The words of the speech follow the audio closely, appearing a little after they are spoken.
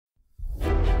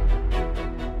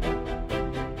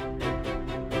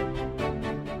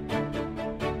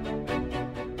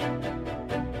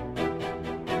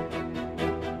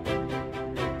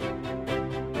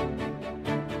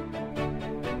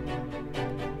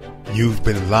You've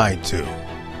been lied to,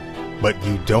 but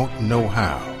you don't know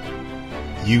how.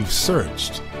 You've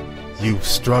searched, you've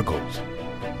struggled,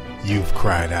 you've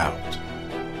cried out.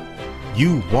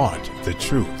 You want the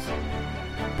truth,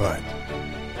 but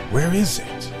where is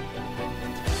it?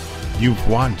 You've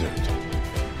wandered,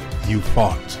 you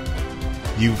fought,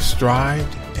 you've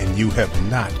strived, and you have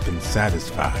not been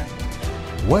satisfied.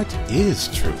 What is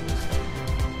truth?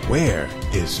 Where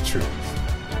is truth?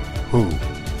 Who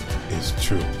is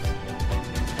truth?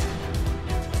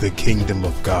 The kingdom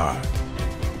of God,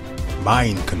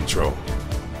 mind control,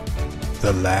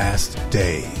 the last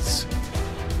days,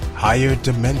 higher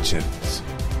dimensions,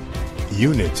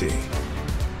 unity,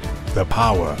 the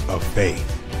power of faith,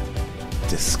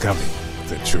 discovering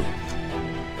the truth.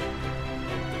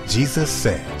 Jesus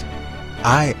said,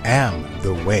 I am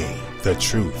the way, the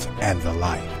truth, and the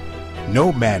life.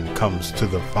 No man comes to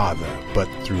the Father but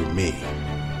through me.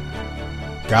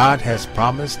 God has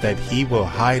promised that he will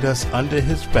hide us under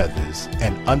his feathers,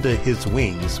 and under his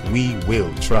wings we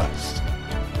will trust.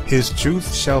 His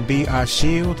truth shall be our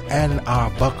shield and our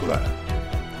buckler.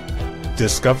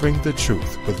 Discovering the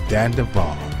Truth with Dan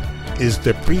Duval is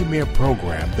the premier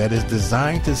program that is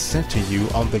designed to center you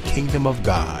on the kingdom of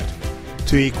God,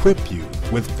 to equip you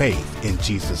with faith in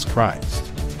Jesus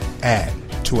Christ, and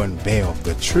to unveil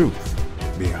the truth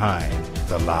behind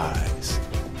the lies.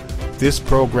 This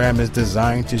program is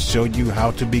designed to show you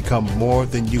how to become more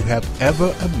than you have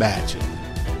ever imagined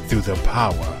through the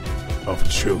power of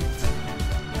truth.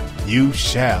 You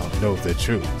shall know the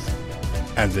truth,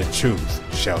 and the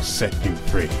truth shall set you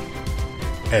free.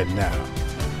 And now,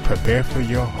 prepare for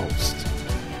your host,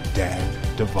 Dan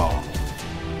Duval.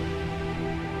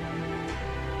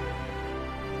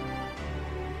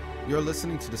 You're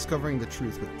listening to Discovering the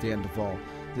Truth with Dan Duval.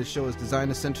 This show is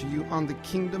designed to center you on the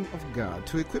kingdom of God,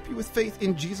 to equip you with faith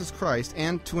in Jesus Christ,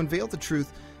 and to unveil the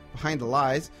truth behind the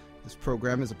lies. This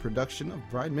program is a production of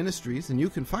Bride Ministries, and you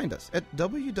can find us at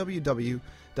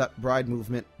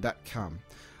www.bridemovement.com.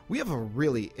 We have a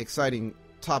really exciting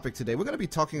topic today. We're going to be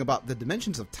talking about the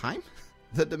dimensions of time,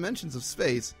 the dimensions of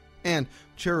space, and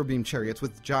Cherubim Chariots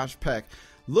with Josh Peck.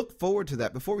 Look forward to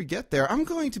that. Before we get there, I'm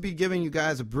going to be giving you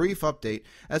guys a brief update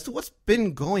as to what's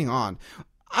been going on.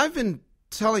 I've been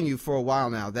telling you for a while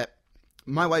now that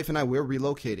my wife and I, we're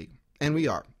relocating, and we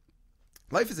are.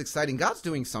 Life is exciting. God's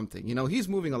doing something. You know, he's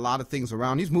moving a lot of things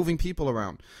around. He's moving people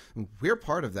around. We're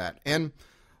part of that. And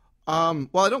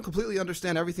while I don't completely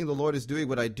understand everything the Lord is doing,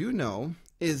 what I do know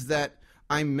is that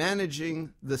I'm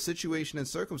managing the situation and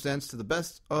circumstance to the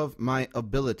best of my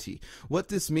ability. What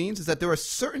this means is that there are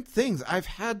certain things I've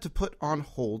had to put on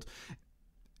hold,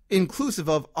 inclusive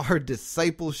of our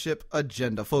discipleship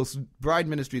agenda. Folks, Bride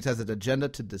Ministries has an agenda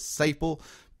to disciple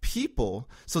people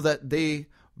so that they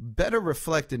better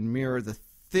reflect and mirror the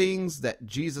things that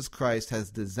Jesus Christ has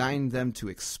designed them to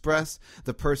express,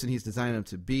 the person he's designed them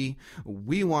to be.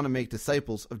 We want to make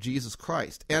disciples of Jesus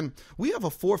Christ. And we have a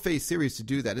 4-phase series to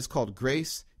do that. It's called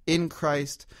Grace, in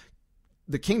Christ,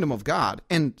 the Kingdom of God,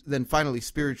 and then finally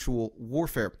Spiritual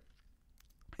Warfare.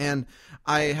 And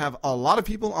I have a lot of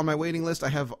people on my waiting list. I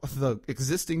have the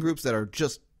existing groups that are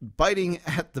just biting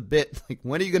at the bit. Like,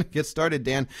 when are you going to get started,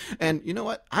 Dan? And you know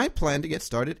what? I plan to get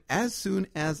started as soon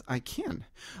as I can.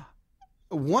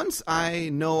 Once I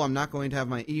know I'm not going to have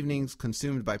my evenings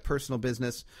consumed by personal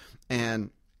business and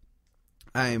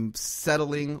I'm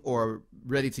settling or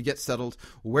ready to get settled,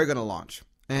 we're going to launch.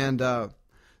 And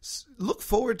look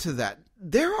forward to that.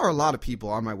 There are a lot of people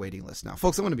on my waiting list now.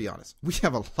 Folks, I'm going to be honest. We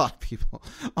have a lot of people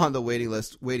on the waiting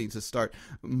list waiting to start,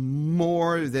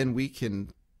 more than we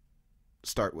can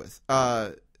start with.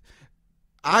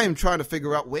 I am trying to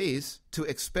figure out ways to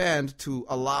expand to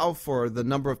allow for the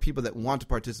number of people that want to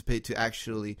participate to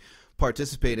actually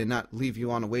participate and not leave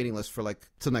you on a waiting list for like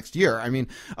till next year. I mean,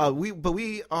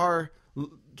 we are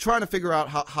trying to figure out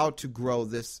how to grow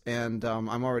this, and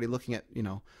I'm already looking at, you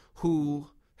know, who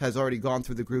has already gone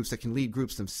through the groups that can lead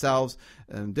groups themselves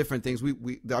and different things.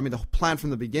 The plan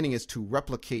from the beginning is to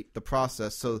replicate the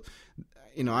process, so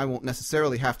you know I won't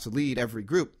necessarily have to lead every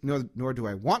group, nor do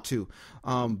I want to,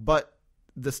 but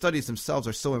the studies themselves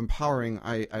are so empowering.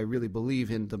 I really believe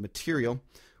in the material,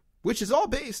 which is all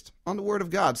based on the Word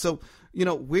of God. So, you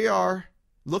know, we are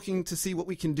looking to see what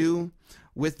we can do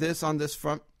with this on this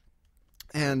front.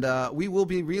 And we will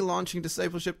be relaunching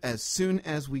discipleship as soon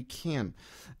as we can.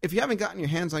 If you haven't gotten your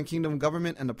hands on Kingdom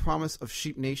Government and the Promise of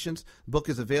Sheep Nations, the book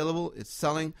is available. It's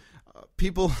selling.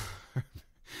 People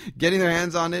getting their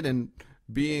hands on it and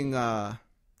being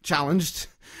challenged.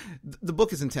 The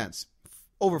book is intense.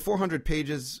 Over 400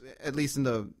 pages, at least in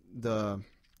the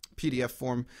PDF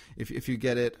form. If you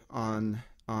get it on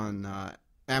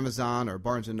Amazon or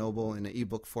Barnes & Noble in an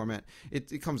ebook format,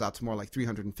 it comes out to more like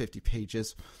 350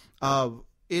 pages.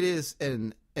 It is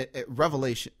a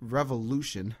revolution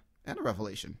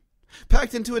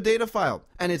packed into a data file,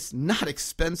 and it's not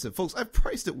expensive. Folks, I've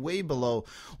priced it way below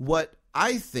what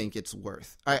I think it's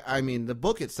worth. I mean, the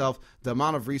book itself, the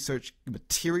amount of research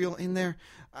material in there,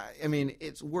 I mean,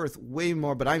 it's worth way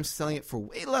more, but I'm selling it for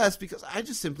way less because I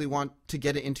just simply want to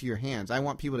get it into your hands. I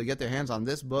want people to get their hands on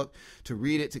this book, to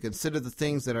read it, to consider the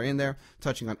things that are in there,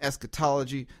 touching on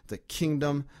eschatology, the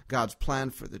kingdom, God's plan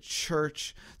for the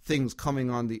church, things coming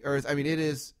on the earth. I mean, it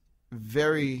is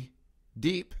very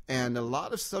deep and a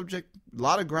lot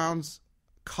of grounds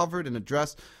covered and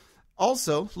addressed.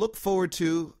 Also, look forward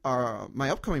to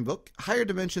my upcoming book, Higher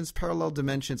Dimensions, Parallel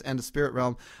Dimensions, and the Spirit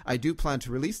Realm. I do plan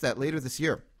to release that later this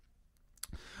year.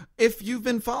 If you've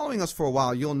been following us for a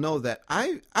while, you'll know that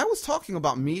I was talking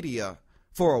about media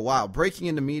for a while, breaking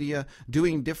into media,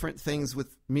 doing different things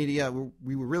with media.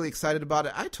 We were really excited about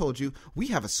it. I told you we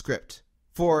have a script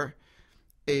for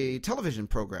a television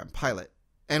program pilot,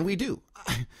 and we do.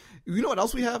 You know what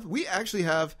else we have? We actually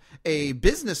have a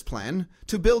business plan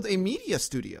to build a media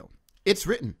studio. It's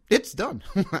written. It's done.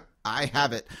 I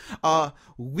have it.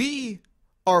 We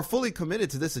are fully committed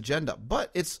to this agenda,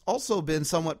 but it's also been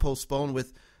somewhat postponed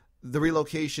with the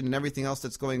relocation and everything else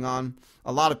that's going on.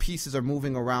 A lot of pieces are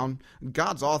moving around.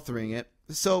 God's authoring it.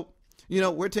 So,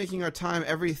 we're taking our time,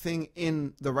 everything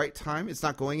in the right time. It's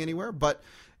not going anywhere, but,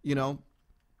 it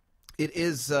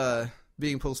is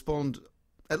being postponed,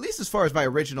 at least as far as my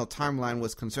original timeline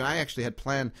was concerned. I actually had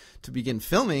planned to begin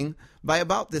filming by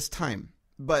about this time.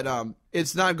 But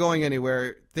it's not going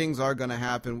anywhere. Things are going to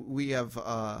happen. We have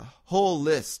a whole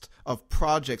list of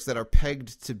projects that are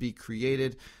pegged to be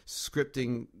created,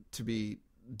 scripting to be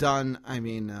done. I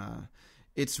mean,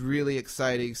 it's really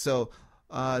exciting. So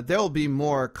there will be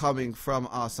more coming from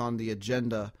us on the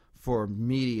agenda for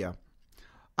media.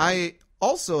 I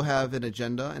also have an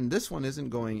agenda, and this one isn't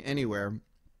going anywhere,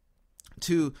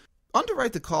 to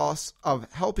underwrite the costs of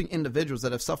helping individuals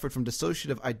that have suffered from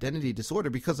dissociative identity disorder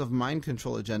because of mind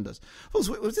control agendas. Folks,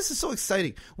 this is so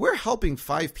exciting. We're helping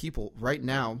 5 people right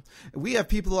now. We have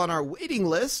people on our waiting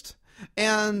list,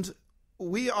 and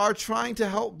we are trying to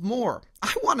help more.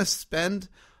 I want to spend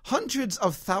hundreds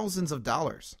of thousands of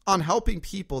dollars on helping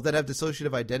people that have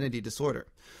dissociative identity disorder.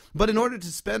 But in order to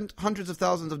spend hundreds of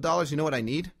thousands of dollars, you know what I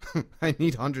need? I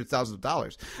need hundreds of thousands of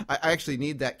dollars. I actually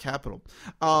need that capital.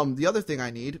 The other thing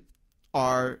I need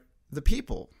are the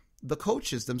people, the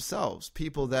coaches themselves,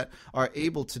 people that are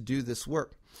able to do this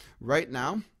work. Right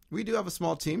now, we do have a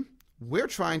small team. We're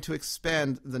trying to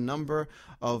expand the number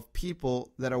of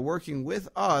people that are working with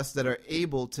us that are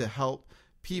able to help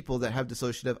people that have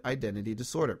dissociative identity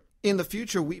disorder. In the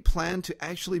future, we plan to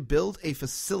actually build a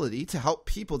facility to help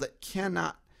people that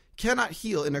cannot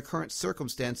heal in their current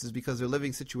circumstances because their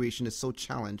living situation is so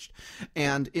challenged.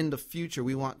 And in the future,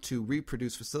 we want to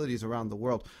reproduce facilities around the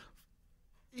world.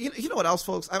 You know what else,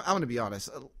 folks? I'm going to be honest.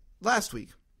 Last week,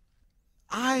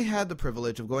 I had the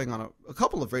privilege of going on a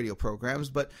couple of radio programs,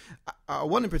 but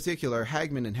one in particular,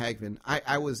 Hagman and Hagman,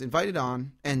 I was invited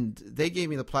on, and they gave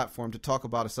me the platform to talk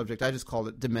about a subject. I just called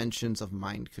it Dimensions of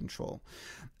Mind Control.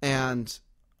 And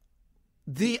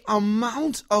the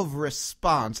amount of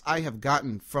response I have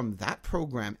gotten from that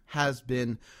program has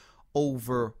been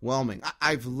overwhelming.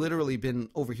 I've literally been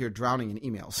over here drowning in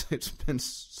emails. It's been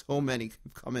so many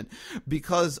coming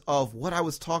because of what I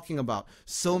was talking about.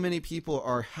 So many people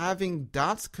are having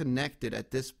dots connected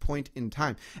at this point in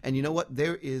time. And you know what?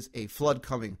 There is a flood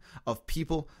coming of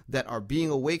people that are being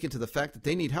awakened to the fact that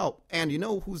they need help. And you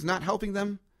know who's not helping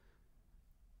them?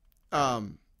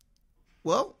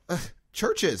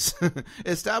 Churches,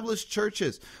 established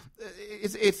churches.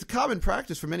 It's common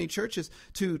practice for many churches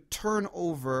to turn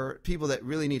over people that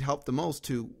really need help the most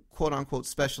to quote-unquote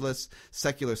specialists,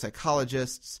 secular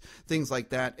psychologists, things like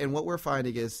that. And what we're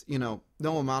finding is, no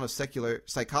amount of secular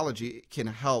psychology can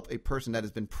help a person that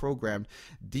has been programmed,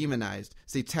 demonized,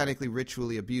 satanically,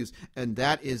 ritually abused. And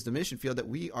that is the mission field that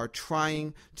we are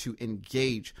trying to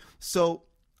engage. So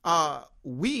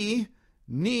we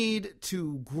need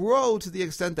to grow to the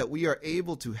extent that we are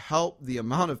able to help the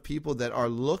amount of people that are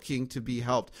looking to be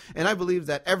helped. And I believe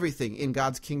that everything in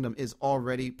God's kingdom is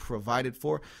already provided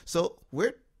for. So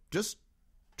we're just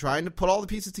trying to put all the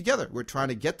pieces together. We're trying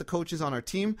to get the coaches on our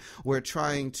team. We're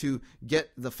trying to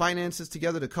get the finances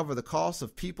together to cover the costs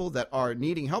of people that are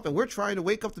needing help. And we're trying to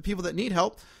wake up the people that need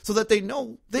help so that they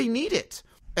know they need it.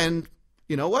 And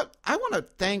you know what? I want to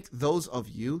thank those of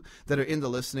you that are in the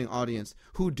listening audience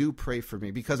who do pray for me,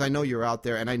 because I know you're out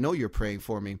there and I know you're praying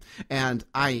for me. And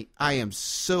I am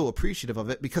so appreciative of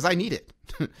it because I need it.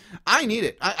 I need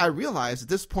it. I realize at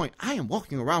this point I am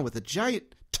walking around with a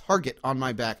giant target on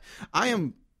my back. I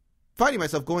am finding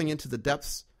myself going into the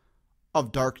depths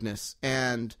of darkness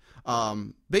and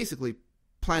basically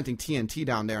planting TNT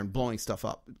down there and blowing stuff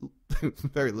up,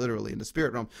 very literally in the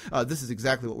spirit realm. This is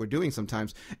exactly what we're doing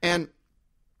sometimes. And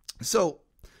so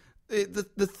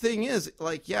the thing is,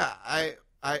 like, yeah,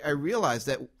 I realize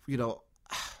that, you know,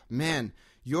 man,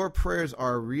 your prayers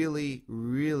are really,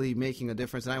 really making a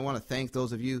difference. And I want to thank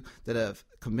those of you that have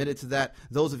committed to that,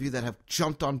 those of you that have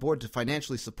jumped on board to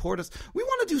financially support us. We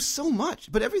want to do so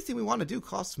much, but everything we want to do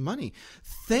costs money.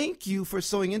 Thank you for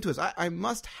sewing into us. I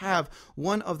must have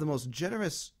one of the most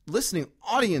generous listening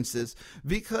audiences,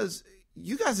 because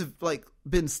you guys have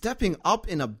been stepping up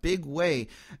in a big way,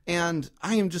 and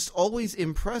I am just always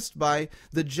impressed by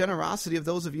the generosity of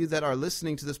those of you that are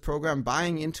listening to this program,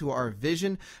 buying into our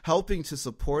vision, helping to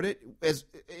support it. As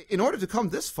in order to come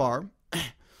this far,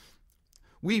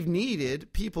 we've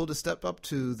needed people to step up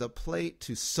to the plate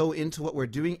to sow into what we're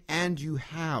doing, and you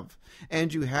have,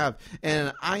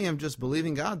 and I am just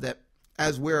believing God that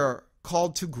as we're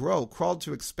called to grow, called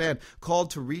to expand,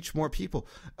 called to reach more people,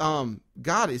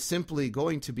 God is simply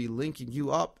going to be linking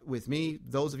you up with me,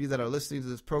 those of you that are listening to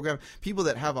this program, people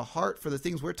that have a heart for the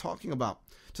things we're talking about,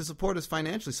 to support us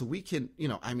financially so we can,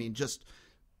 just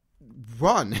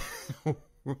run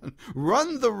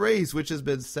the race which has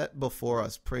been set before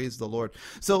us. Praise the Lord.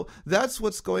 So that's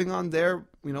what's going on there.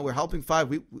 We're helping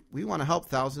 5. We want to help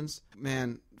thousands.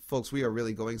 Man, folks, we are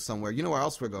really going somewhere. You know where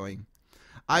else we're going?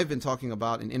 I've been talking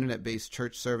about an internet-based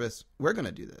church service. We're going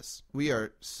to do this. We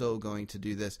are so going to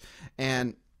do this.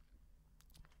 And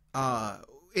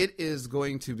it is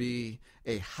going to be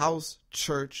a house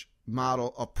church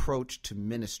model approach to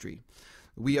ministry.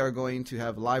 We are going to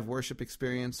have live worship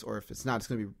experience, or if it's not, it's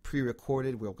going to be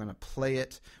pre-recorded. We're going to play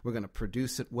it. We're going to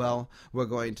produce it well. We're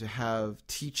going to have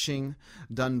teaching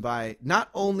done by not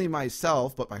only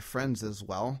myself, but my friends as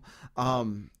well.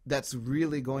 That's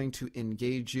really going to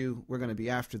engage you. We're going to be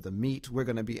after the meat. We're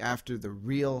going to be after the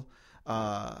real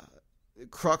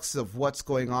crux of what's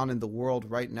going on in the world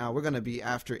right now. We're going to be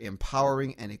after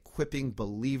empowering and equipping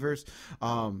believers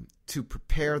to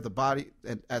prepare the body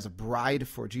as a bride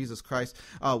for Jesus Christ.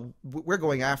 We're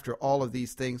going after all of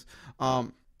these things.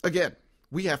 Again,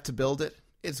 we have to build it.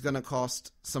 It's going to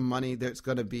cost some money. There's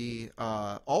going to be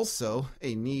also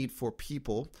a need for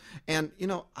people. And,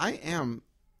 I am,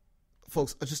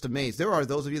 folks, just amazed. There are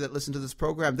those of you that listen to this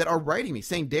program that are writing me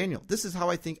saying, Daniel, this is how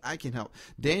I think I can help.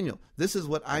 Daniel, this is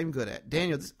what I'm good at.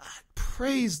 Daniel,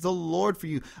 praise the Lord for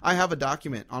you. I have a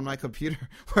document on my computer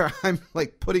where I'm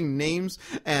putting names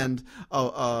and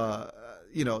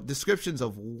descriptions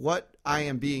of what I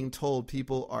am being told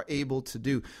people are able to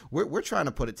do. We're trying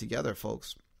to put it together,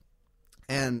 folks.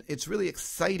 And it's really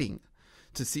exciting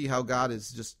to see how God is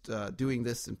just doing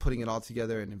this and putting it all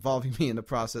together and involving me in the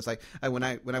process. When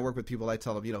I work with people, I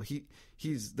tell them,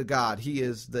 he's the God, he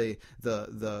is the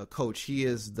coach, he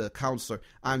is the counselor,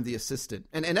 I'm the assistant,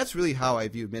 and that's really how I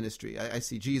view ministry. I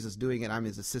see Jesus doing it, I'm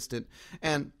his assistant,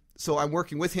 and so I'm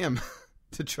working with him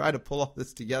to try to pull all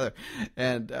this together.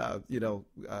 And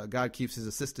God keeps his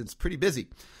assistants pretty busy.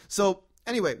 So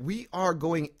anyway, we are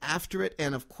going after it.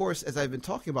 And of course, as I've been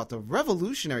talking about, the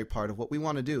revolutionary part of what we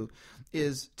want to do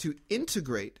is to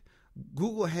integrate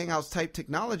Google Hangouts type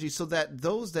technology so that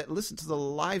those that listen to the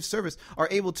live service are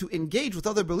able to engage with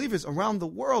other believers around the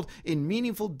world in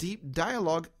meaningful, deep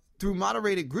dialogue through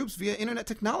moderated groups via internet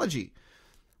technology.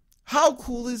 How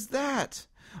cool is that?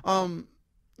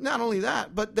 Not only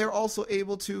that, but they're also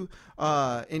able to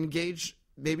engage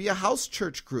maybe a house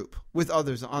church group with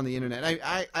others on the internet.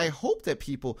 I hope that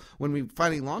people, when we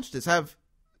finally launch this, have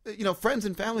friends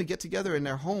and family get together in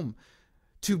their home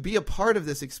to be a part of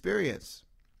this experience.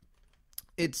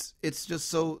 It's just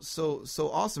so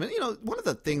awesome. And one of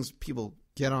the things people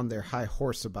get on their high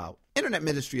horse about, internet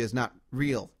ministry is not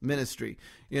real ministry,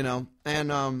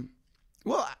 and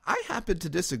well, I happen to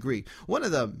disagree. One of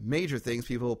the major things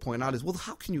people will point out is, well,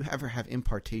 how can you ever have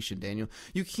impartation, Daniel?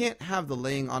 You can't have the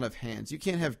laying on of hands. You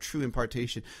can't have true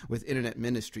impartation with internet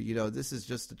ministry. This is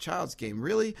just a child's game.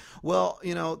 Really? Well,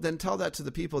 then tell that to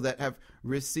the people that have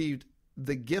received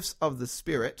the gifts of the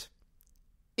Spirit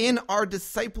in our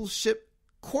discipleship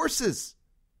courses.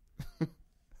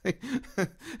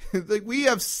 We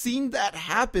have seen that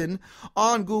happen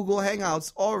on Google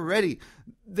Hangouts already.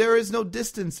 There is no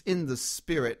distance in the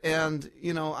Spirit. And,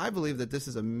 I believe that this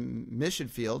is a mission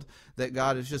field that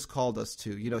God has just called us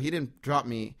to. He didn't drop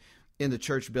me in the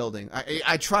church building.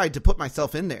 I tried to put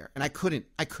myself in there, and I couldn't.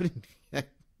 I could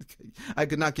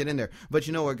not get in there. But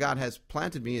you know where God has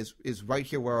planted me is right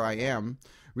here where I am,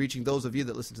 reaching those of you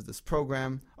that listen to this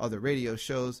program, other radio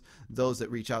shows, those that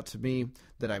reach out to me,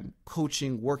 that I'm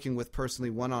coaching, working with personally,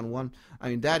 one-on-one. I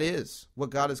mean, that is what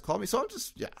God has called me. So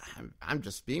I'm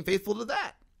just being faithful to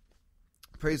that.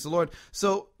 Praise the Lord.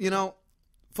 So,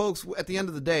 folks, at the end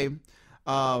of the day,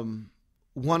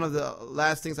 one of the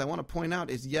last things I want to point out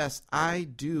is, yes, I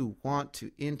do want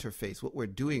to interface what we're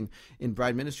doing in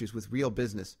Bride Ministries with real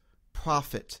business,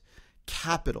 profit,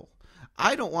 capital.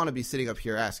 I don't want to be sitting up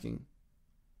here asking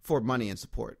for money and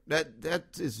support.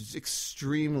 That is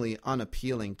extremely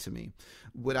unappealing to me.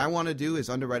 What I want to do is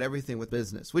underwrite everything with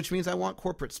business, which means I want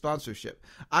corporate sponsorship.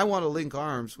 I want to link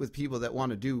arms with people that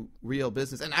want to do real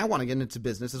business, and I want to get into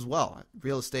business as well.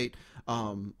 Real estate,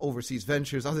 overseas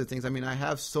ventures, other things. I mean, I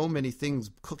have so many things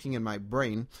cooking in my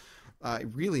brain. I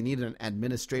really need an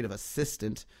administrative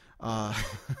assistant,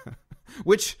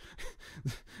 which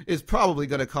is probably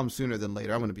going to come sooner than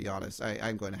later. I'm going to be honest.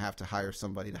 I'm going to have to hire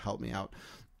somebody to help me out.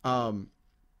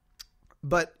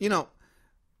 But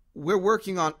we're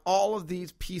working on all of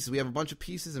these pieces. We have a bunch of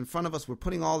pieces in front of us. We're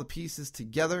putting all the pieces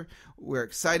together. We're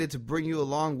excited to bring you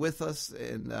along with us.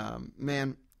 And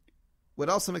man, what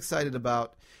else I'm excited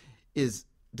about is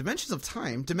Dimensions of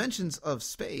Time, Dimensions of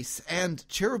Space, and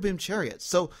Cherubim Chariots.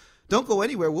 So don't go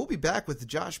anywhere. We'll be back with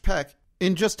Josh Peck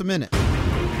in just a minute.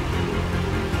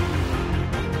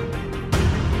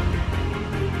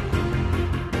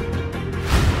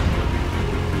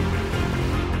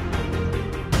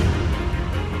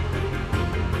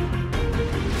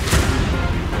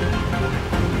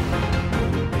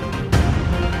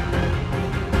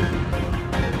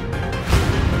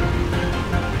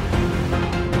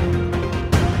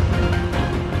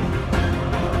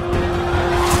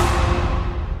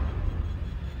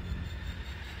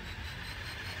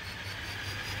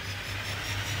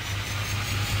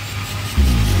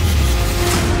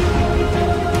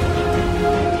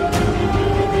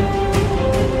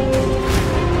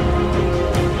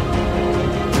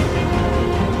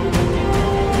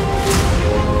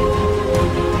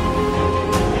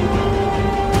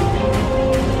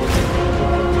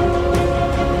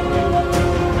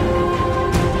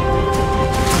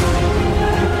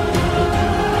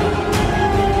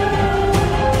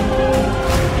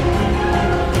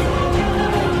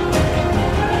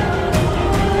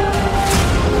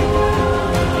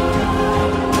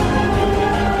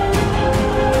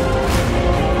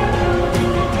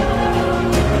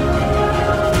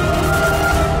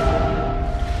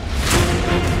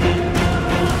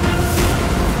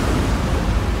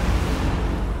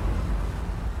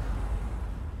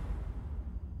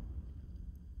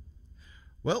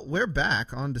 Well, we're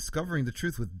back on Discovering the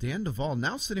Truth with Dan Duval,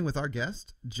 now sitting with our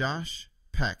guest, Josh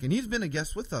Peck. And he's been a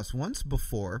guest with us once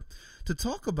before to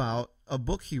talk about a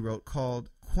book he wrote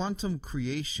called Quantum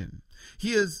Creation.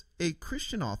 He is a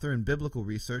Christian author and biblical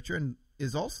researcher and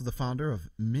is also the founder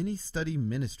of Mini Study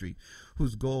Ministry,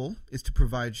 whose goal is to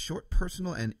provide short,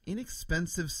 personal, and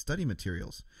inexpensive study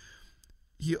materials.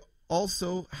 He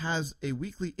also has a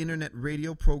weekly internet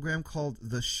radio program called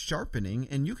The Sharpening,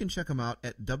 and you can check him out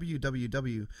at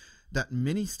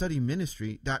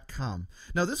www.ministudyministry.com.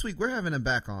 Now, this week we're having him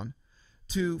back on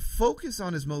to focus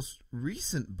on his most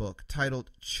recent book titled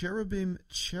Cherubim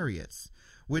Chariots,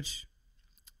 which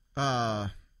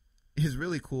is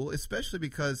really cool, especially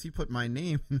because he put my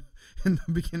name in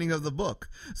the beginning of the book.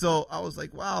 So I was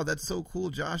like, wow, that's so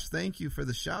cool, Josh. Thank you for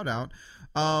the shout out.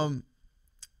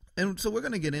 And so we're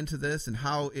going to get into this and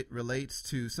how it relates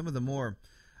to some of the more,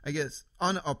 I guess,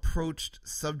 unapproached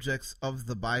subjects of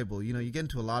the Bible. You get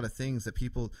into a lot of things that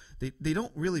people, they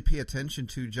don't really pay attention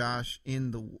to, Josh,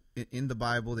 in the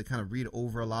Bible. They kind of read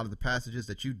over a lot of the passages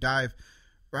that you dive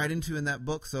right into in that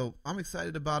book. So I'm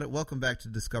excited about it. Welcome back to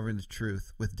Discovering the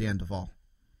Truth with Dan Duval.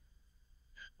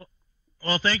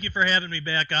 Well, thank you for having me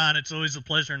back on. It's always a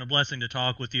pleasure and a blessing to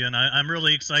talk with you, and I'm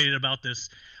really excited about this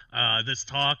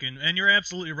talk. And you're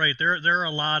absolutely right. There are a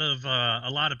lot of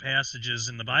passages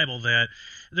in the Bible that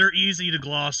they're easy to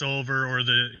gloss over, or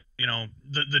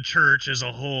the church as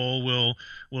a whole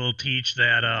will teach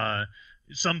that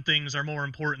some things are more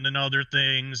important than other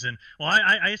things. And well,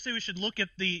 I say we should look at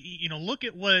look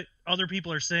at what other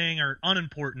people are saying are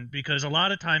unimportant, because a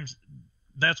lot of times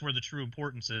that's where the true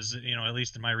importance is, at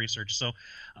least in my research. So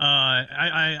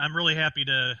I'm really happy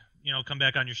to come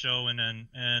back on your show and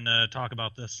talk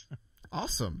about this.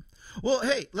 Awesome. Well,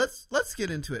 hey, let's get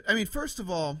into it. I mean, first of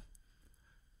all,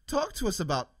 talk to us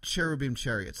about Cherubim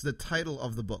Chariots, the title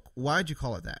of the book. Why'd you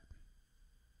call it that?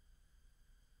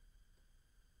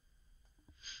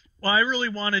 Well, I really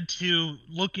wanted to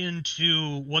look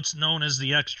into what's known as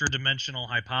the extra-dimensional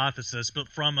hypothesis, but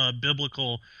from a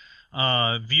biblical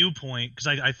viewpoint, because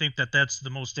I think that that's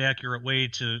the most accurate way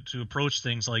to approach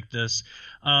things like this.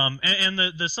 And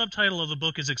the subtitle of the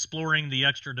book is Exploring the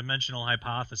Extra-Dimensional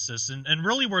Hypothesis. And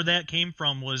really where that came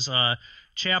from was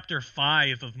chapter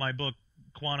 5 of my book,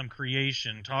 Quantum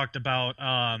Creation, talked about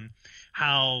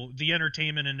how the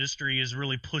entertainment industry is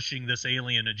really pushing this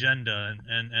alien agenda,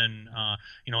 and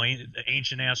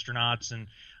ancient astronauts and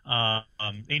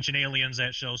ancient aliens,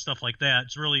 that show, stuff like that.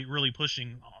 It's really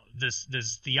pushing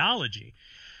this theology.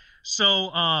 So,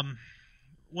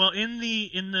 well, in the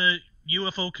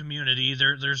UFO community,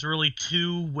 there's really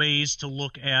two ways to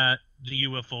look at the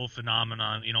UFO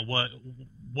phenomenon.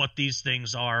 What these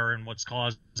things are and what's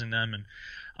causing them,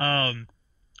 and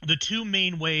the two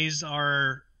main ways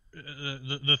are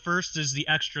the first is the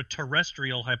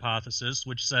extraterrestrial hypothesis,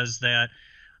 which says that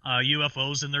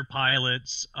UFOs and their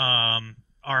pilots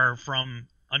are from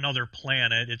another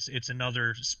planet. It's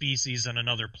another species on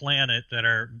another planet that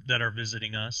are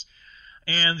visiting us.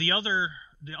 And the other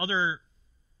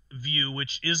view,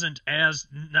 which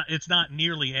it's not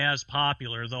nearly as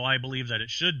popular, though I believe that it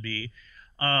should be,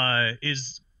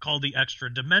 is called the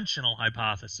extra-dimensional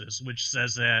hypothesis, which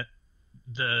says that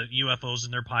the UFOs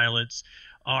and their pilots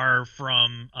are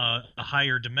from a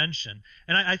higher dimension.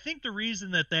 And I think the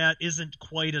reason that isn't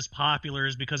quite as popular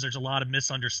is because there's a lot of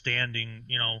misunderstanding,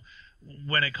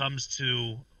 when it comes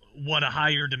to what a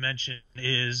higher dimension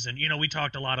is. And, we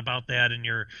talked a lot about that in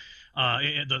your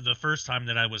the first time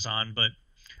that I was on, but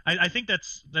I think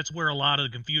that's where a lot of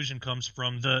the confusion comes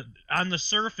from. On the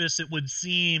surface, it would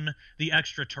seem the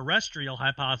extraterrestrial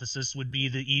hypothesis would be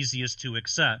the easiest to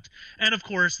accept. And of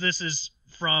course, this is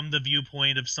from the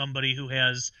viewpoint of somebody who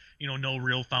has, no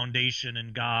real foundation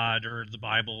in God or the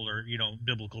Bible or,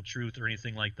 biblical truth or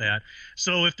anything like that.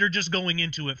 So if they're just going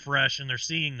into it fresh and they're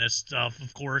seeing this stuff,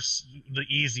 of course, the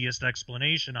easiest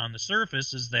explanation on the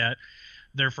surface is that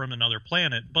they're from another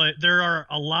planet. But there are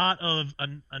a lot of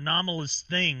anomalous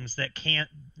things that can't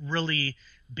really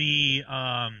be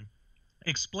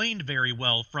explained very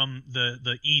well from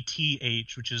the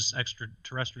ETH, which is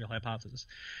extraterrestrial hypothesis.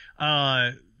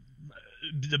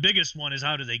 The biggest one is,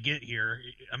 how do they get here?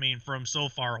 I mean, from so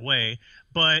far away.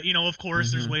 But, of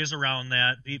course, there's ways around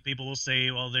that. People will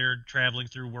say, well, they're traveling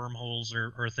through wormholes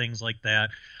or things like that.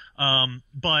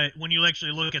 But when you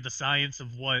actually look at the science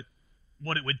of what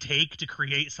it would take to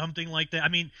create something like that, I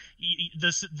mean,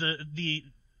 the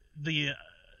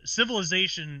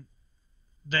civilization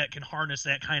that can harness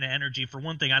that kind of energy, for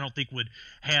one thing, I don't think would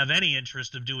have any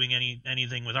interest of doing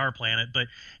anything with our planet. But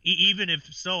even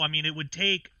if so, I mean, it would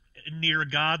take near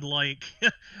godlike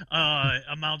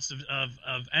amounts of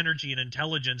energy and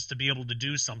intelligence to be able to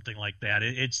do something like that.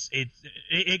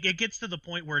 It gets to the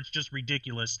point where it's just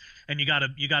ridiculous, and you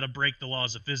gotta break the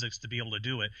laws of physics to be able to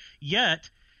do it.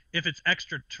 Yet, if it's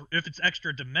extra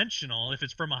dimensional, if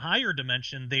it's from a higher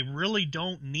dimension, they really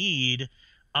don't need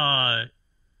much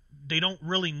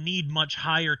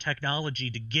higher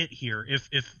technology to get here.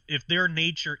 If their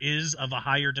nature is of a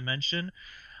higher dimension,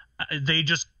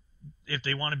 if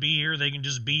they want to be here, they can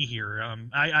just be here.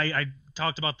 I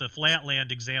talked about the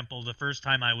flatland example the first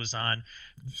time I was on.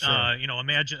 Sure.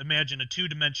 Imagine a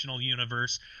two-dimensional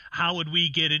universe. How would we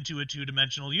get into a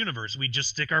two-dimensional universe? We just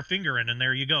stick our finger in, and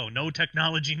there you go. No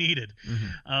technology needed.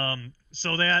 Mm-hmm.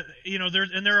 So that,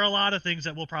 there are a lot of things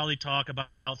that we'll probably talk about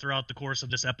throughout the course of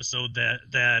this episode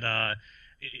that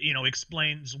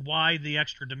explains why the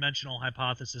extra-dimensional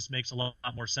hypothesis makes a lot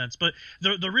more sense. But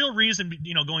the real reason,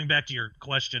 going back to your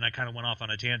question, I kind of went off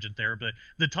on a tangent there, but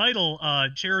the title,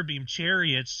 Cherubim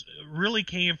Chariots, really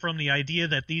came from the idea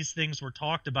that these things were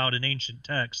talked about in ancient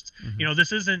texts. Mm-hmm.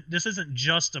 This isn't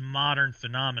just a modern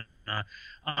phenomenon.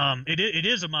 It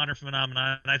is a modern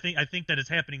phenomenon, and I think that it's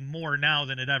happening more now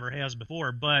than it ever has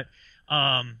before. But,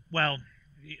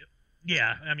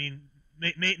 yeah, I mean,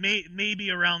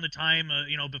 maybe around the time,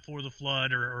 before the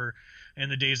flood or in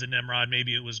the days of Nimrod,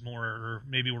 maybe it was more, or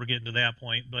maybe we're getting to that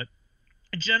point. But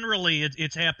generally,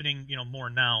 it's happening, more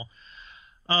now.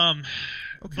 Okay.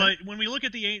 But when we look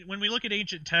at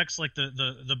ancient texts like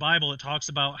the Bible, it talks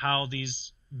about how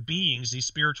these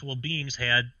spiritual beings,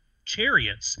 had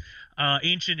chariots.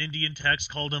 Ancient Indian texts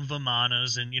called them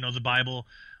vimanas, and the Bible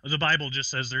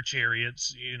just says they're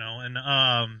chariots.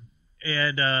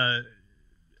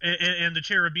 And the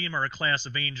cherubim are a class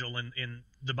of angel in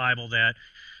the Bible that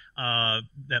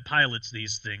pilots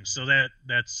these things. So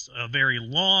that's a very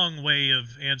long way of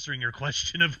answering your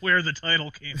question of where the title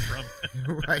came from.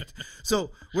 Right. So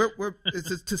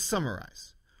to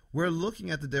summarize, we're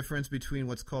looking at the difference between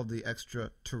what's called the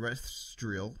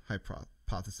extraterrestrial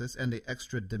hypothesis and the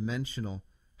extra-dimensional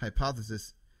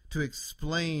hypothesis to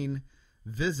explain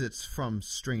visits from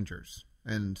strangers.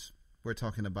 And we're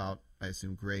talking about, I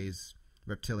assume, Greys,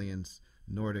 reptilians,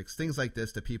 Nordics, things like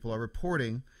this that people are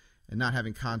reporting and not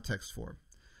having context for.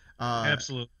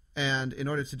 Absolutely. And in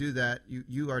order to do that,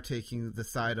 you are taking the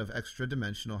side of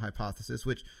extra-dimensional hypothesis,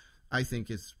 which I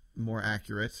think is more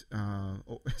accurate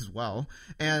as well.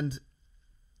 And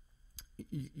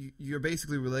you're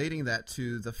basically relating that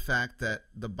to the fact that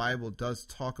the Bible does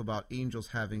talk about angels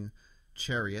having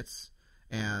chariots,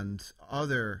 and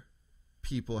other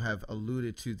people have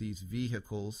alluded to these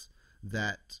vehicles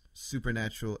that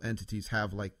supernatural entities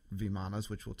have, like vimanas,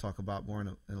 which we'll talk about more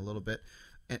in a little bit.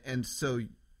 And so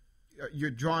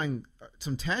you're drawing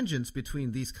some tangents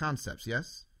between these concepts,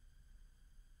 yes?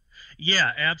 Yeah,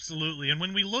 absolutely. And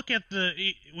when we look at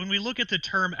the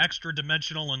term extra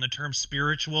dimensional and the term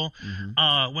spiritual,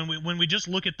 when we just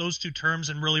look at those two terms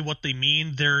and really what they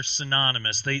mean, they're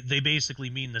synonymous. They basically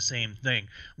mean the same thing.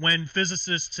 When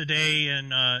physicists today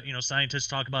and scientists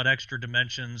talk about extra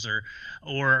dimensions or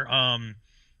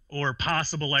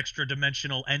possible extra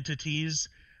dimensional entities,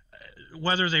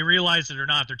 whether they realize it or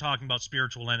not, they're talking about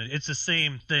spiritual entities. It's the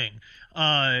same thing.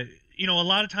 A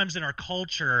lot of times in our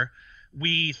culture,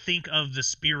 we think of the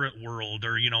spirit world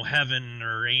or, heaven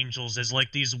or angels as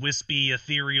like these wispy,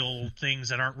 ethereal things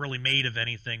that aren't really made of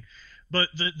anything. But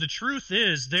the truth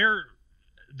is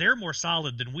they're more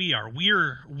solid than we are.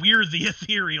 We're the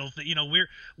ethereal thing.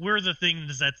 We're the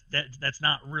things that's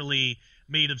not really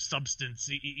made of substance.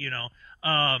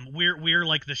 We're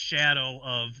like the shadow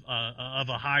of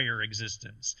a higher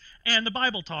existence. And the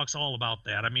Bible talks all about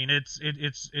that. I mean,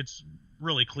 it's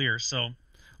really clear. So,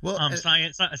 well,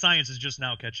 science is just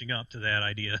now catching up to that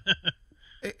idea.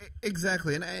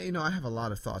 Exactly. And I have a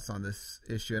lot of thoughts on this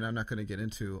issue, and I'm not going to get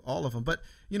into all of them. But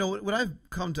what I've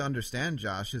come to understand,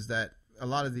 Josh, is that a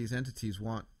lot of these entities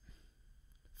want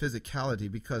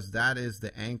physicality because that is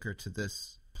the anchor to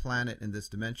this planet in this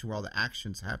dimension where all the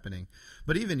action's happening.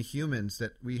 But even humans,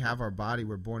 that we have our body,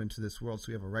 we're born into this world, so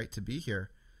we have a right to be here.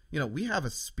 We have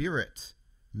a spirit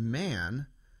man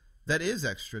that is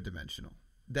extra dimensional,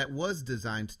 that was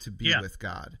designed to be with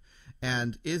God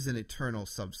and is an eternal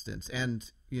substance. And,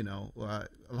 a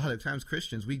lot of times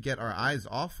Christians, we get our eyes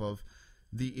off of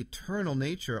the eternal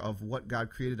nature of what God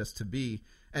created us to be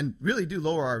and really do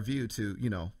lower our view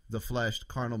to, the flesh,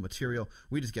 carnal, material.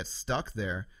 We just get stuck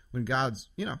there when God's,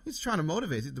 he's trying to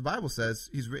motivate. The Bible says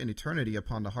he's written eternity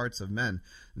upon the hearts of men.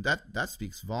 That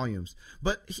speaks volumes.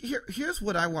 But here's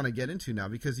what I want to get into now,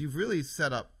 because you've really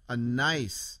set up a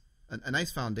nice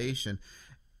foundation.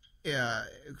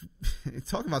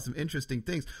 Talking about some interesting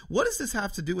things. What does this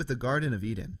have to do with the Garden of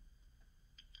Eden?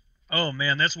 Oh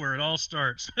man, that's where it all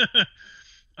starts.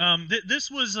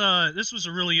 This was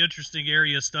a really interesting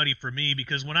area of study for me,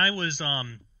 because when I was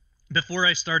before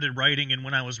I started writing and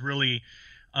when I was really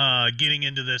getting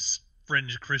into this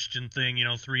fringe Christian thing,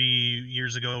 3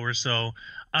 years ago or so,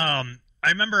 I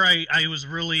remember I was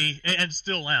really, and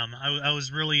still am, I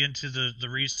was really into the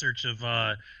research of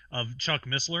Chuck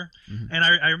Missler, and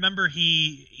I remember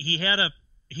he had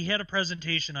a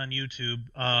presentation on YouTube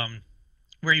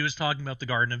where he was talking about the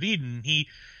Garden of Eden. He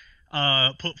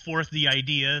put forth the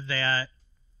idea that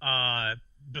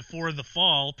before the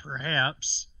fall,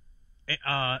 perhaps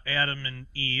Adam and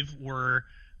Eve were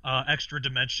extra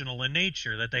dimensional in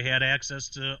nature, that they had access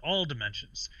to all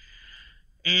dimensions.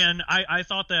 And I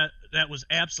thought that was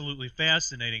absolutely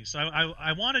fascinating. So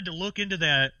I wanted to look into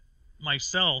that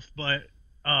myself, but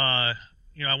I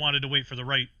wanted to wait for the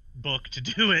right book to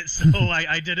do it. So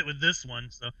I did it with this one.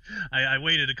 So I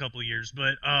waited a couple of years,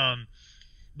 but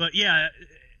yeah,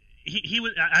 he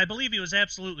was. I believe he was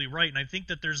absolutely right, and I think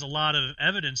that there's a lot of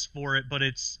evidence for it. But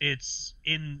it's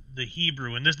in the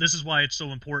Hebrew, and this is why it's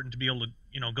so important to be able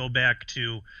to go back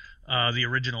to the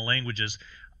original languages.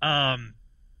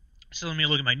 So let me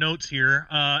look at my notes here,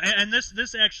 and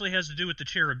this actually has to do with the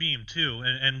cherubim too,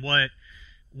 and what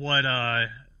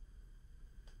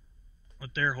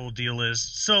their whole deal is.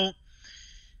 So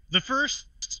the first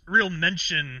real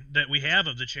mention that we have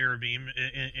of the cherubim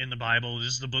in the Bible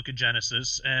is the book of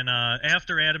Genesis, and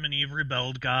after Adam and Eve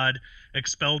rebelled, God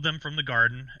expelled them from the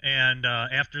garden, and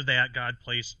after that, God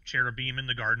placed cherubim in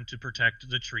the garden to protect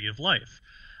the tree of life.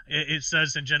 It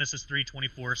says in Genesis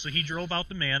 3:24, so he drove out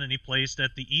the man, and he placed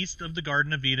at the east of the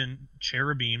Garden of Eden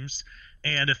cherubims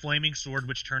and a flaming sword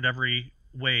which turned every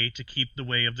way to keep the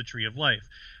way of the tree of life.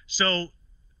 So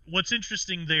what's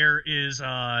interesting there is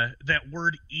that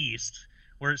word east,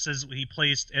 where it says he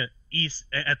placed at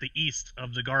the east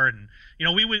of the garden.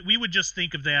 We would just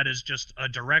think of that as just a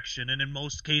direction, and in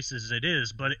most cases it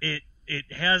is, but it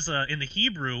has in the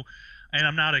Hebrew and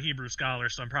I'm not a Hebrew scholar,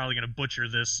 so I'm probably going to butcher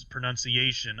this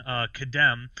pronunciation.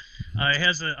 Kedem, it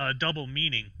has a double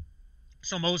meaning.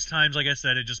 So most times, like I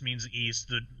said, it just means east,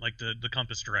 the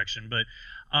compass direction. But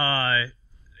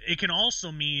it can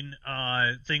also mean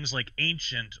things like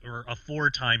ancient or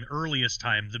aforetime, earliest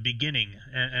time, the beginning,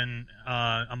 and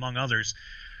among others.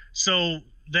 So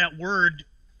that word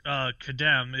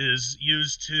kedem is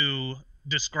used to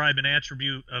describe an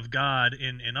attribute of God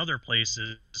in other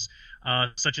places,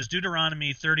 such as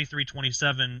Deuteronomy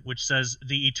 33:27, which says,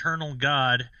 "The eternal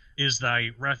God is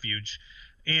thy refuge."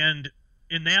 And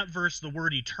in that verse, the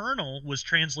word eternal was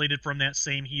translated from that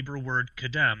same Hebrew word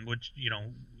kedem, which,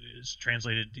 is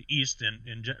translated to east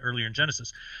earlier in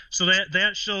Genesis. So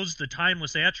that shows the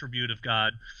timeless attribute of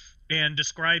God. And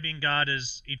describing God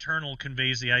as eternal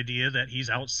conveys the idea that he's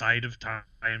outside of time,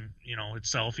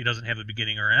 itself. He doesn't have a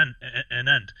beginning or an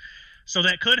end. So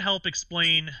that could help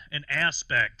explain an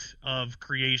aspect of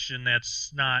creation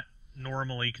that's not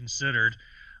normally considered.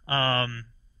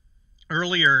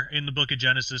 Earlier in the book of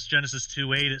Genesis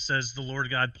 2:8, it says the Lord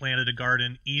God planted a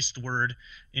garden eastward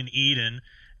in Eden,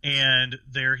 and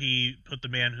there he put the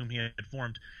man whom he had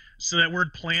formed. So that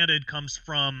word planted comes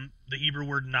from the Hebrew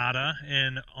word nada,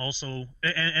 and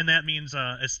that means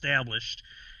established.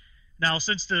 Now,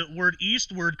 since the word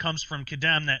eastward comes from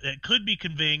kedem, that could be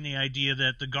conveying the idea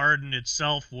that the garden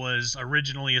itself was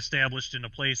originally established in a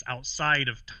place outside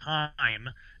of time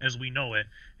as we know it.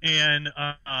 And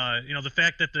the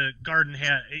fact that the garden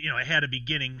had a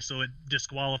beginning, so it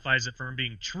disqualifies it from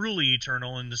being truly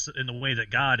eternal in the way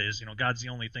that God is. God's the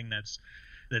only thing that's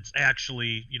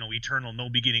actually eternal, no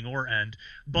beginning or end.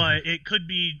 But it could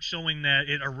be showing that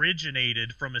it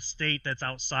originated from a state that's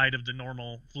outside of the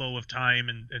normal flow of time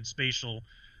and spatial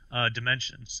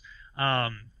dimensions.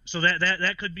 So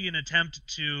that could be an attempt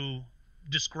to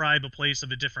describe a place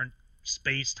of a different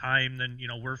space time than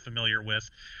we're familiar with.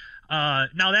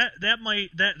 Now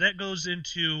that goes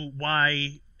into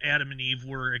why Adam and Eve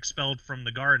were expelled from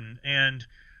the garden, and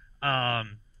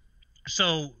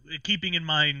so keeping in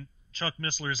mind Chuck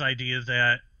Missler's idea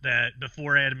that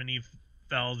before Adam and Eve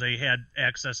fell, they had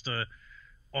access to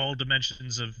all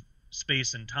dimensions of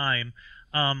space and time.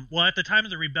 Well, at the time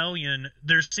of the rebellion,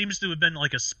 there seems to have been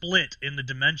like a split in the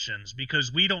dimensions,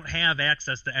 because we don't have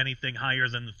access to anything higher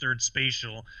than the third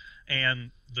spatial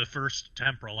and the first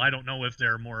temporal. I don't know if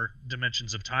there are more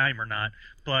dimensions of time or not,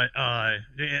 but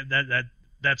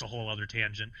that's a whole other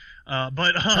tangent.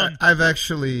 I've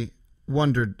actually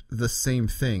wondered the same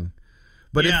thing.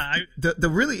 But the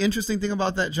really interesting thing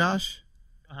about that, Josh,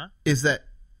 is that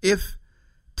if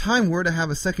time were to have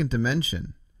a second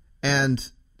dimension,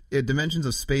 and dimensions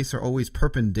of space are always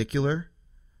perpendicular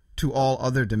to all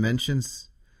other dimensions,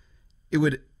 it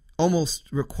would almost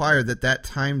require that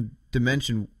time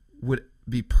dimension would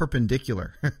be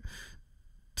perpendicular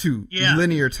to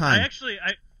linear time.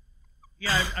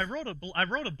 I wrote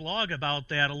a blog about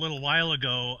that a little while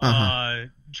ago,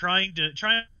 trying to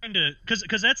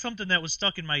because that's something that was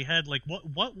stuck in my head. Like,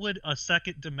 what would a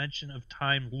second dimension of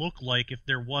time look like if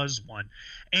there was one?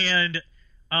 And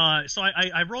so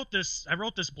I wrote this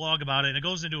blog about it, and it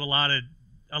goes into a lot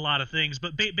of things.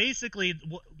 But basically,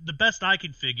 the best I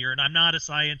can figure, and I'm not a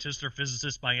scientist or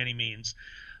physicist by any means,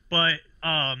 but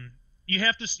you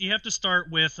have to start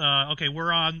with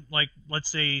we're on, like, let's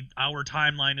say our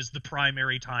timeline is the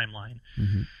primary timeline.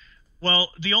 Well,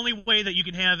 the only way that you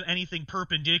can have anything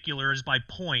perpendicular is by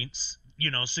points,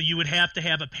 so you would have to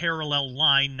have a parallel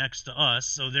line next to us,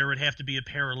 so there would have to be a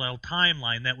parallel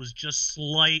timeline that was just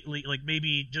slightly, like,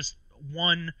 maybe just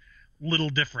one little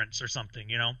difference or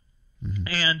something, and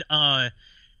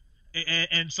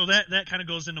so that kind of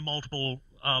goes into multiple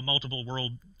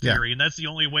world theory, and that's the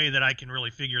only way that I can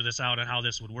really figure this out and how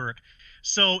this would work.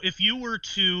 So if you were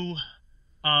to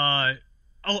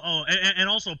and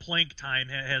also Planck time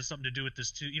has something to do with this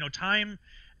too. Time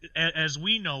as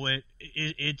we know it,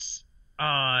 it's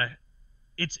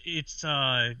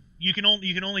you can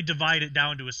only divide it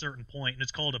down to a certain point, and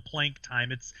it's called a Planck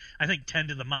time. It's, I think, 10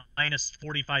 to the minus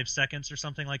 45 seconds or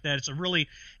something like that. It's a really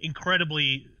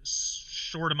incredibly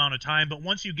short amount of time, but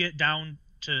once you get down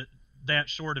to that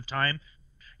short of time,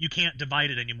 you can't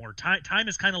divide it anymore. Time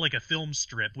is kind of like a film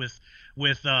strip with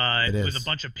a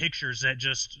bunch of pictures that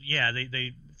just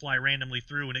they fly randomly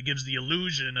through, and it gives the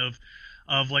illusion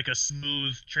of like a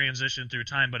smooth transition through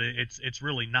time, but it's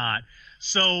really not.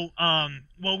 So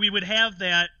we would have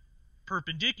that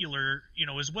perpendicular,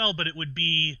 as well, but it would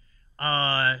be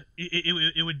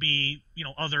it would be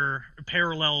other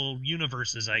parallel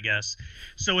universes, I guess.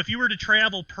 So if you were to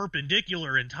travel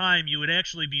perpendicular in time, you would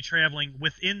actually be traveling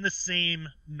within the same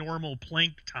normal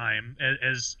Planck time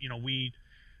as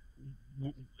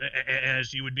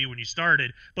as you would be when you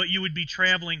started, but you would be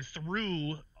traveling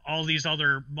through all these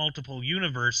other multiple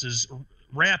universes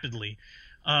rapidly.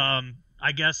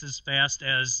 I guess as fast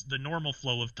as the normal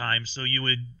flow of time. So you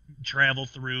would travel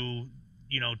through,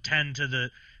 10 to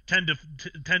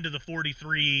the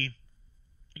 43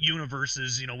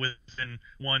 universes, within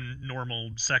one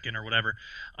normal second or whatever.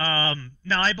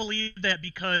 Now I believe that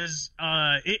because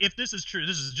if this is true,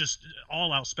 this is just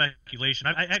all out speculation.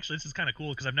 I actually, this is kind of cool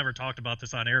because I've never talked about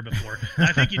this on air before.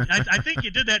 I think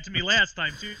you did that to me last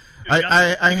time too.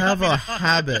 I have a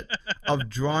habit of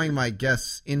drawing my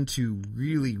guests into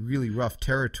really, really rough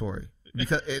territory.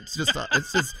 Because it's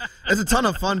a ton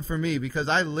of fun for me because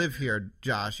I live here,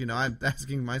 Josh. I'm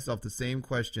asking myself the same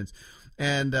questions.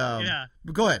 And yeah.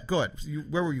 Go ahead.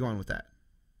 Where were you going with that?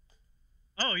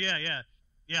 Oh yeah.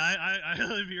 I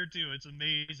live here too. It's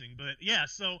amazing, but yeah.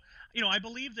 So I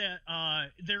believe that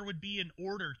there would be an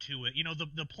order to it.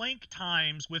 The Planck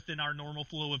times within our normal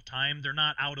flow of time, they're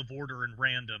not out of order and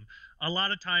random. A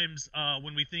lot of times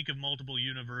when we think of multiple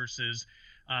universes,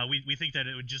 we think that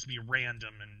it would just be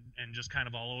random and just kind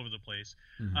of all over the place.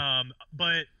 Mm-hmm.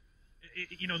 But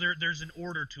there's an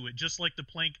order to it, just like the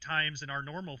Planck times in our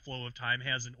normal flow of time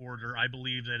has an order. I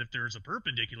believe that if there's a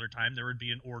perpendicular time, there would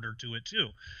be an order to it too.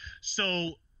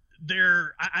 So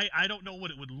I don't know what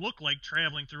it would look like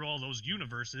traveling through all those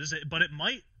universes, but it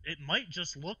might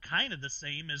just look kind of the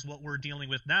same as what we're dealing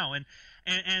with now. And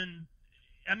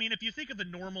I mean, if you think of a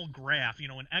normal graph,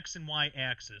 an X and Y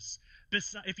axis,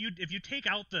 if you take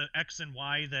out the X and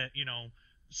Y that,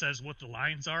 says what the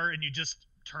lines are and you just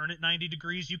turn it 90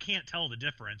 degrees, you can't tell the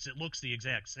difference. It looks the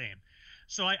exact same.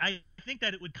 So I think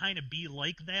that it would kind of be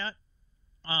like that,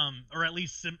 or at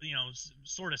least,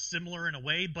 sort of similar in a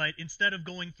way, but instead of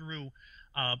going through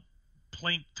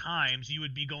Planck times, you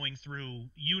would be going through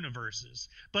universes.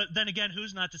 But then again,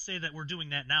 who's not to say that we're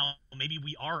doing that now? Maybe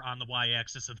we are on the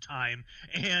y-axis of time,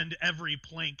 and every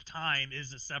Planck time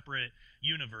is a separate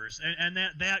universe, and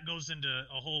that goes into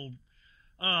a whole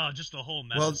just a whole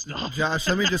mess of stuff. Josh,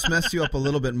 let me just mess you up a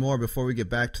little bit more before we get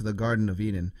back to the Garden of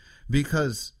Eden,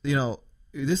 because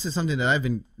this is something that I've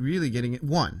been really getting at.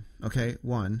 One,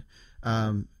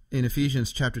 in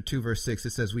Ephesians chapter 2, verse 6, it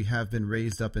says, we have been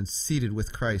raised up and seated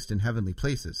with Christ in heavenly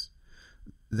places.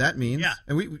 That means,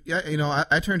 and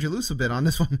I turned you loose a bit on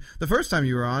this one the first time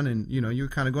you were on, and you were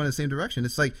kind of going in the same direction.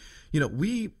 It's like,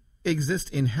 we exist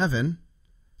in heaven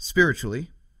spiritually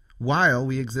while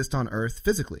we exist on earth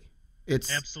physically.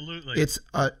 Absolutely.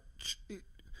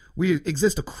 We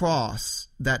exist across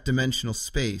that dimensional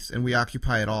space, and we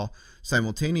occupy it all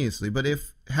simultaneously. But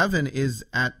if heaven is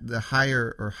at the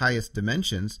higher or highest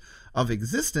dimensions of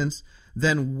existence,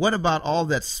 then what about all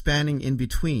that spanning in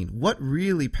between? What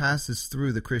really passes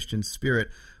through the Christian spirit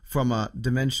from a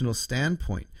dimensional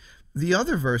standpoint? The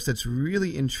other verse that's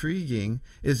really intriguing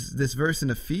is this verse in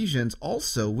Ephesians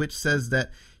also, which says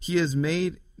that he has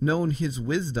made known his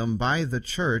wisdom by the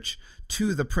church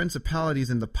to the principalities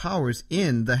and the powers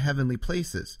in the heavenly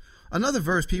places. Another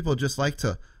verse people just like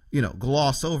to,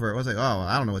 gloss over. I was like, oh,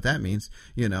 I don't know what that means,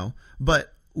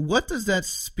 But what does that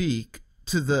speak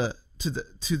to the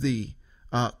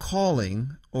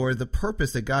calling or the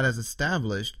purpose that God has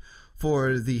established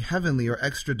for the heavenly or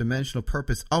extra dimensional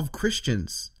purpose of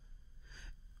Christians?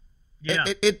 Yeah.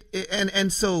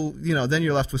 And so, then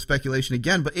you're left with speculation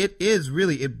again, but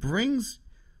it brings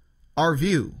our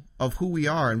view of who we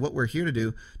are and what we're here to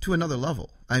do to another level.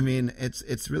 I mean,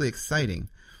 it's really exciting.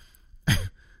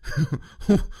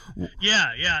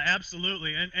 Yeah,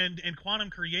 absolutely. And quantum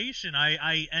creation,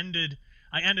 I ended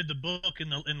the book in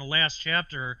the last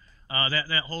chapter.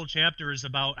 That whole chapter is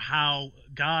about how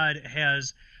God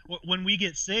has, when we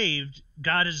get saved,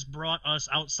 God has brought us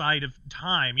outside of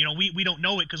time. We don't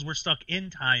know it because we're stuck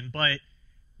in time, but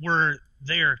we're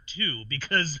there too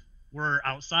because we're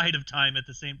outside of time at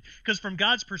the same. Because from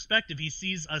God's perspective, He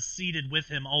sees us seated with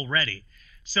Him already,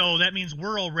 so that means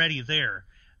we're already there,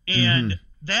 and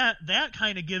that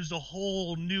kind of gives a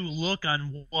whole new look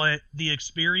on what the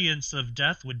experience of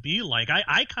death would be like.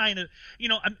 I kind of,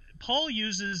 Paul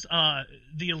uses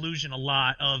the illusion a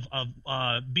lot of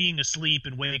being asleep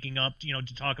and waking up,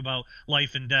 to talk about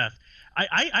life and death.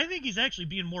 I think he's actually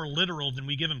being more literal than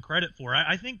we give him credit for.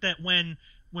 I think that when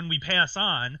we pass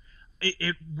on,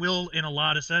 it will, in a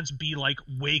lot of sense, be like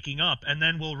waking up, and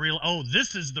then we'll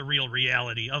this is the real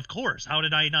reality. Of course, how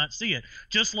did I not see it?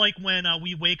 Just like when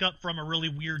we wake up from a really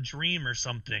weird dream or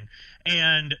something,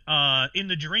 and in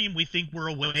the dream we think we're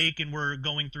awake and we're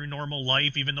going through normal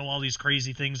life, even though all these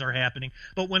crazy things are happening.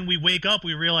 But when we wake up,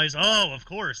 we realize, oh, of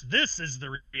course, this is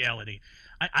the reality.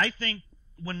 I think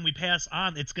when we pass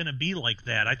on, it's going to be like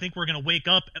that. I think we're going to wake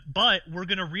up, but we're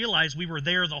going to realize we were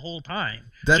there the whole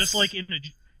time. Just like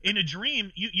in a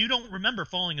dream, you don't remember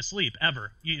falling asleep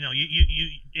ever. You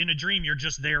in a dream, you're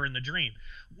just there in the dream.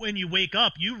 When you wake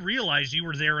up, you realize you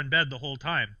were there in bed the whole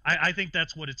time. I think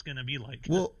that's what it's going to be like.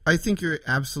 Well, I think you're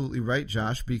absolutely right,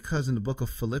 Josh, because in the book of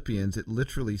Philippians, it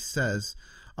literally says,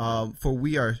 for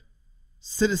we are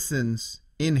citizens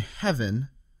in heaven,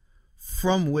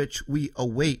 from which we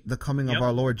await the coming of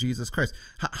our Lord Jesus Christ.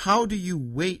 How do you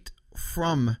wait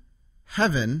from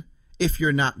heaven if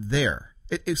you're not there?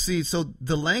 See, so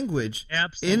the language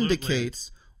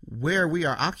indicates where we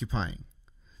are occupying.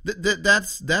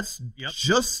 That's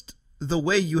just the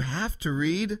way you have to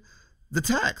read the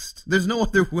text. There's no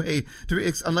other way to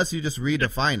read, unless you just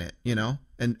redefine it,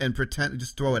 and pretend,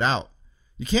 just throw it out.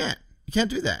 You can't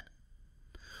do that.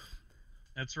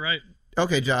 That's right.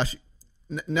 Okay, Josh.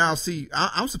 Now, see,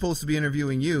 I'm supposed to be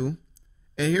interviewing you,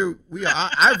 and here we are.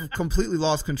 I've completely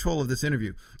lost control of this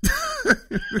interview.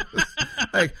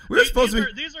 Like, we're supposed to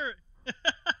be.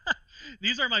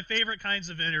 These are my favorite kinds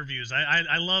of interviews.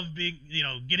 I love being,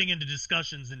 getting into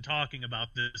discussions and talking about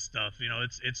this stuff.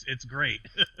 It's great.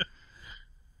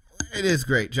 It is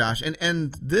great, Josh,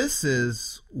 and this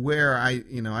is where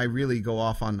I really go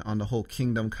off on the whole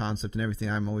kingdom concept and everything.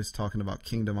 I'm always talking about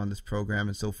kingdom on this program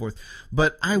and so forth.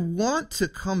 But I want to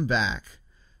come back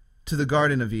to the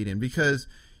Garden of Eden, because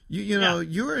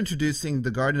you were introducing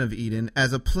the Garden of Eden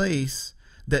as a place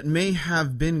that may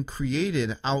have been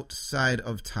created outside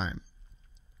of time.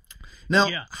 Now,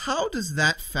 how does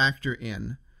that factor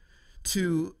in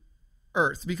to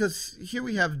earth? Because here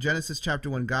we have Genesis chapter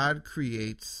 1, God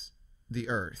creates the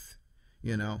earth,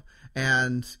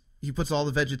 and he puts all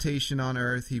the vegetation on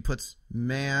earth. He puts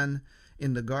man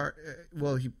in the garden.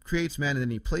 Well, he creates man and then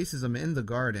he places him in the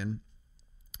garden.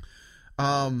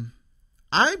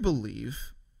 I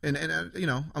believe, and I'm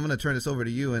going to turn this over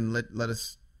to you and let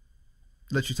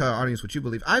you tell our audience what you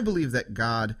believe. I believe that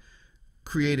God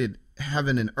created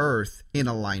heaven and earth in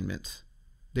alignment.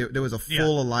 There was a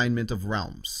full alignment of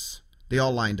realms. They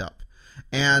all lined up.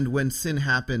 And when sin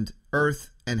happened, earth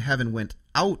and heaven went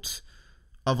out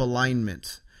of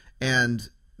alignment. And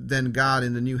then God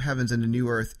in the new heavens and the new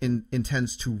earth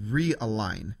intends to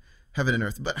realign heaven and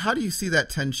earth. But how do you see that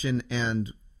tension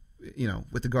and,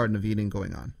 with the Garden of Eden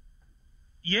going on?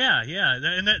 Yeah,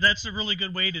 and that's a really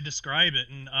good way to describe it,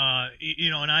 and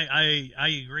and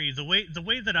I agree. The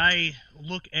way that I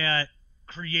look at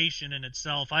creation in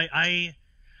itself, I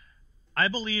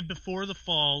believe before the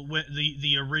fall,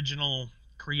 the original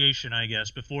creation, I guess,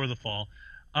 before the fall,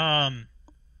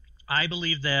 I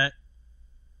believe that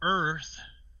Earth,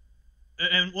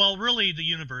 and really the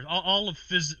universe, all of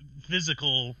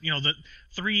physical, the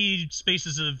three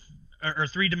spaces or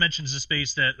three dimensions of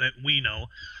space that we know,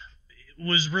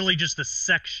 was really just a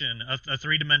section, a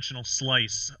three-dimensional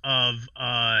slice of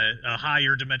a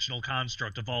higher dimensional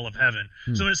construct of all of heaven.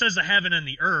 So when it says the heaven and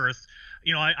the earth,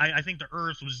 I think the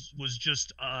earth was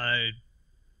just I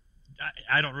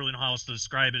don't really know how else to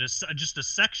describe it. It's just a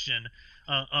section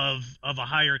of a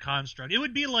higher construct. It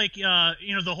would be like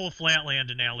the whole flatland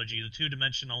analogy, the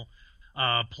two-dimensional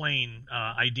plane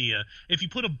idea. If you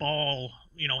put a ball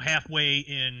halfway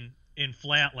in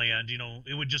flatland,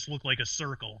 it would just look like a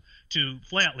circle to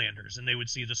flatlanders, and they would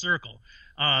see the circle.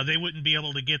 They wouldn't be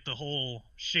able to get the whole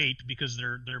shape because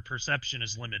their perception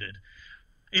is limited.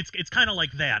 It's kind of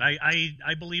like that.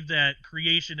 I believe that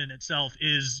creation in itself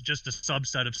is just a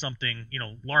subset of something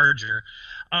larger.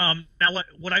 Now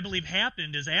what I believe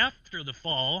happened is after the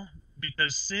fall,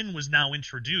 because sin was now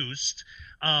introduced,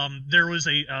 there was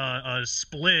a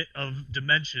split of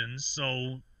dimensions.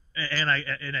 So and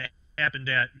it happened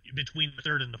between the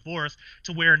third and the fourth,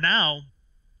 to where now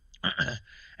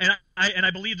and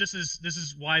I believe this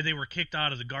is why they were kicked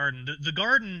out of the garden. The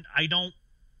garden, I don't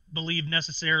believe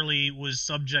necessarily was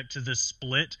subject to this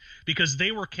split, because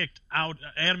they were kicked out.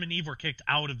 Adam and Eve were kicked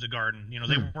out of the garden.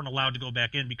 They weren't allowed to go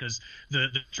back in because the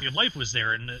tree of life was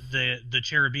there and the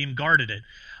cherubim guarded it.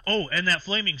 Oh, and that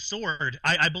flaming sword,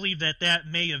 I believe that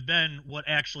may have been what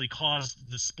actually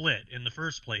caused the split in the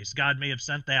first place. God may have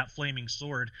sent that flaming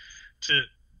sword to,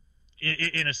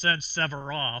 in a sense,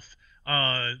 sever off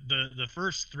the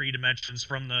first three dimensions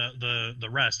from the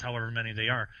rest, however many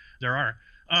there are.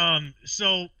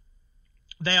 So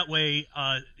that way,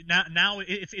 now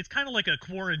it's kind of like a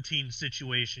quarantine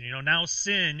situation. Now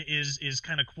sin is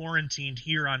kind of quarantined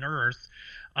here on Earth,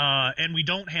 and we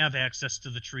don't have access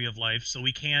to the tree of life, so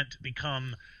we can't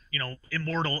become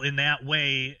immortal in that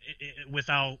way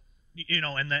without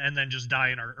and then just die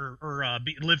in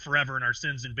live forever in our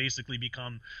sins and basically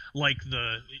become like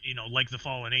the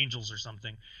fallen angels or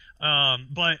something.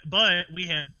 But we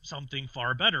have something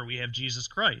far better. We have Jesus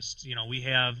Christ. We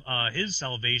have his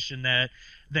salvation that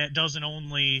doesn't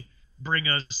only bring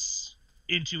us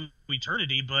into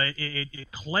eternity, but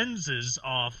it cleanses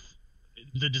off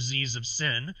the disease of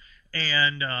sin,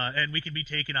 and we can be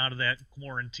taken out of that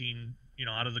quarantine,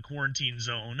 out of the quarantine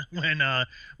zone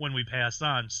when we pass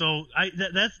on. So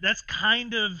that's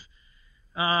kind of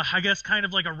I guess kind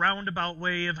of like a roundabout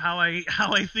way of how I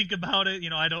think about it.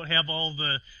 I don't have all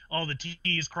the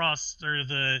T's crossed or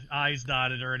the I's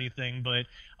dotted or anything, but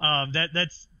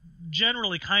that's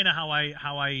generally kind of how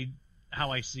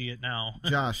I see it now.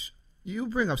 Josh, you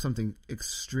bring up something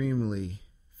extremely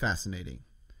fascinating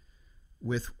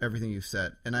with everything you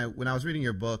said, and when I was reading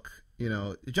your book,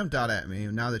 it jumped out at me.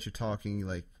 And now that you're talking,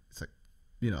 like it's like,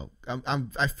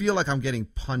 I feel like I'm getting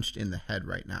punched in the head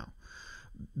right now,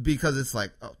 because it's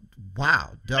like, oh,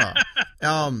 wow, duh.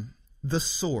 The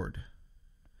sword.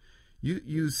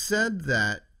 You said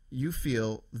that you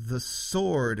feel the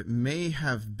sword may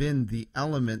have been the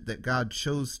element that God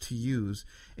chose to use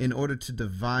in order to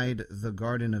divide the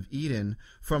Garden of Eden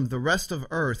from the rest of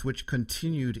Earth, which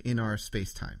continued in our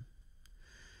space-time.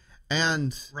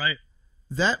 And right.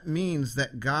 That means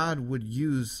that God would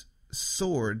use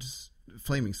swords,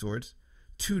 flaming swords,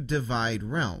 to divide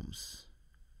realms.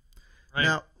 Right.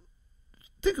 Now,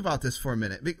 think about this for a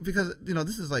minute, because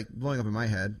this is like blowing up in my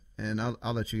head, and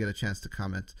I'll let you get a chance to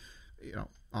comment,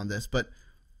 on this. But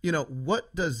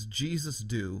what does Jesus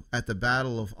do at the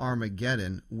Battle of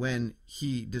Armageddon when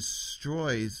he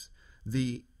destroys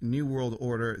the New World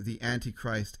Order, the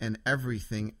Antichrist, and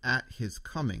everything at his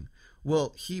coming?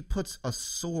 Well, he puts a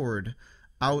sword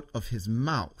out of his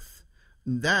mouth.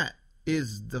 That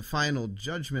is the final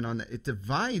judgment on that. It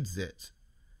divides it.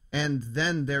 And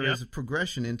then there is a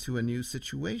progression into a new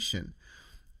situation.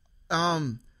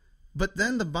 But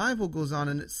then the Bible goes on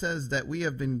and it says that we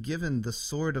have been given the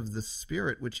sword of the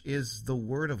Spirit, which is the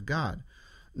Word of God.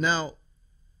 Now,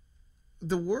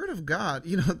 the Word of God,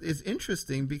 is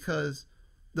interesting because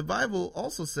the Bible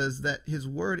also says that His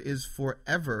Word is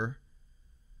forever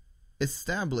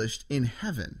established in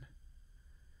heaven.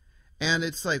 And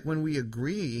it's like when we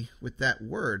agree with that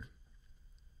Word,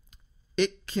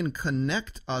 it can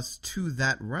connect us to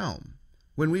that realm.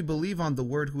 When we believe on the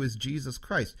Word who is Jesus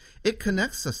Christ, it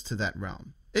connects us to that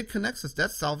realm. It connects us.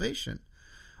 That's salvation.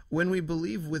 When we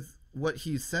believe with what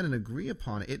He said and agree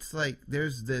upon it, it's like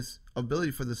there's this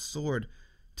ability for the sword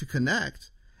to connect.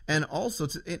 And also,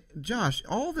 Josh,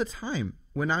 all the time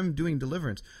when I'm doing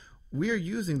deliverance, we are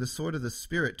using the sword of the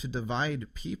Spirit to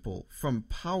divide people from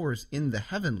powers in the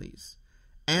heavenlies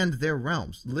and their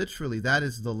realms. Literally, that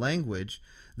is the language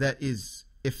that is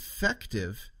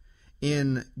effective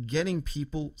in getting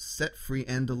people set free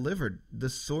and delivered. The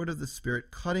sword of the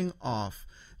Spirit cutting off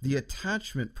the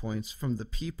attachment points from the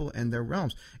people and their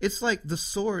realms. It's like the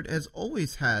sword has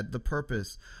always had the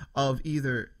purpose of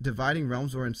either dividing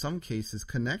realms or in some cases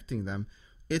connecting them.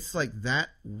 It's like that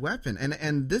weapon.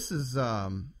 And this is, I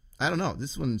don't know,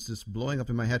 this one's just blowing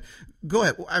up in my head. Go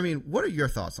ahead. I mean, what are your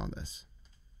thoughts on this?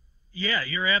 Yeah,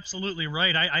 you're absolutely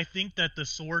right. I think that the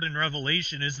sword in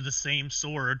Revelation is the same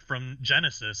sword from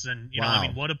Genesis, and wow.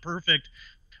 what a perfect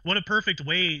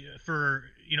way for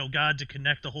God to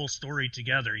connect the whole story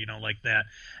together, like that.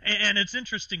 And it's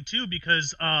interesting too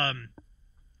because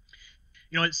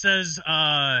it says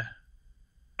I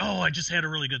just had a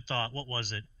really good thought. What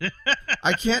was it?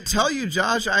 I can't tell you,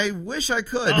 Josh. I wish I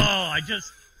could. All right,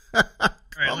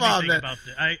 Come on, man. About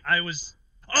that. I was.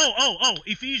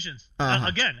 Ephesians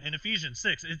again in Ephesians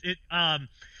 6.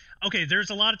 Okay. There's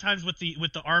a lot of times with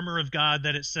the armor of God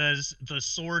that it says the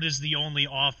sword is the only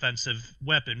offensive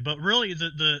weapon, but really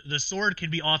the sword can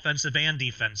be offensive and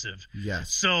defensive.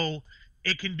 Yes. So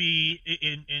it can be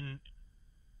in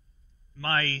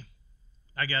my,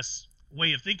 I guess,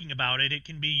 way of thinking about it. It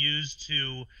can be used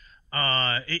to.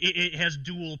 It has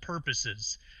dual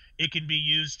purposes. It can be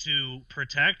used to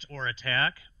protect or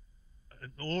attack.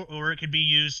 Or it could be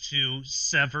used to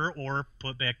sever or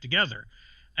put back together.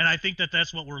 And I think that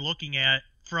that's what we're looking at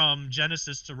from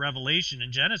Genesis to Revelation.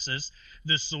 In Genesis,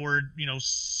 the sword,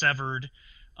 severed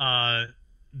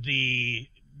the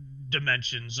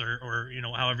dimensions or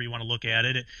however you want to look at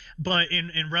it. But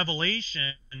in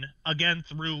Revelation, again,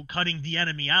 through cutting the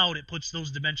enemy out, it puts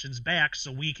those dimensions back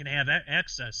so we can have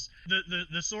access.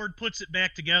 The sword puts it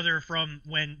back together from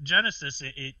when Genesis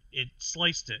it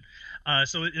sliced it.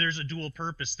 So there's a dual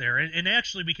purpose there. And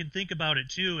actually we can think about it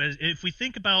too, as if we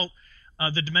think about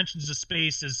the dimensions of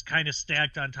space as kind of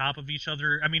stacked on top of each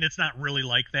other. I mean, it's not really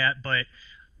like that, but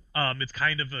It's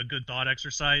kind of a good thought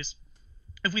exercise.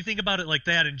 If we think about it like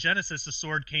that, in Genesis, the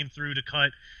sword came through to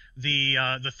cut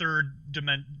the third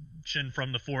dimension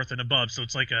from the fourth and above. So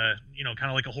it's like a, kind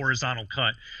of like a horizontal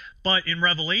cut. But in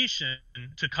Revelation,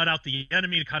 to cut out the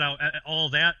enemy, to cut out all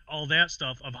that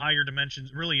stuff of higher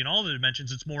dimensions, really in all the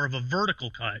dimensions, it's more of a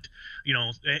vertical cut,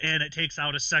 and it takes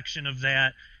out a section of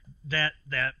that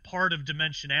part of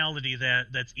dimensionality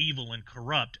that's evil and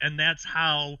corrupt. And that's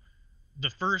how the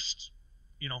first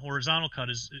horizontal cut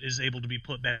is able to be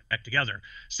put back together.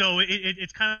 So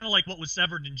it's kind of like what was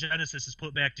severed in Genesis is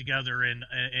put back together in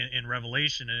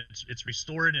Revelation. It's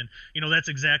restored, and that's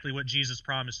exactly what Jesus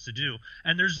promised to do.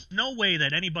 And there's no way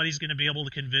that anybody's going to be able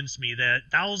to convince me that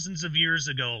thousands of years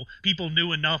ago people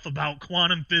knew enough about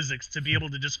quantum physics to be able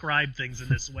to describe things in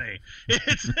this way.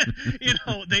 It's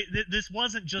this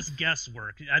wasn't just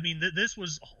guesswork. I mean, this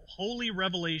was holy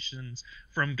revelations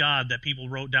from God that people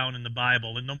wrote down in the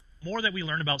Bible. And the more that we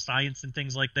learn about science and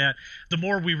things like that, the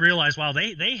more we realize, wow,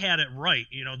 they had it right.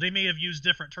 They may have used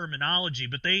different terminology,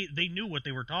 but they knew what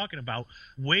they were talking about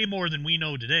way more than we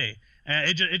know today.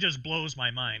 It just blows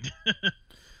my mind.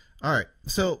 All right.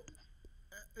 So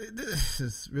this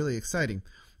is really exciting.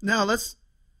 Now let's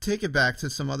take it back to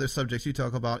some other subjects you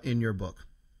talk about in your book.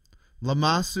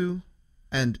 Lamassu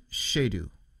and Shedu.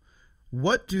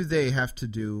 What do they have to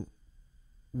do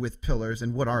with pillars,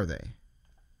 and what are they?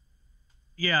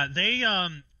 Yeah, they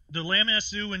the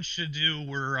Lamassu and Shedu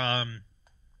were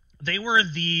they were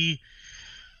the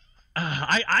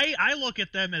I look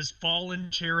at them as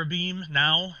fallen cherubim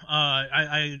now.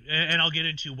 And I'll get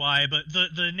into why, but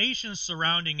the nations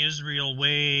surrounding Israel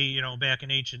way, back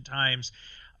in ancient times,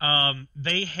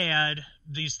 they had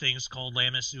these things called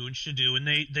Lamassu and Shedu, and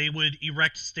they would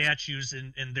erect statues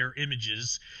in their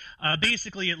images.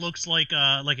 Basically, it looks like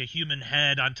a human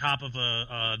head on top of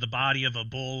the body of a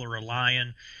bull or a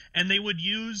lion, and they would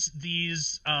use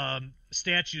these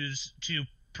statues to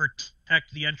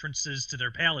protect the entrances to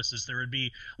their palaces. There would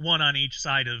be one on each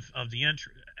side of the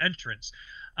entrance.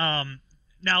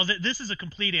 Now, this is a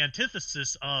complete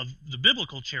antithesis of the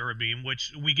biblical cherubim,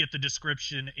 which we get the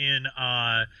description in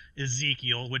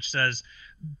Ezekiel, which says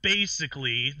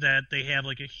basically that they have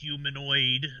like a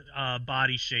humanoid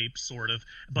body shape, sort of,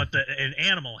 but an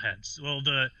animal head. Well,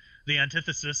 the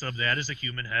antithesis of that is a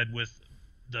human head with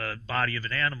the body of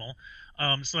an animal.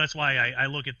 So that's why I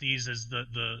look at these as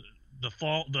the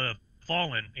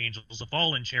fallen angels, the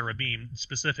fallen cherubim,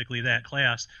 specifically that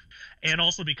class, and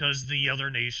also because the other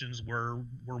nations were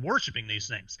worshiping these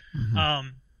things. Mm-hmm.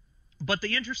 But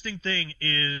the interesting thing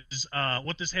is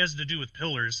what this has to do with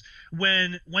pillars.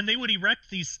 When they would erect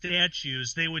these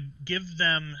statues, they would give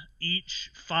them each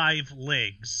 5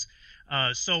 legs.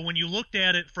 So when you looked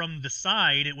at it from the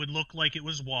side, it would look like it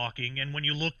was walking, and when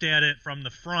you looked at it from the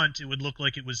front, it would look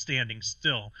like it was standing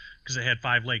still because it had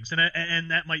 5 legs.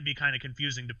 And that might be kind of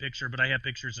confusing to picture, but I have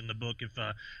pictures in the book if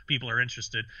people are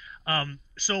interested.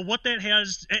 So what that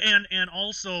has, and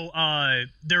also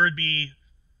there would be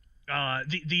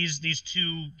these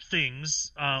 2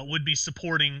 things would be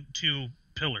supporting 2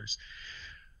 pillars.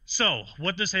 So,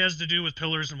 what this has to do with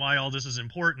pillars and why all this is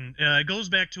important, it goes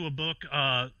back to a book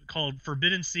called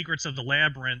Forbidden Secrets of the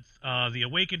Labyrinth, The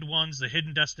Awakened Ones, The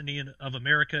Hidden Destiny of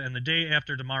America, and The Day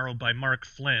After Tomorrow by Mark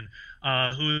Flynn,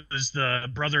 who is the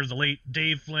brother of the late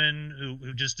Dave Flynn,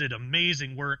 who just did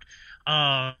amazing work.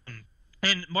 And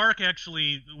Mark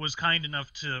actually was kind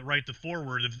enough to write the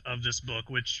foreword of this book,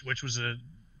 which was a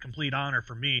complete honor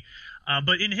for me.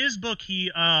 But in his book, he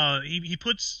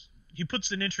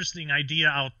puts an interesting idea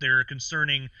out there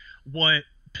concerning what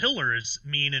pillars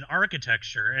mean in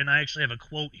architecture, and I actually have a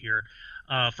quote here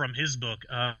from his book.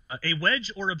 A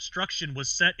wedge or obstruction was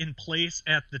set in place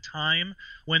at the time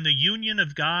when the union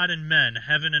of God and men,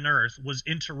 heaven and earth, was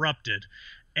interrupted.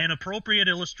 An appropriate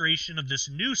illustration of this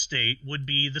new state would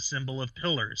be the symbol of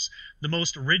pillars. The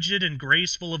most rigid and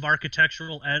graceful of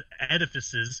architectural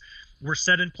edifices were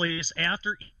set in place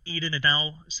after Eden and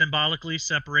now symbolically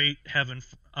separate heaven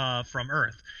from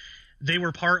earth. They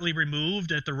were partly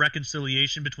removed at the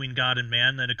reconciliation between God and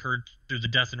man that occurred through the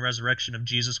death and resurrection of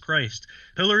Jesus Christ.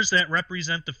 Pillars that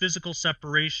represent the physical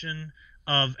separation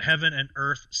of heaven and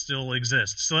earth still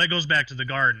exist. So that goes back to the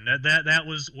garden. That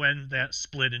was when that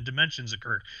split in dimensions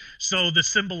occurred. So the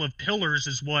symbol of pillars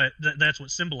is that's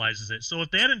what symbolizes it. So if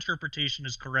that interpretation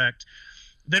is correct,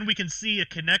 then we can see a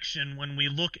connection when we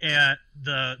look at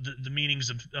the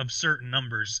meanings of certain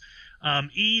numbers.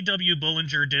 E.W.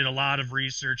 Bullinger did a lot of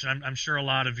research, and I'm sure a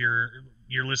lot of your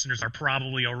listeners are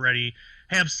probably already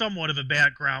have somewhat of a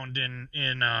background in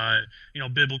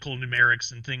biblical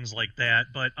numerics and things like that.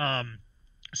 But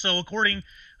So according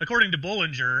to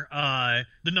Bullinger,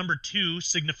 the number 2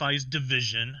 signifies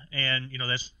division, and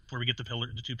that's where we get the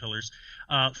 2 pillars.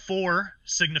 4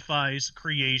 signifies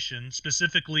creation,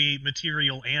 specifically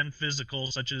material and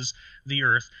physical, such as the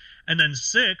earth. And then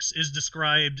 6 is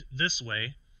described this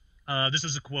way. This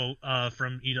is a quote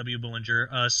from E.W.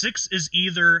 Bullinger. 6 is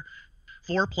either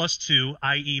 4 plus 2,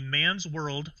 i.e. man's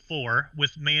world 4,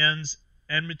 with man's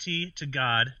enmity to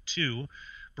God 2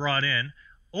 brought in,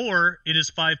 or it is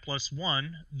 5 plus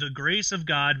 1, the grace of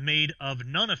God made of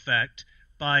none effect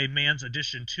by man's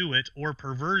addition to it, or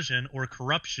perversion or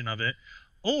corruption of it,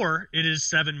 or it is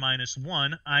 7 minus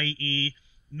 1, i.e.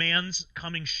 man's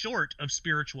coming short of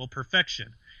spiritual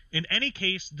perfection. In any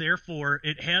case, therefore,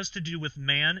 it has to do with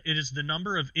man. It is the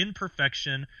number of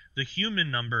imperfection, the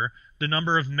human number, the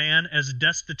number of man as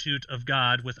destitute of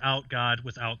God, without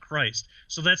Christ.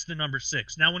 So that's the number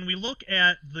 6. Now, when we look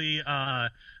at the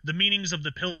meanings of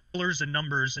the pillars and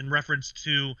numbers in reference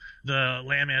to the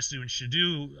Lamb, Asu, and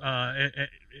Shadu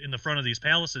in the front of these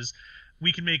palaces,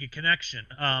 we can make a connection.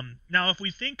 Now, if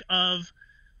we think of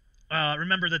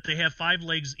remember that they have 5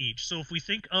 legs each. So if we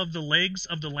think of the legs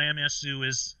of the Lamb Asu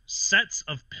as sets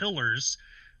of pillars,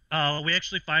 we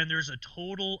actually find there's a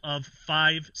total of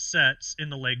 5 sets in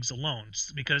the legs alone,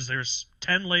 because there's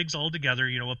 10 legs altogether.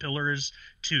 A pillar is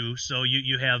 2, so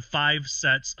you have 5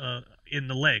 sets in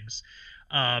the legs.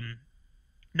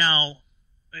 Now,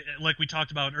 like we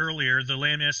talked about earlier, the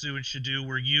Lamb Asu and Shadu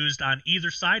were used on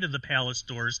either side of the palace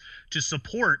doors to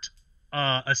support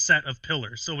a set of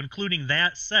pillars. So including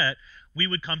that set, we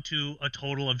would come to a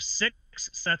total of 6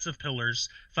 sets of pillars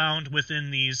found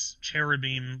within these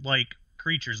cherubim-like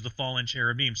creatures, the fallen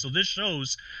cherubim. So this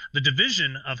shows the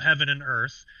division of heaven and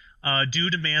earth due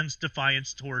to man's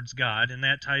defiance towards God, and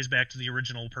that ties back to the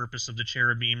original purpose of the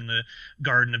cherubim in the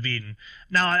Garden of Eden.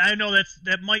 Now, I know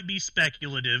that might be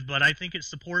speculative, but I think it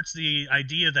supports the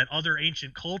idea that other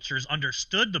ancient cultures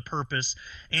understood the purpose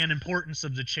and importance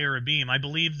of the cherubim. I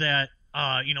believe that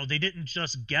they didn't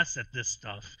just guess at this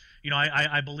stuff.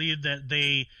 I believe that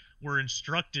they were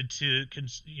instructed to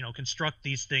construct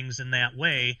these things in that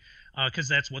way, because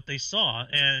that's what they saw.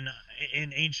 And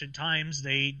in ancient times,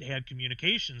 they had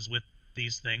communications with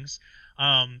these things.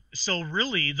 So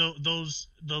really, those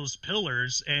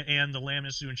pillars and the Lamb,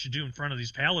 Asu, and Shadu in front of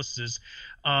these palaces,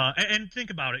 and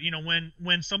think about it.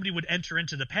 When somebody would enter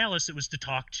into the palace, it was to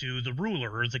talk to the ruler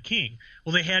or the king.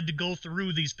 Well, they had to go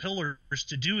through these pillars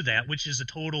to do that, which is a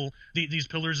total. These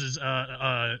pillars is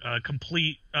a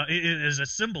complete is a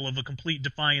symbol of a complete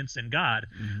defiance in God.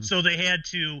 Mm-hmm. So they had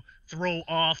to throw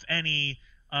off any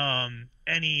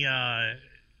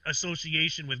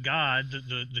association with God,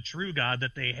 the true God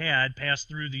that they had, passed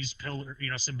through these pillars,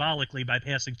 symbolically by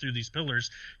passing through these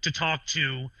pillars to talk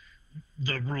to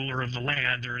the ruler of the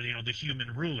land, or the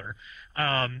human ruler.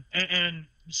 And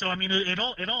so I mean, it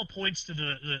all points to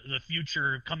the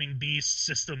future coming beast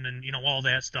system, and all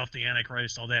that stuff, the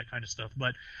Antichrist, all that kind of stuff.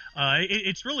 But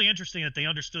it's really interesting that they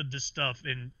understood this stuff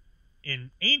in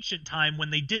ancient time, when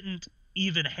they didn't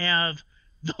even have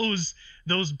those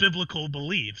biblical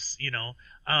beliefs,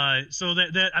 so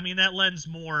that lends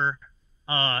more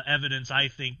evidence, I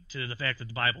think, to the fact that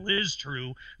the Bible is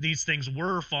true. These things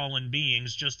were fallen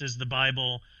beings, just as the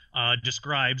Bible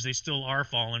describes. They still are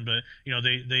fallen, but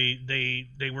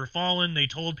they were fallen. They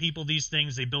told people these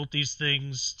things. They built these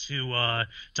things to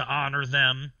honor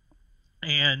them,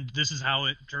 and this is how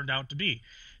it turned out to be.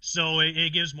 So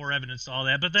it gives more evidence to all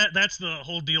that. But that's the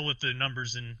whole deal with the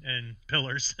numbers and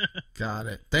pillars. Got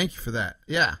it. Thank you for that.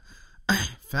 Yeah.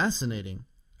 Fascinating.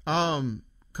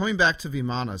 Coming back to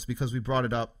Vimanas, because we brought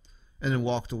it up and then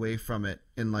walked away from it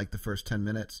in like the first 10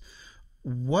 minutes.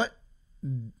 What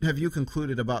have you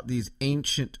concluded about these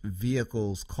ancient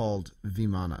vehicles called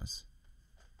Vimanas?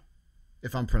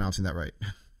 If I'm pronouncing that right.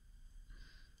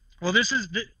 Well, this is...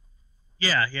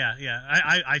 Yeah.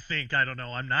 I think, I don't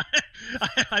know. I'm not.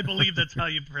 I believe that's how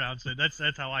you pronounce it. That's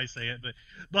how I say it.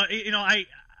 But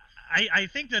I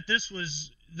think that this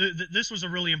was a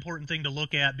really important thing to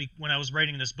look at when I was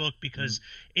writing this book, because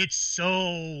it's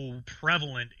so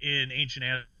prevalent in ancient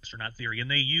astronaut theory,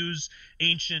 and they use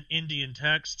ancient Indian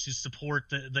texts to support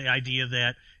the idea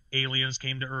that aliens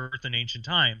came to Earth in ancient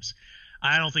times.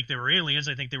 I don't think they were aliens.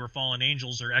 I think they were fallen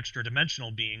angels or extra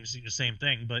dimensional beings. Same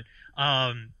thing, but.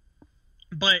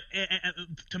 But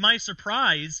to my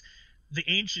surprise, the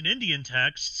ancient Indian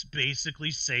texts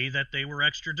basically say that they were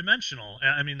extra dimensional.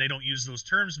 I mean, they don't use those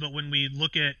terms, but when we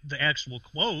look at the actual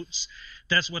quotes,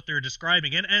 that's what they're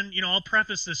describing. And I'll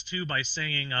preface this too by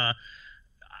saying I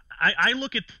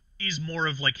look at these more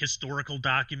of like historical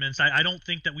documents. I don't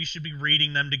think that we should be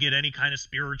reading them to get any kind of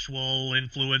spiritual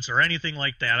influence or anything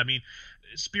like that. I mean,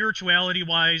 spirituality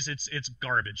wise, it's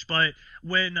garbage. But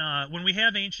when we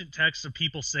have ancient texts of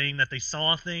people saying that they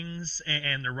saw things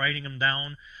and they're writing them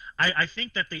down, I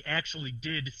think that they actually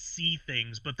did see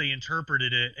things, but they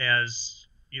interpreted it as,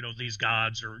 you know, these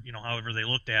gods or, you know, however they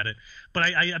looked at it. But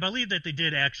I believe that they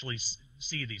did actually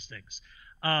see these things.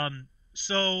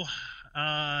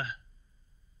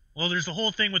 Well, there's a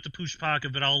whole thing with the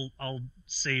Pushpaka, but I'll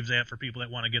save that for people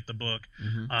that want to get the book.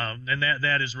 Mm-hmm. And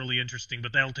that is really interesting,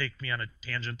 but that'll take me on a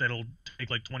tangent. That'll take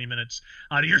like 20 minutes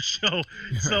out of your show.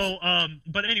 So,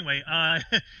 but anyway,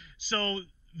 so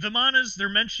Vimanas, they're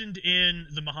mentioned in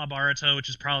the Mahabharata, which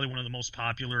is probably one of the most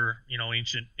popular, you know,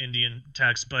 ancient Indian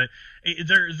texts, but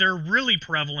they're really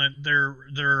prevalent. They're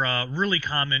really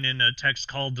common in a text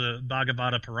called the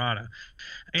Bhagavata Purana.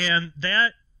 And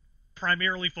that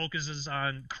primarily focuses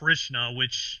on Krishna,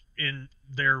 which in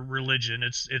their religion,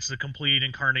 it's the complete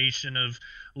incarnation of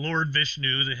Lord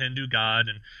Vishnu, the Hindu god.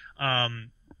 And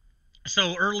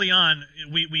so early on,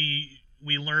 we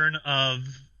learn of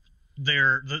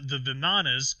the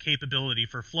Vimanas' capability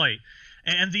for flight,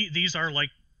 and these are like,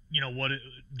 you know, what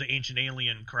the ancient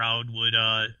alien crowd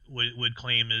would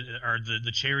claim are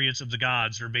the chariots of the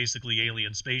gods, or basically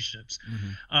alien spaceships.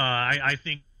 Mm-hmm. I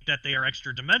think that they are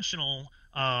extra dimensional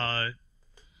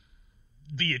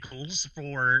vehicles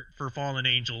for fallen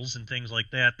angels and things like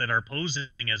that are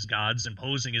posing as gods and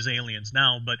posing as aliens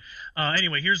now. But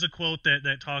anyway, here's a quote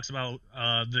that talks about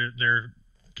their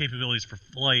capabilities for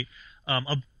flight.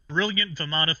 A brilliant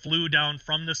Vimana flew down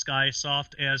from the sky,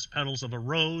 soft as petals of a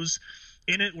rose.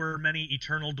 In it were many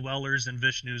eternal dwellers in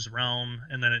Vishnu's realm,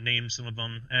 and then it names some of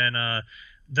them. And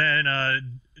then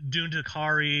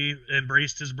Dundakari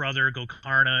embraced his brother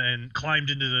Gokarna and climbed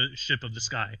into the ship of the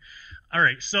sky. All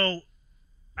right, so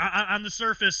on the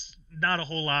surface, not a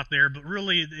whole lot there, but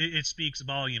really it speaks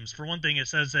volumes. For one thing, it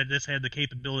says that this had the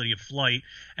capability of flight,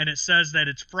 and it says that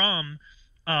it's from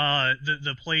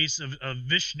the place of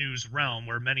Vishnu's realm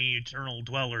where many eternal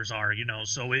dwellers are, you know,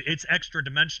 so it's extra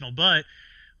dimensional. But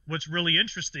what's really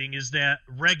interesting is that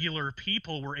regular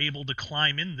people were able to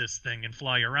climb in this thing and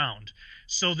fly around.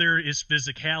 So there is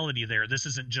physicality there. This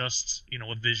isn't just, you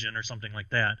know, a vision or something like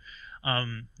that.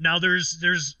 Now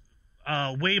there's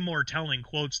way more telling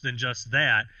quotes than just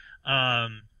that.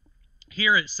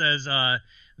 Here it says,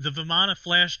 the Vimana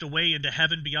flashed away into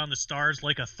heaven beyond the stars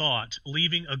like a thought,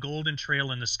 leaving a golden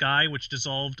trail in the sky, which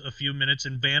dissolved a few minutes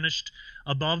and vanished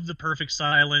above the perfect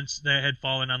silence that had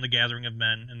fallen on the gathering of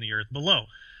men and the earth below.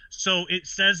 So it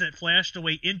says it flashed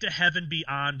away into heaven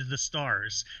beyond the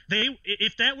stars.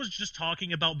 If that was just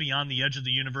talking about beyond the edge of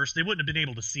the universe, they wouldn't have been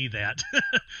able to see that.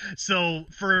 So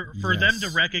for them to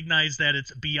recognize that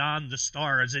it's beyond the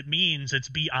stars, it means it's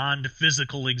beyond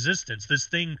physical existence. This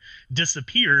thing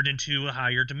disappeared into a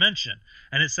higher dimension.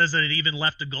 And it says that it even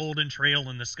left a golden trail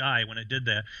in the sky when it did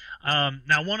that.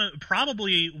 Now,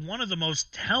 probably one of the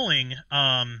most telling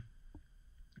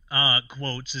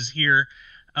quotes is here.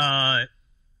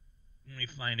 Let me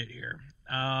find it here.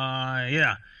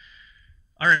 Yeah.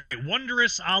 All right.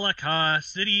 Wondrous Alaka,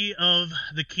 city of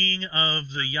the king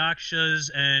of the Yakshas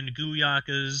and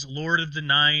Guyakas, lord of the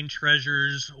 9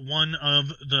 treasures, one of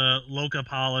the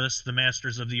Lokapalas, the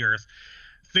masters of the earth,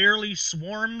 fairly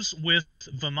swarms with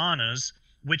Vimanas,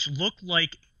 which look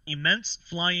like immense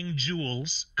flying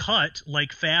jewels cut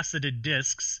like faceted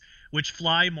discs, which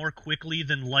fly more quickly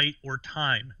than light or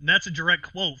time. And that's a direct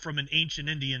quote from an ancient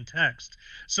Indian text.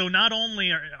 So not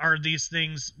only are these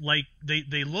things like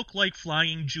they look like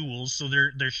flying jewels, so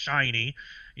they're shiny,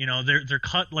 you know, they're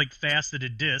cut like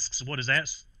faceted discs. What does that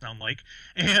sound like?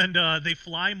 And they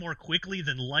fly more quickly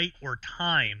than light or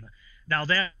time. Now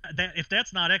that if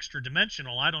that's not extra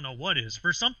dimensional, I don't know what is.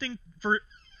 For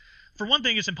one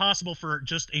thing, it's impossible for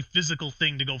just a physical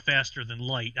thing to go faster than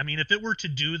light. I mean, if it were to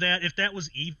do that, if that was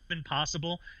even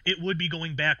possible, it would be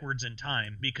going backwards in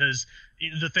time, because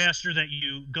the faster that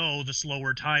you go, the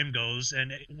slower time goes.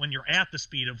 And when you're at the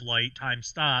speed of light, time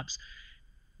stops.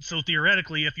 So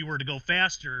theoretically, if you were to go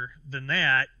faster than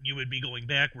that, you would be going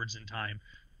backwards in time.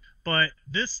 But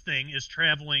this thing is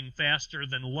traveling faster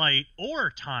than light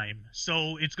or time.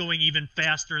 So it's going even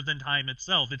faster than time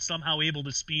itself. It's somehow able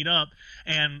to speed up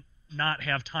and not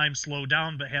have time slow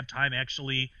down, but have time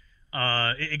actually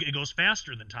it goes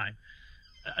faster than time.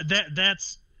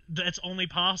 That's only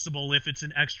possible if it's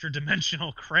an extra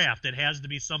dimensional craft. It has to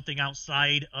be something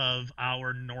outside of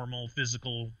our normal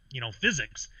physical, you know,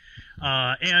 physics.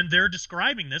 And they're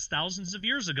describing this thousands of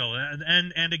years ago.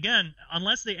 And again,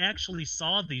 unless they actually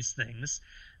saw these things,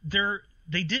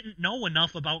 they didn't know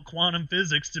enough about quantum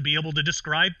physics to be able to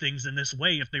describe things in this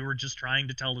way if they were just trying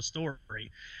to tell a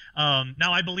story.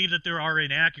 Now, I believe that there are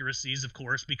inaccuracies, of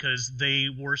course, because they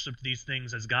worshipped these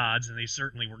things as gods, and they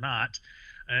certainly were not,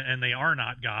 and they are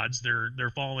not gods.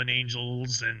 They're fallen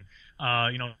angels and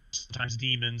sometimes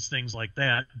demons, things like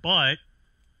that. But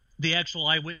the actual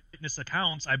eyewitness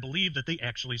accounts, I believe that they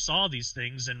actually saw these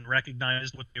things and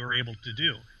recognized what they were able to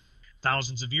do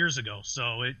thousands of years ago.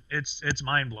 So it's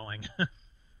mind-blowing.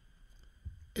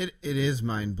 It is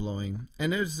mind-blowing.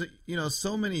 And there's,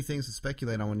 so many things to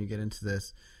speculate on when you get into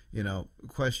this,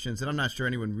 questions that I'm not sure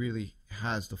anyone really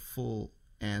has the full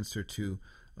answer to,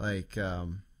 like,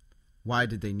 why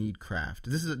did they need craft?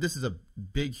 This is a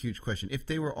big, huge question. If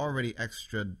they were already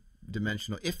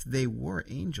extra-dimensional, if they were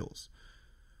angels,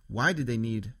 why did they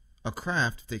need a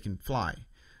craft if they can fly?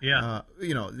 Yeah.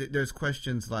 There's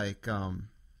questions like,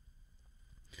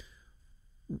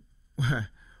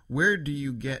 where do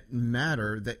you get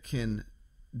matter that can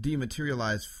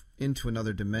dematerialize into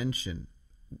another dimension?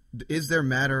 Is there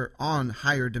matter on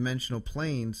higher dimensional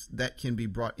planes that can be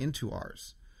brought into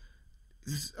ours?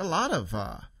 There's a lot of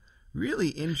really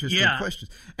interesting questions.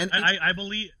 And I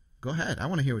believe. Go ahead. I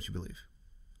want to hear what you believe.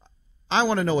 I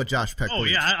want to know what Josh Peck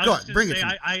believes. Yeah. Go ahead. Bring it to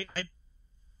me.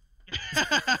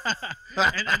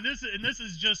 and this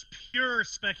is just pure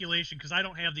speculation because I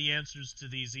don't have the answers to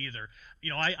these either.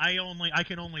 I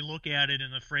can only look at it in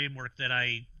the framework that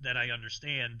I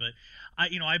understand. But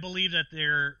I believe that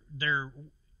there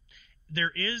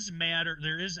is matter,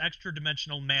 there is extra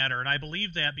dimensional matter, and I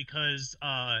believe that because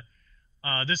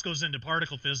this goes into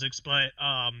particle physics, but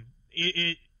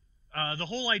the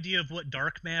whole idea of what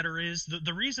dark matter is,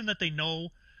 the reason that they know.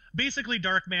 Basically,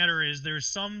 dark matter is there's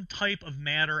some type of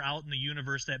matter out in the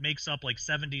universe that makes up like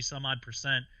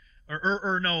 70-some-odd%,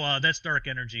 that's dark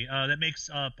energy. That makes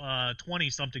up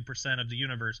 20-something% of the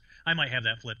universe. I might have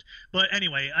that flipped. But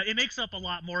anyway, it makes up a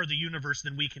lot more of the universe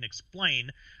than we can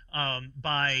explain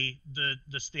by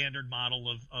the standard model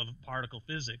of particle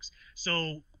physics.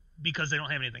 So because they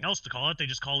don't have anything else to call it, they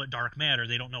just call it dark matter.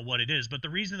 They don't know what it is. But the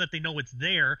reason that they know it's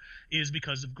there is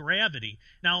because of gravity.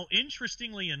 Now,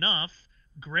 interestingly enough,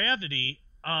 gravity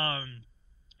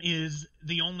is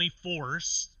the only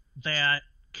force that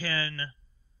can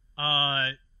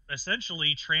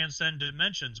essentially transcend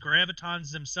dimensions.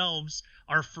 Gravitons themselves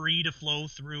are free to flow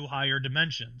through higher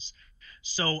dimensions.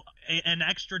 So an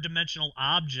extra dimensional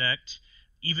object,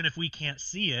 even if we can't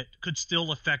see it, could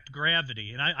still affect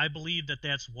gravity. And I believe that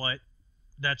that's what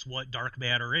dark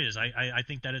matter is. I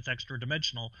think that it's extra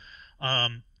dimensional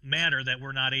matter that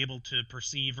we're not able to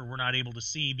perceive or we're not able to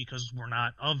see because we're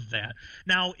not of that.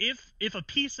 Now, if a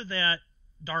piece of that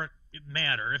dark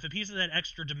matter, if a piece of that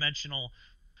extra dimensional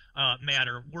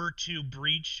matter were to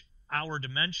breach our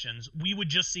dimensions, we would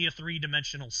just see a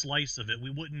three-dimensional slice of it. We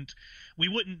wouldn't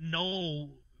know,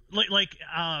 like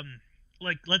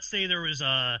let's say there was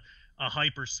a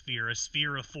hypersphere, a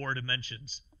sphere of 4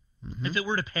 dimensions. Mm-hmm. If it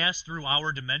were to pass through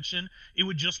our dimension, it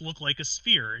would just look like a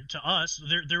sphere. To us,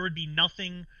 there would be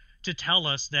nothing to tell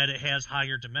us that it has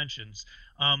higher dimensions.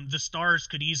 The stars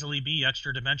could easily be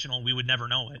extra dimensional. We would never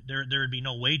know it. There would be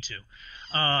no way to.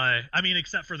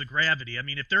 Except for the gravity.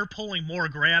 If they're pulling more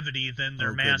gravity than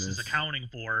their mass is accounting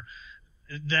for,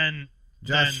 then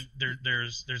Josh, then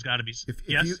there's got to be.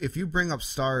 If you bring up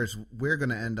stars, we're going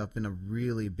to end up in a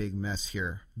really big mess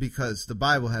here because the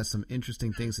Bible has some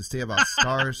interesting things to say about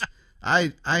stars.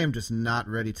 I am just not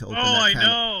ready to open that. I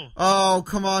know. Oh,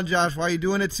 come on, Josh. Why are you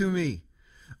doing it to me?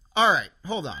 All right,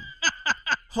 hold on.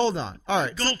 All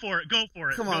right. Go for it.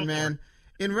 Come on, man.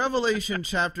 In Revelation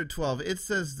chapter 12, it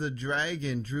says the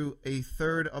dragon drew a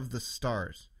third of the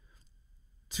stars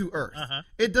to earth. Uh-huh.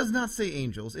 It does not say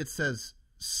angels. It says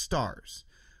stars.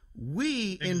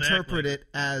 We interpret it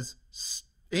as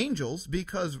angels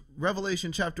because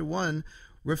Revelation chapter 1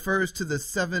 refers to the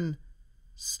 7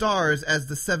 stars as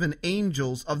the 7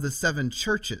 angels of the 7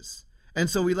 churches. And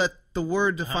so we let the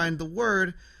word define the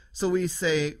word. So we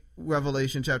say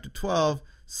Revelation chapter 12,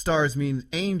 stars mean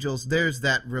angels. There's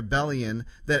that rebellion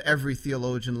that every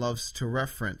theologian loves to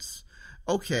reference.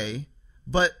 Okay,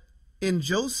 but in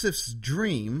Joseph's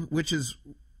dream, which is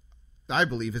I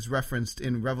believe is referenced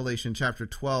in Revelation chapter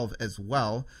 12 as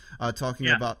well, talking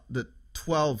about the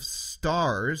 12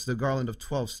 stars, the garland of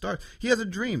 12 stars. He has a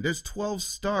dream. There's 12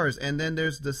 stars, and then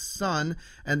there's the sun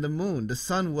and the moon. The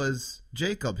sun was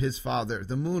Jacob, his father.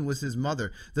 The moon was his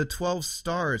mother. The 12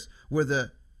 stars were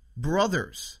the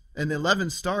brothers, and the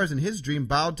 11 stars in his dream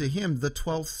bowed to him, the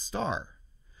 12th star.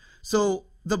 So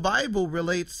the Bible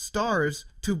relates stars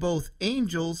to both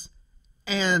angels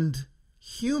and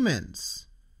humans.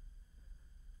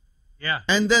 Yeah.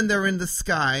 And then they're in the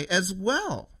sky as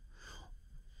well.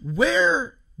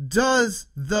 Where does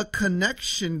the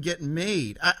connection get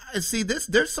made? I see this.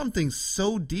 There's something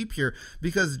so deep here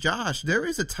because, Josh, there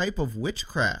is a type of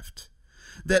witchcraft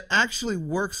that actually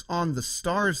works on the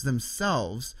stars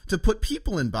themselves to put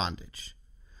people in bondage.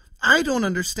 I don't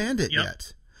understand it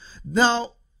yet.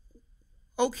 Now,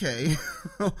 okay,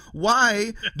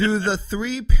 why do the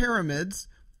 3 pyramids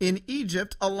in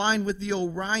Egypt align with the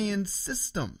Orion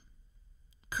system?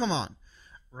 Come on.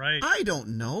 Right. I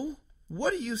don't know.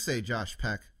 What do you say, Josh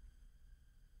Peck?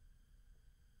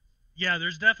 Yeah,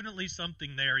 there's definitely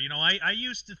something there. You know, I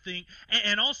used to think,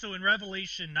 and also in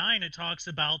Revelation 9, it talks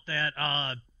about that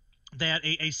that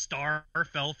a star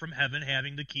fell from heaven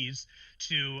having the keys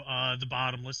to the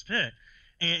bottomless pit.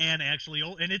 And actually,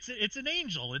 and it's an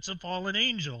angel. It's a fallen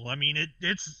angel. I mean, it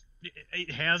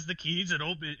has the keys.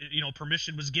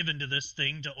 Permission was given to this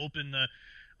thing to open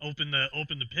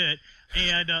the pit,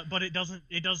 and but it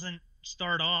doesn't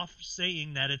start off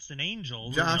saying that it's an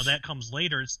angel. Josh, that comes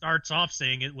later. It starts off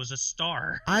saying it was a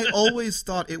star. I always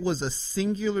thought it was a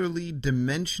singularly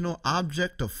dimensional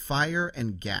object of fire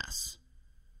and gas.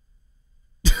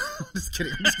 I'm just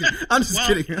kidding. I'm just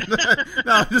kidding.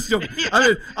 No, I'm just joking.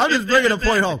 I'm just bringing the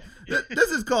point home.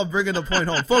 This is called bringing the point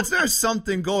home. Folks, there's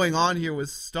something going on here with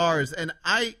stars, and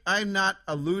I'm not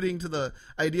alluding to the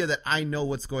idea that I know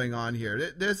what's going on here.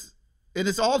 It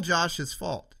is all Josh's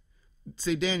fault.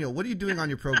 Say, Daniel, what are you doing on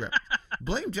your program?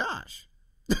 Blame Josh.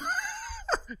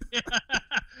 Yeah,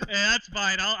 that's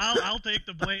fine. I'll take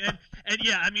the blame. And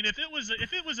yeah, I mean, if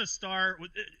it was a star,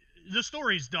 the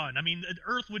story's done. I mean,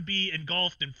 Earth would be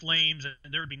engulfed in flames,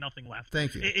 and there would be nothing left.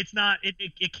 Thank you. It's not.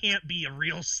 It can't be a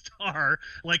real star,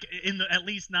 like at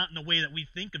least not in the way that we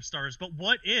think of stars. But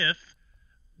what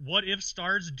if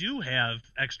stars do have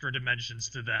extra dimensions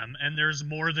to them, and there's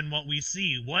more than what we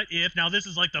see? What if, now this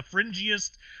is like the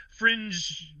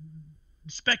fringe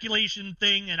speculation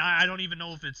thing, and I don't even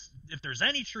know if there's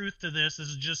any truth to this. This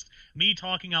is just me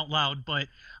talking out loud, but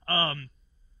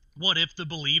what if the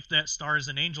belief that stars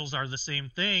and angels are the same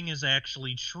thing is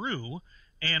actually true,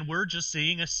 and we're just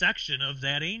seeing a section of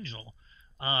that angel?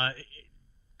 I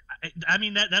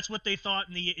mean, that's what they thought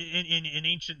in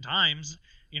ancient times.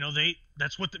 You know,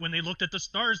 when they looked at the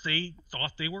stars, they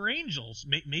thought they were angels.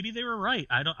 Maybe they were right.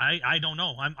 I don't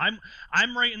know.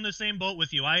 I'm right in the same boat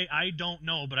with you. I don't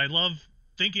know, but I love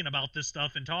thinking about this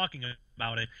stuff and talking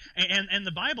about it. And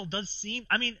the Bible does seem,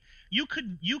 I mean, you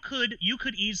could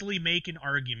easily make an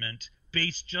argument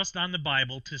based just on the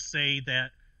Bible to say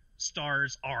that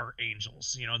stars are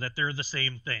angels, you know, that they're the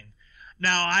same thing.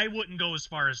 Now, I wouldn't go as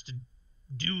far as to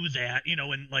do that, you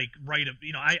know, and like write a,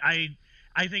 you know,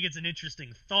 I think it's an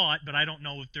interesting thought, but I don't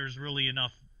know if there's really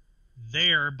enough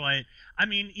there. But I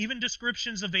mean, even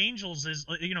descriptions of angels is,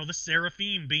 you know, the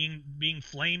seraphim being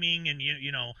flaming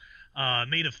and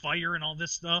made of fire and all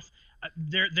this stuff.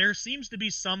 There seems to be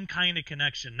some kind of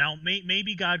connection. Now,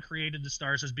 maybe God created the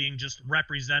stars as being just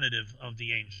representative of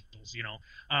the angels, you know,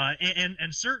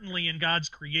 and certainly in God's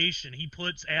creation, He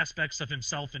puts aspects of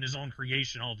Himself in His own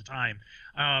creation all the time.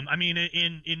 I mean,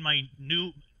 in my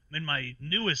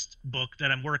newest book that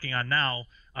I'm working on now,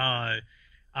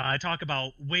 I talk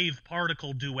about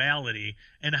wave-particle duality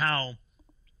and how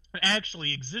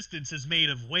actually existence is made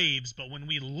of waves, but when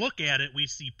we look at it, we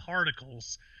see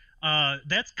particles.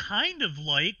 That's kind of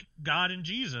like God and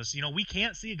Jesus. You know, we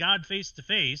can't see God face to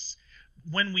face.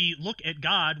 When we look at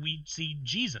God, we see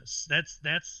Jesus.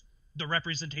 That's the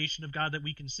representation of God that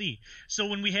we can see. So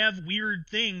when we have weird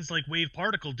things like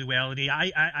wave-particle duality,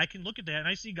 I can look at that and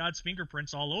I see God's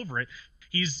fingerprints all over it.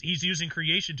 He's using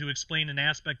creation to explain an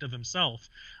aspect of Himself,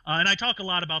 and I talk a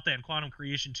lot about that in Quantum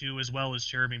Creation too, as well as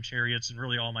Cherubim Chariots and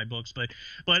really all my books. But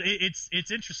it's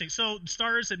interesting. So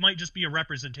stars, it might just be a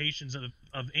representations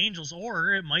of angels,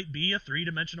 or it might be a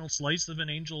 3-dimensional slice of an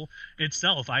angel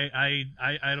itself. I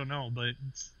don't know, but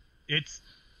it's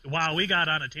wow, we got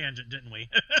on a tangent, didn't we?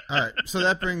 All right, so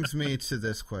that brings me to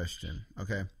this question.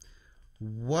 Okay,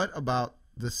 what about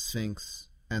the Sphinx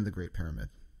and the Great Pyramid?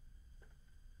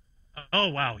 Oh,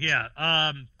 wow, yeah.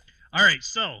 All right,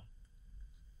 so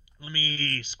let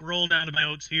me scroll down to my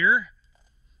notes here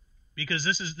because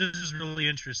this is really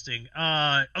interesting.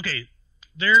 Okay,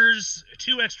 there's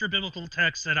 2 extra biblical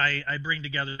texts that I bring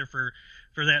together for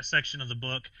that section of the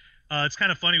book. It's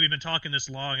kind of funny we've been talking this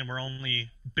long and we're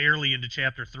only barely into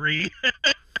chapter 3.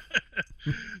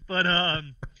 But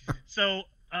so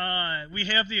we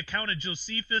have the account of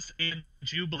Josephus and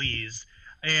Jubilees,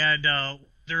 and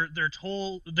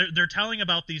they're telling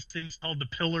about these things called the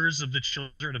pillars of the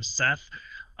children of Seth.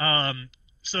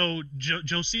 So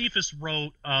Josephus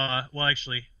wrote, well,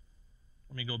 actually,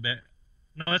 let me go back.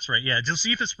 No, that's right. Yeah,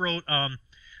 Josephus wrote,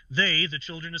 they, the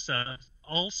children of Seth,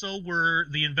 also were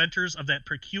the inventors of that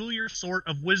peculiar sort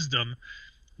of wisdom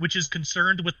which is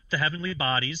concerned with the heavenly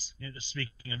bodies,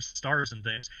 speaking of stars and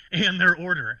things, and their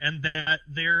order, and that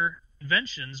their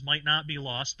inventions might not be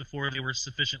lost before they were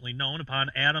sufficiently known upon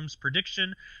Adam's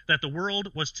prediction that the world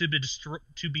was to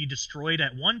be destroyed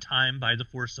at one time by the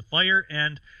force of fire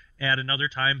and at another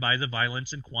time by the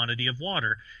violence and quantity of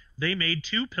water. They made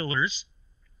two pillars,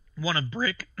 one of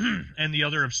brick and the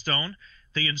other of stone.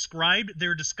 They inscribed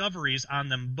their discoveries on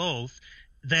them both,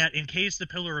 that in case the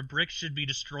pillar of brick should be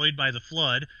destroyed by the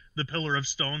flood, the pillar of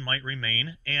stone might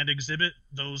remain, and exhibit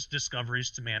those discoveries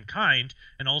to mankind,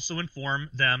 and also inform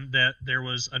them that there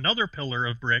was another pillar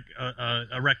of brick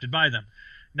erected by them.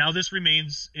 Now this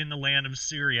remains in the land of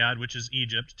Syriad, which is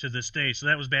Egypt, to this day. So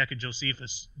that was back in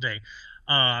Josephus' day,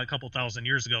 a couple thousand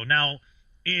years ago. Now,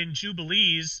 in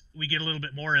Jubilees, we get a little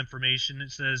bit more information.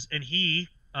 It says, and he,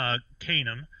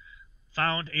 Canaan,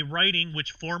 found a writing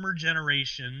which former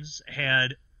generations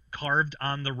had carved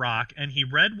on the rock, and he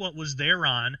read what was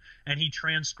thereon, and he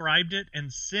transcribed it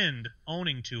and sinned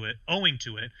owing to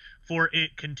it, for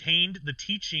it contained the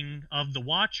teaching of the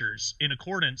watchers, in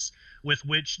accordance with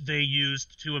which they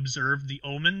used to observe the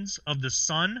omens of the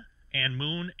sun and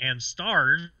moon and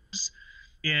stars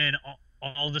in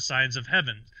all the signs of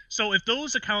heaven. So if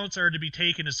those accounts are to be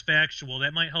taken as factual,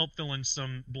 that might help fill in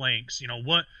some blanks. You know,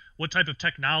 what type of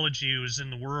technology was in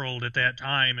the world at that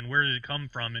time, and where did it come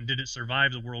from, and did it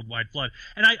survive the worldwide flood?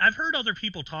 And I've heard other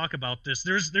people talk about this.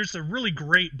 There's a really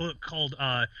great book called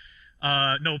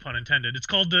no pun intended. It's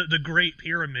called the Great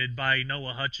Pyramid by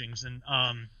Noah Hutchings, and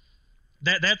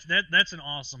that's an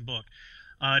awesome book,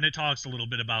 and it talks a little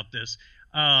bit about this.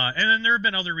 And then there have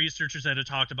been other researchers that have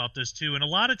talked about this too. And a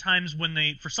lot of times when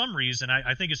they, for some reason,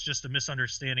 I think it's just a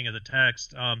misunderstanding of the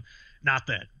text. Not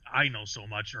that I know so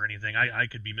much or anything. I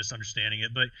could be misunderstanding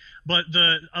it, but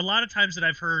a lot of times that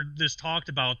I've heard this talked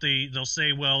about, they'll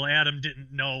say, well, Adam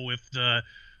didn't know if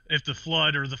the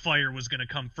flood or the fire was going to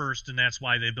come first, and that's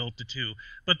why they built the two.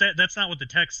 But that's not what the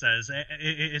text says.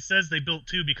 It says they built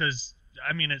two because,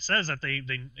 I mean, it says that they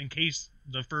in case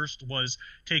the first was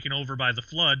taken over by the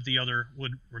flood, the other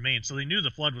would remain. So they knew the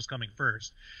flood was coming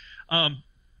first. All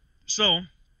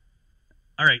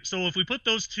right. So if we put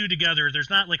those two together, there's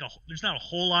not a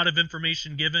whole lot of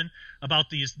information given about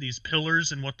these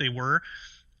pillars and what they were.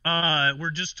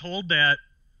 We're just told that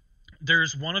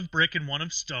there's one of brick and one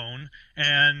of stone,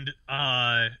 and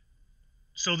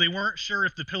so they weren't sure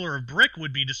if the pillar of brick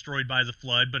would be destroyed by the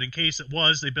flood, but in case it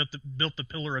was, they built the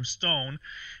pillar of stone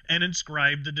and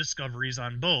inscribed the discoveries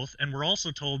on both. And we're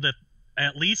also told that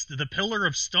at least the pillar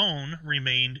of stone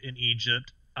remained in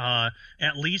Egypt,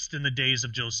 at least in the days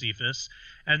of Josephus.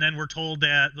 And then we're told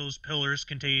that those pillars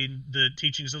contained the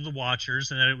teachings of the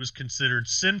watchers, and that it was considered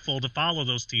sinful to follow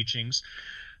those teachings.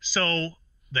 So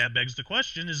that begs the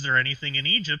question, is there anything in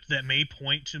Egypt that may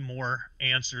point to more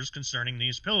answers concerning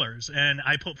these pillars? And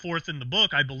I put forth in the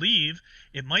book, I believe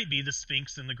it might be the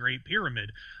Sphinx and the Great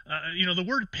Pyramid. The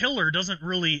word pillar doesn't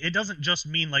just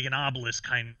mean like an obelisk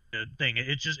kind of thing.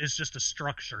 It's just a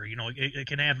structure. It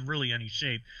can have really any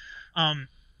shape.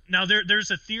 Now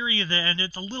there's a theory that, and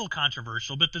it's a little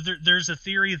controversial, but there's a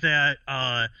theory that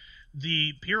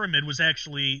the pyramid was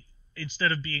actually,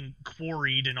 instead of being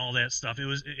quarried and all that stuff,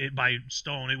 by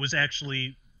stone. It was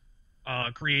actually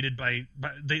created by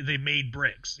they made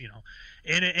bricks,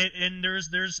 and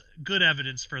there's good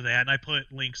evidence for that. And I put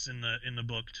links in the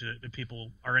book to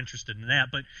people are interested in that.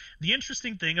 But the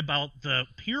interesting thing about the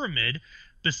pyramid,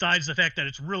 besides the fact that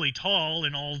it's really tall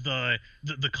and all the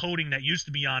coating that used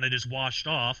to be on it is washed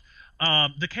off,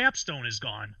 the capstone is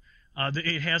gone.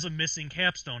 It has a missing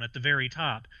capstone at the very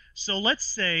top. So let's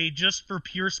say, just for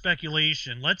pure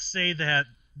speculation, let's say that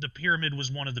the pyramid was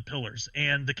one of the pillars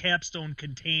and the capstone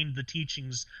contained the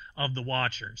teachings of the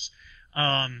watchers.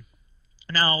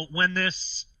 Now, when the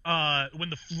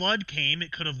flood came,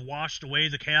 it could have washed away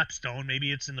the capstone.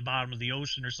 Maybe it's in the bottom of the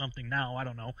ocean or something now, I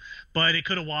don't know. But it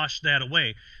could have washed that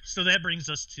away. So that brings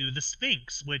us to the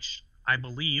Sphinx, which I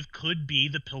believe could be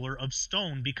the pillar of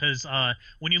stone, because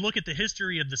when you look at the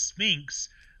history of the Sphinx,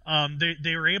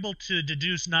 they were able to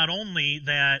deduce not only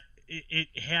that it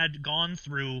had gone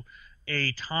through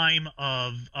a time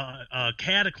of a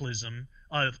cataclysm,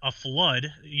 of a flood.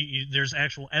 There's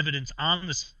actual evidence on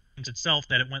the Sphinx itself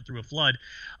that it went through a flood,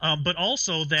 but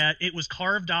also that it was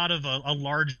carved out of a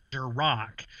larger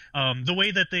rock. The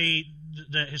way that the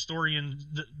historians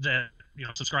that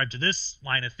subscribe to this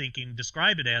line of thinking,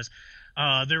 describe it as,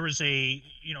 there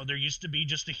used to be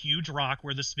just a huge rock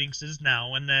where the Sphinx is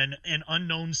now, and then an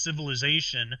unknown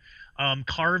civilization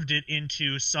carved it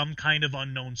into some kind of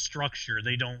unknown structure.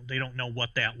 They don't know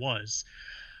what that was.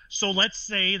 So let's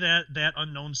say that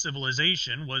unknown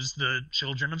civilization was the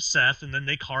children of Seth, and then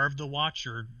they carved the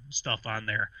Watcher stuff on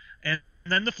there. And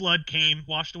then the flood came,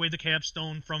 washed away the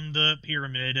capstone from the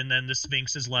pyramid, and then the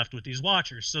Sphinx is left with these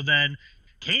Watchers. So then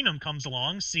Canaan comes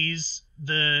along, sees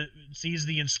the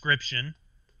inscription,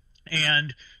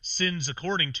 and sins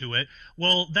according to it.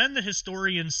 Well, then the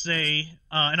historians say,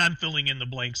 and I'm filling in the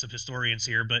blanks of historians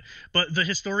here, but the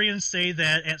historians say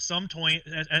that at some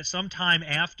time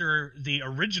after the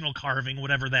original carving,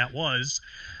 whatever that was,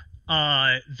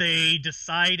 they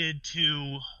decided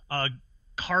to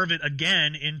carve it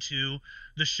again into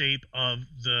the shape of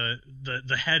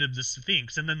the head of the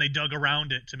Sphinx, and then they dug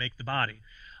around it to make the body.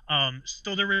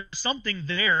 So there was something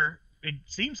there. It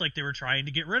seems like they were trying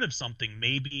to get rid of something.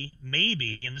 Maybe,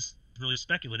 and this is really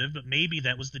speculative, but maybe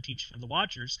that was the teaching of the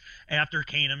Watchers after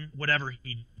Canaan, whatever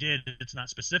he did, it's not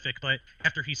specific, but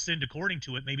after he sinned according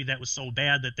to it, maybe that was so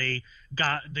bad that they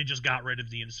just got rid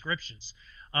of the inscriptions.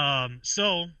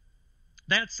 So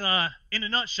that's in a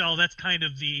nutshell, that's kind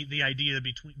of the idea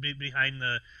behind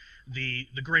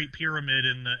the Great Pyramid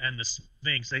and the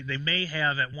Sphinx. They may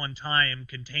have at one time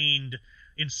contained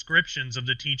inscriptions of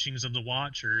the teachings of the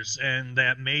Watchers, and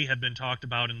that may have been talked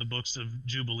about in the books of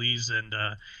Jubilees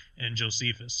and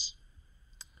Josephus.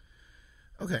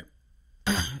 Okay.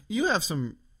 You have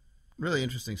some really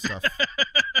interesting stuff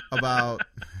about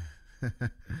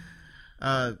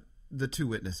the two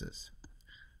witnesses.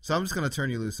 So I'm just going to turn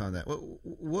you loose on that.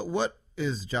 What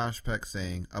is Josh Peck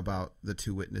saying about the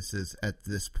two witnesses at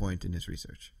this point in his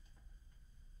research?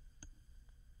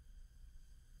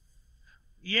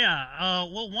 Yeah,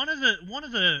 well, one of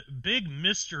the big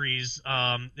mysteries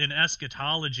in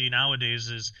eschatology nowadays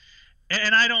is,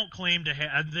 and I don't claim to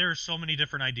have. There are so many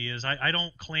different ideas. I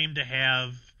don't claim to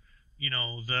have,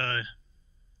 the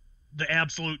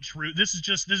absolute truth. This is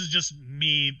just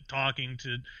me talking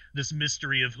to this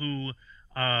mystery of who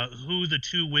the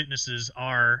two witnesses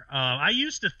are. I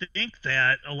used to think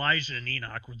that Elijah and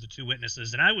Enoch were the two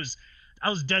witnesses, and I was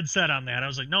dead set on that. I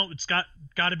was like, no, it's got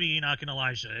to be Enoch and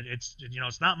Elijah. It's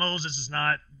not Moses. It's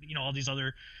not all these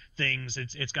other things.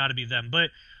 It's got to be them. But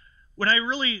when I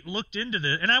really looked into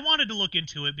this, and I wanted to look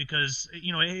into it because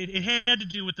it had to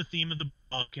do with the theme of the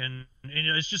book, and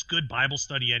it's just good Bible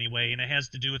study anyway, and it has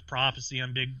to do with prophecy.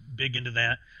 I'm big into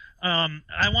that.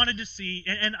 I wanted to see,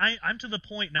 and I'm to the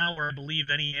point now where I believe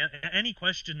any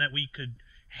question that we could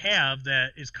have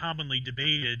that is commonly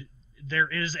debated, there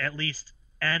is at least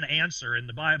an answer in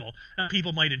the Bible.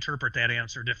 People might interpret that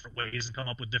answer different ways and come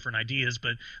up with different ideas,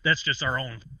 but that's just our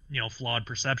own, flawed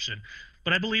perception.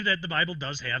 But I believe that the Bible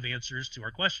does have answers to our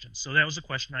questions. So that was a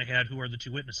question I had: who are the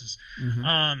two witnesses?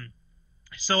 Mm-hmm.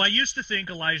 So I used to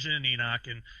think Elijah and Enoch,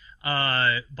 and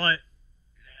but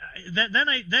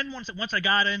then once I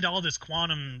got into all this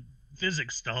quantum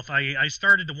physics stuff, I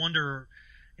started to wonder,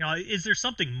 is there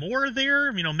something more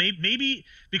there? Maybe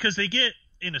because they get,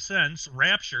 in a sense,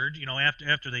 raptured,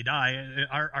 after they die.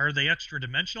 Are they extra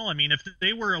dimensional? I mean, if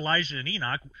they were Elijah and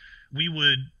Enoch, we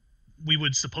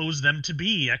would suppose them to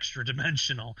be extra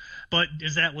dimensional. But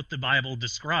is that what the Bible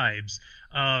describes?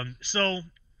 So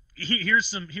here's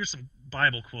some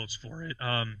Bible quotes for it.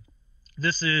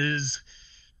 This is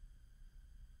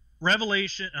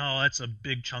Revelation. Oh, that's a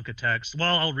big chunk of text.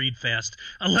 Well, I'll read fast.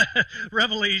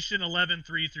 Revelation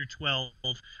 11:3-12.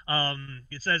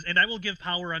 It says, "And I will give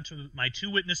power unto my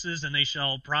two witnesses, and they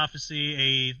shall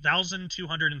prophesy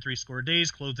 1,260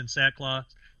 days, clothed in sackcloth.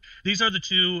 These are the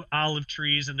two olive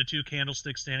trees and the two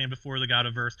candlesticks standing before the God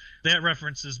of earth." That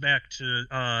references back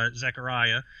to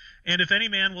Zechariah. "And if any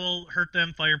man will hurt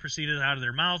them, fire proceedeth out of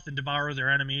their mouth and devour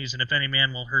their enemies. And if any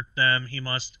man will hurt them, he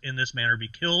must in this manner be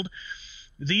killed.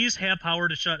 These have power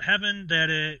to shut heaven,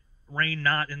 that it rain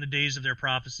not in the days of their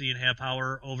prophecy, and have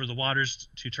power over the waters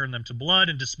to turn them to blood,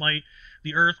 and to smite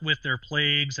the earth with their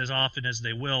plagues as often as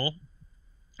they will."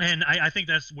 And I think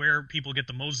that's where people get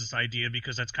the Moses idea,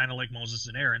 because that's kind of like Moses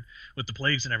and Aaron with the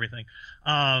plagues and everything.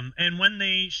 "And when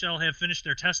they shall have finished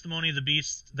their testimony, the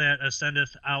beast that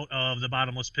ascendeth out of the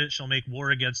bottomless pit shall make war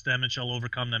against them, and shall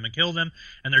overcome them and kill them.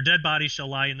 And their dead bodies shall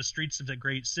lie in the streets of that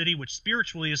great city, which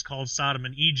spiritually is called Sodom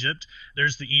and Egypt."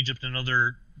 There's the Egypt,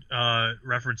 another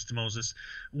reference to Moses,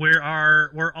 where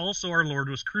also our Lord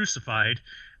was crucified.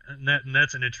 And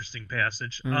that's an interesting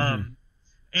passage. Mm-hmm.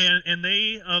 And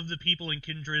they of the people and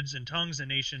kindreds and tongues and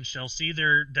nations shall see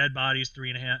their dead bodies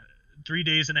 3 3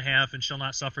 days and a half, and shall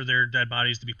not suffer their dead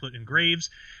bodies to be put in graves.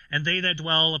 And they that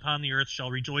dwell upon the earth shall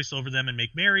rejoice over them and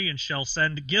make merry, and shall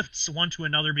send gifts one to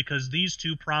another, because these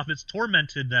two prophets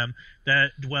tormented them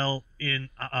that dwell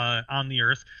on the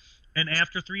earth. And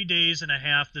after 3 days and a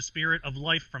half, the spirit of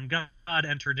life from God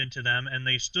entered into them, and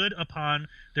they stood upon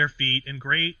their feet, and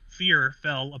great fear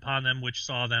fell upon them which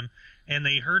saw them. And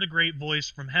they heard a great voice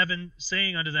from heaven,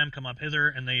 saying unto them, Come up hither.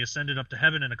 And they ascended up to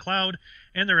heaven in a cloud,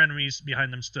 and their enemies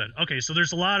behind them stood. Okay, so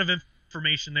there's a lot of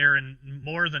information there, and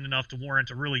more than enough to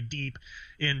warrant a really deep,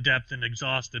 in-depth, and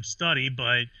exhaustive study.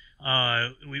 But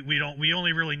we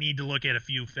only really need to look at a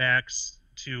few facts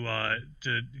to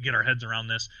get our heads around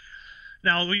this.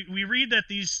 Now, we read that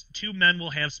these two men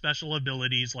will have special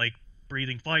abilities like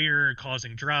breathing fire,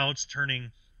 causing droughts,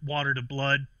 turning water to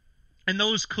blood. And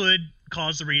those could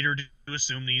cause the reader to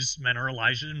assume these men are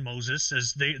Elijah and Moses,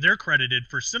 as they're credited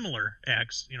for similar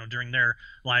acts, during their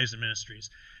lives and ministries.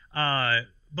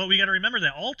 But we got to remember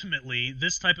that ultimately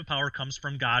this type of power comes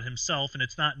from God himself, and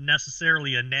it's not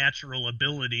necessarily a natural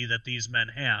ability that these men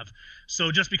have.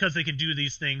 So just because they can do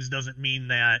these things doesn't mean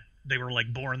that they were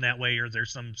like born that way or they're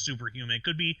some superhuman. It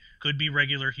could be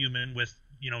regular human with,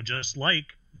 just like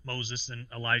Moses and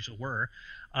Elijah were,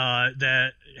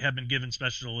 that have been given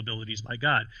special abilities by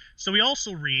God. So we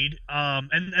also read,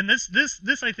 and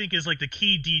this I think is like the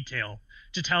key detail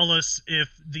to tell us if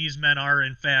these men are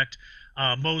in fact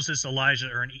Moses,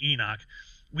 Elijah, or an Enoch.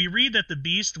 We read that the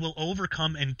beast will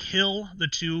overcome and kill the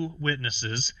two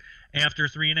witnesses. After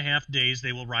 3.5 days,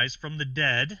 they will rise from the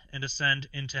dead and ascend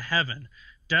into heaven.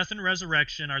 Death and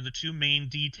resurrection are the two main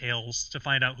details to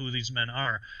find out who these men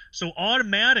are. So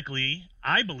automatically,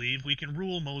 I believe we can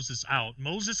rule Moses out.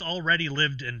 Moses already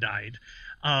lived and died.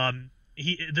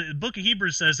 The book of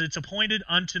Hebrews says it's appointed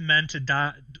unto men to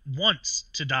die once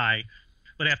to die,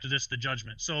 but after this, the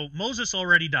judgment. So Moses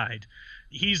already died.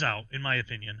 He's out, in my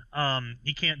opinion.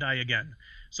 He can't die again.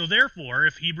 So therefore,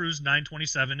 if Hebrews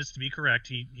 9:27 is to be correct,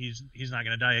 he's not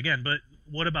going to die again. But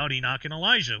what about Enoch and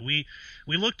Elijah? We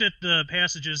looked at the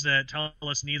passages that tell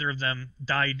us neither of them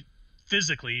died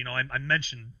physically. I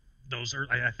mentioned those, or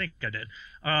I think I did.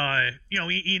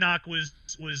 Enoch was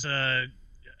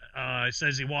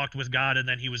says he walked with God, and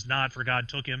then he was not, for God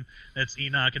took him. That's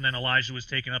Enoch. And then Elijah was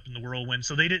taken up in the whirlwind.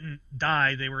 So they didn't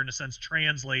die. They were in a sense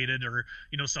translated, or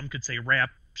some could say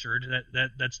raptured.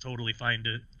 That's totally fine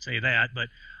to say that. But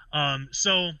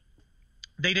so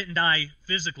they didn't die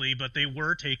physically, but they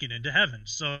were taken into heaven.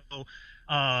 So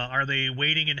are they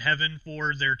waiting in heaven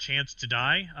for their chance to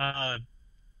die?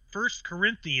 1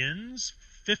 Corinthians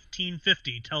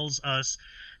 15:50 tells us,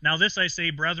 Now this I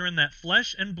say, brethren, that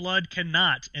flesh and blood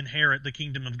cannot inherit the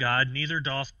kingdom of God, neither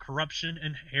doth corruption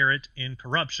inherit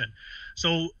incorruption.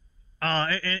 So,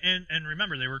 and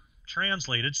remember, they were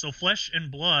translated. So flesh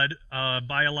and blood,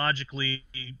 biological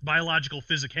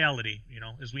physicality,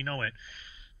 as we know it,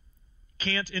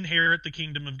 can't inherit the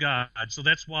kingdom of God. So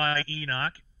that's why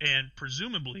Enoch and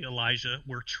presumably Elijah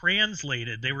were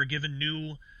translated. They were given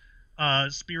new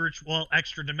spiritual,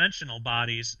 extra-dimensional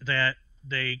bodies that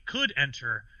they could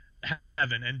enter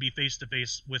heaven and be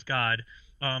face-to-face with God,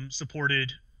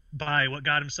 supported by what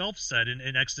God himself said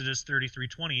in Exodus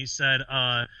 33:20. He said,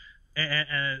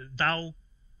 thou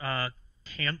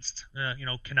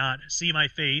cannot see my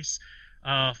face,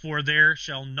 for there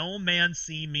shall no man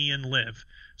see me and live.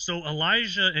 So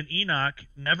Elijah and Enoch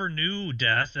never knew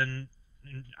death, and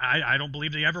I don't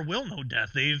believe they ever will know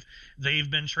death.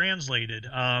 They've been translated.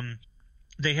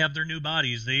 They have their new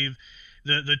bodies.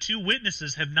 The two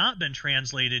witnesses have not been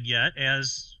translated yet,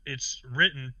 as it's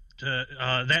written to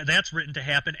that's written to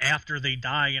happen after they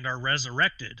die and are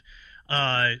resurrected.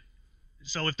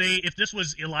 So if this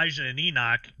was Elijah and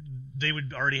Enoch, they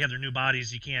would already have their new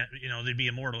bodies. You can't, they'd be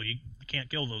immortal. You can't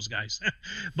kill those guys.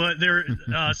 But they're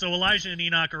so Elijah and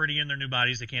Enoch already in their new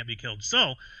bodies. They can't be killed.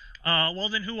 So. Well,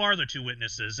 then who are the two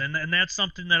witnesses? And that's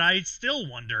something that I still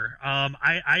wonder.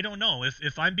 I don't know.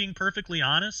 If I'm being perfectly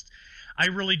honest, I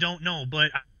really don't know. But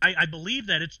I believe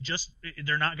that it's just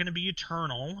they're not going to be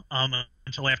eternal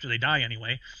until after they die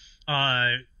anyway.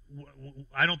 I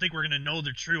don't think we're going to know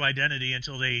their true identity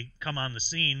until they come on the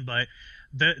scene. But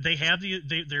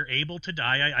they're able to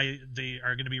die. They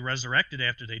are going to be resurrected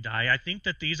after they die. I think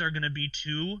that these are going to be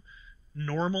two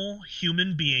normal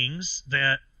human beings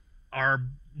that are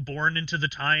born into the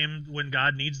time when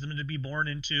God needs them to be born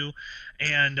into,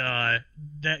 and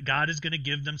that God is going to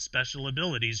give them special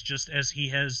abilities, just as he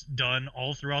has done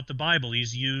all throughout the Bible.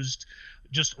 He's used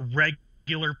just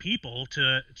regular people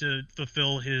to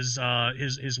fulfill his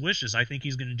wishes. I think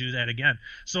he's going to do that again.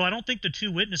 So I don't think the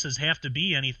two witnesses have to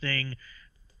be anything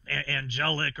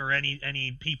angelic or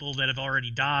any people that have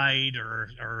already died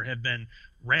or have been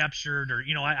raptured, or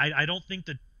I don't think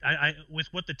that I with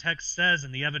what the text says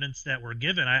and the evidence that we're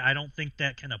given, I don't think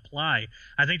that can apply.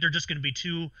 I think they're just going to be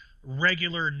two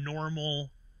regular normal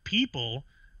people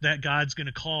that God's going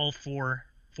to call for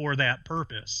that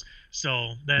purpose.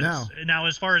 So that's now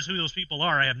as far as who those people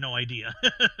are, I have no idea.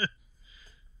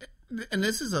 And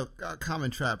this is a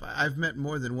common trap. I've met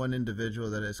more than one individual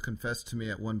that has confessed to me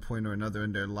at one point or another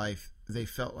in their life they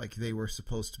felt like they were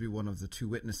supposed to be one of the two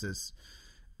witnesses.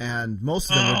 And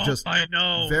most of them were just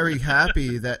very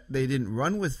happy that they didn't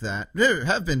run with that. There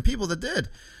have been people that did.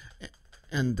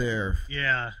 And they're...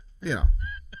 Yeah.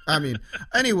 I mean,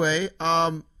 anyway,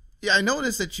 I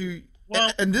noticed that you...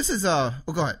 Well, and this is... go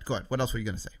ahead. What else were you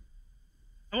going to say?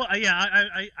 Well, yeah,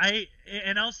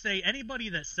 I'll say anybody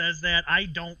that says that, I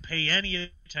don't pay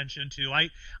any attention to.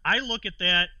 I look at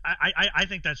that. I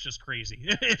think that's just crazy.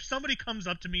 If somebody comes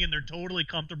up to me and they're totally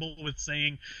comfortable with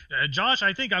saying, Josh,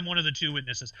 I think I'm one of the two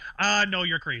witnesses. No,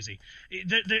 you're crazy.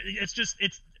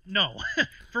 No.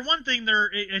 For one thing,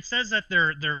 it says that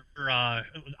they're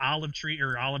olive tree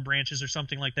or olive branches or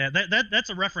something like that. That's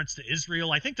a reference to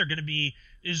Israel. I think they're going to be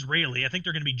Israeli. I think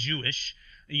they're going to be Jewish,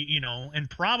 and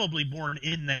probably born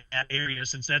in that area,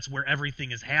 since that's where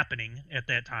everything is happening at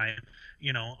that time.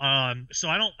 So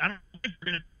I don't think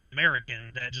they're going to be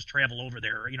American that just travel over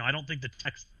there. I don't think the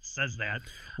text says that.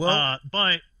 Well,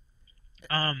 but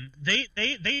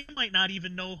they might not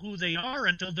even know who they are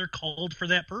until they're called for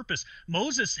that purpose.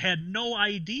 Moses had no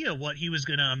idea what he was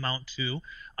going to amount to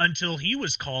until he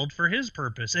was called for his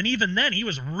purpose, and even then he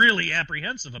was really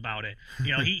apprehensive about it.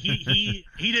 He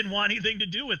didn't want anything to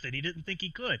do with it. He didn't think he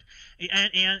could,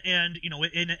 and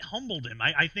it humbled him.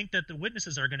 I think that the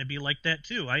witnesses are going to be like that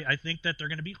too. I think that they're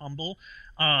going to be humble,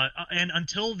 and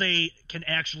until they can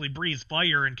actually breathe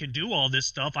fire and can do all this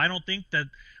stuff, I don't think that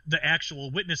the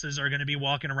actual witnesses are going to be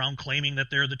walking around claiming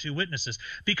that they're the two witnesses,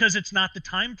 because it's not the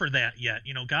time for that yet.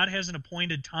 God has an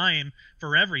appointed time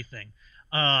for everything.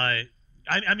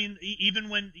 I mean, even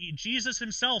when Jesus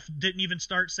himself didn't even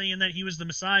start saying that he was the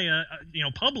Messiah,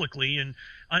 publicly, and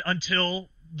until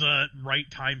the right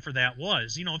time for that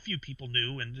was. A few people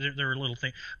knew, and there were little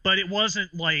things, but it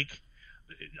wasn't like,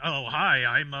 oh, hi,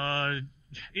 I'm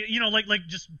like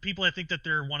just people that think that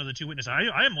they're one of the two witnesses.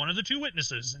 I am one of the two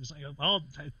witnesses. And it's like, well,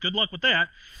 good luck with that.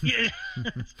 Yeah.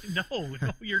 No,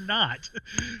 you're not.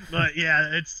 But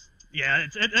it's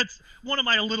one of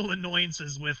my little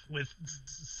annoyances with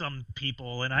some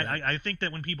people, and right. I think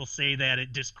that when people say that,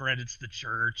 it discredits the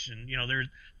church, and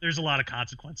there's a lot of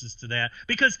consequences to that,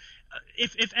 because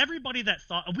if everybody that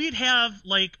thought, we'd have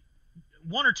like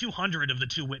 100 or 200 of the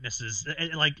two witnesses.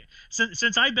 Like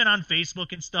since I've been on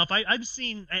Facebook and stuff, I've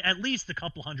seen at least a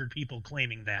couple hundred people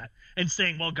claiming that and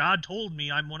saying, well, God told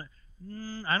me I'm one of...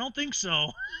 I don't think so.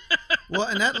 Well,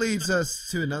 and that leads us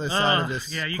to another side of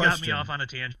this. Yeah, you question. Got me off on a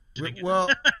tangent. Well,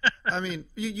 I mean,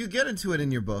 you get into it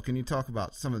in your book, and you talk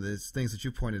about some of these things that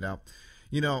you pointed out.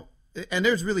 And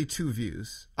there's really two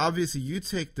views. Obviously, you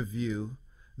take the view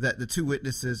that the two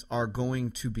witnesses are going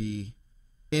to be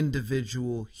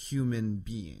individual human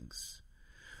beings.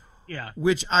 Yeah.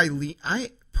 Which I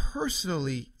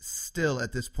personally still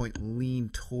at this point lean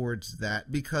towards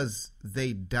that, because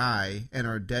they die and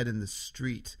are dead in the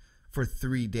street for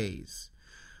 3 days.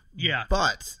 Yeah.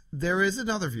 But there is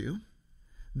another view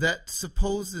that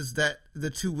supposes that the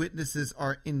two witnesses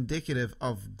are indicative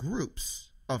of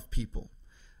groups of people,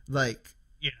 like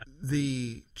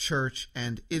the church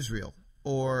and Israel,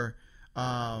 or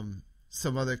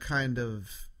some other kind of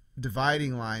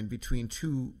dividing line between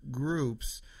two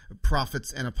groups,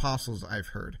 prophets and apostles. I've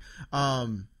heard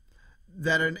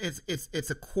that it's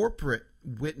a corporate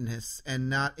witness and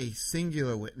not a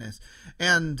singular witness.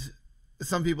 And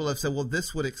some people have said, well,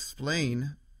 this would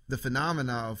explain the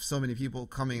phenomena of so many people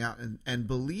coming out and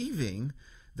believing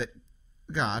that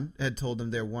God had told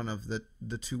them they're one of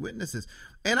the two witnesses.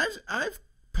 And I've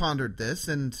pondered this,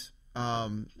 and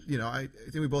I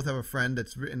think we both have a friend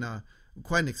that's written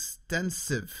quite an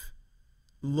extensive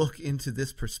look into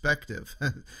this perspective.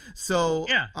 So,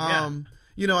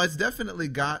 it's definitely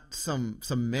got some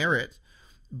merit,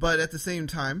 but at the same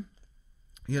time,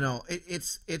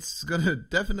 it's going to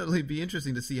definitely be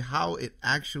interesting to see how it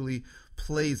actually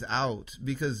plays out,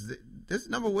 because there's a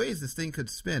number of ways this thing could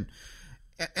spin.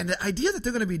 And the idea that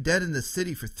they're going to be dead in the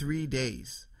city for 3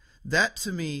 days, that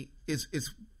to me is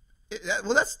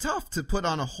that's tough to put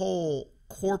on a whole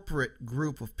corporate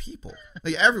group of people.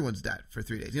 Like, everyone's dead for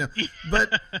 3 days,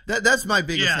 but that's my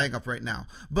biggest hang up right now.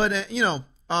 But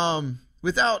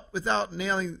without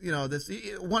nailing, this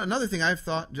another thing I've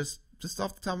thought just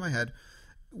off the top of my head,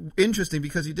 interesting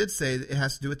because you did say it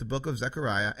has to do with the book of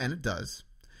Zechariah, and it does.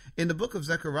 In the book of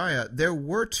Zechariah, there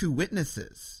were two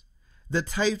witnesses. The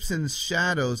types and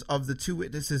shadows of the two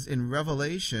witnesses in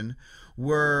Revelation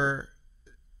were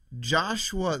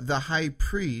Joshua the high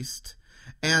priest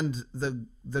and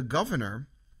the governor,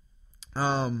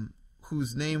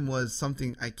 whose name was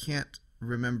something I can't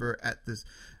remember at this.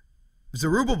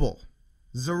 Zerubbabel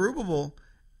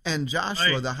and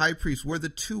Joshua the high priest were the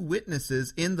two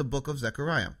witnesses in the book of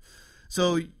Zechariah.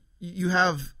 So you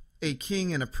have a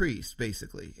king and a priest,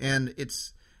 basically, and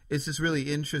it's just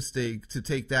really interesting to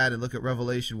take that and look at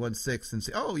Revelation 1:6 and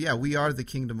say, oh yeah, we are the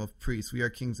kingdom of priests. We are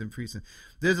kings and priests. And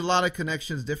there's a lot of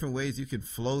connections, different ways you can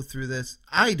flow through this.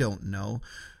 I don't know.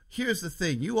 Here's the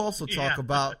thing. You also talk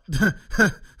about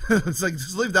it's like,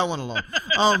 just leave that one alone.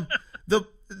 The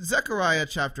Zechariah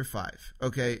chapter 5.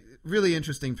 Okay. Really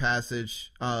interesting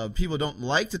passage. People don't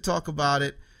like to talk about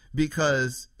it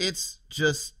because it's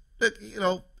just,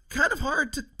 kind of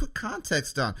hard to put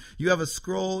context on. You have a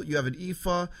scroll, you have an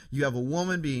ephah, you have a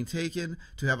woman being taken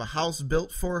to have a house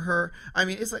built for her. I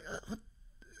mean, it's like,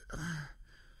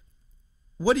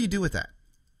 what do you do with that?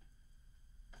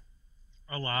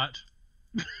 A lot.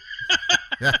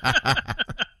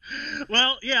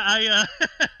 Well, yeah,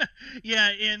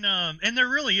 and there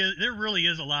really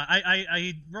is a lot.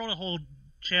 I wrote a whole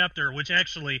chapter, which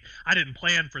actually I didn't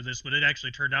plan for this, but it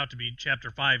actually turned out to be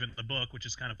chapter 5 in the book, which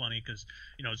is kind of funny because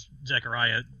it's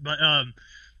Zechariah. But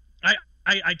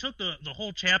I took the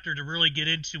whole chapter to really get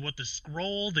into what the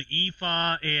scroll, the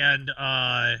ephah, and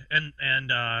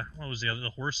what was the other?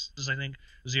 The horses, I think,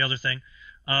 was the other thing.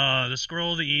 The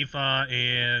scroll, the ephah,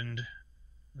 and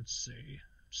let's see,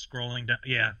 scrolling down.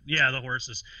 Yeah, the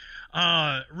horses.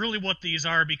 Really, what these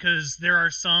are, because there are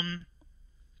some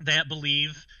that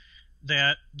believe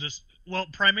that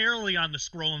primarily on the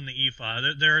scroll and the ephah.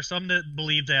 There are some that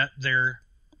believe that they're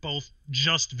both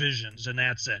just visions, and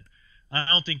that's it. I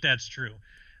don't think that's true.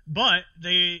 But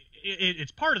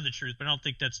it's part of the truth, but I don't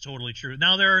think that's totally true.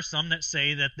 Now, there are some that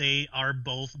say that they are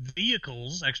both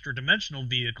vehicles, extra-dimensional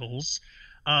vehicles,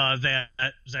 that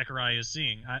Zechariah is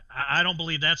seeing. I don't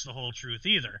believe that's the whole truth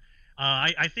either.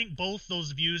 I think both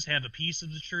those views have a piece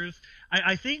of the truth.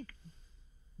 I think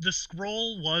the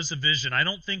scroll was a vision. I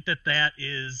don't think that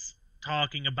is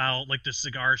talking about like the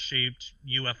cigar-shaped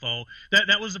UFO.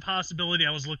 That was a possibility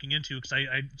I was looking into because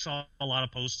I saw a lot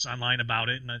of posts online about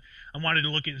it, and I wanted to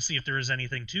look at and see if there was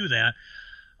anything to that.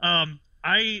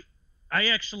 I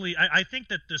think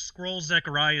that the scroll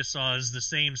Zechariah saw is the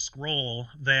same scroll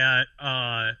that,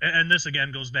 and this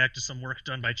again goes back to some work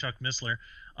done by Chuck Missler,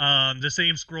 the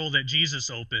same scroll that Jesus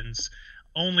opens,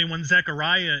 only when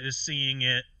Zechariah is seeing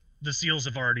it, the seals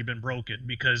have already been broken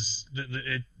because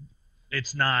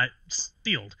it's not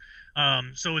sealed.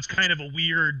 So it's kind of a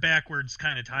weird backwards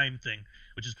kind of time thing,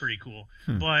 which is pretty cool.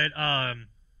 But I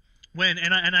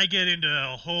get into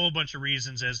a whole bunch of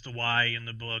reasons as to why in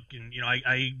the book, and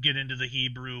I get into the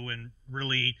Hebrew and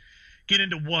really get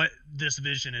into what this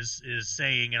vision is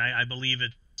saying, and I believe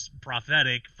it's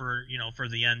prophetic for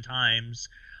the end times.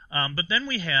 But then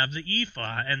we have the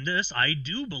ephah, and this I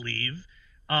do believe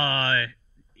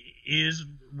is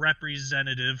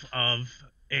representative of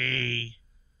a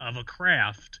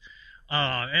craft.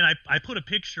 And I put a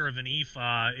picture of an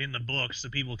ephah in the book so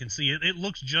people can see it. It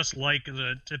looks just like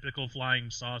the typical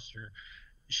flying saucer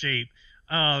shape.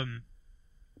 Now,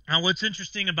 what's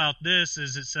interesting about this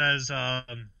is it says,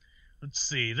 let's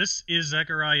see, this is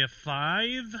Zechariah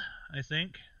 5, I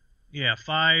think. Yeah,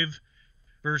 5,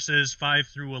 verses 5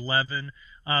 through 11.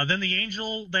 Then the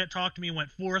angel that talked to me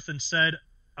went forth and said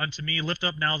unto me, lift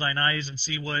up now thine eyes and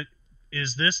see what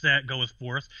is this that goeth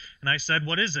forth? And I said,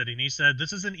 what is it? And he said,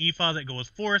 this is an ephah that goeth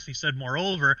forth. He said,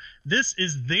 moreover, this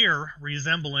is their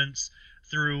resemblance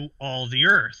through all the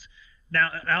earth.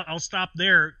 Now, I'll stop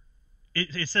there.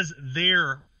 It says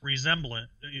their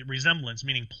resemblance,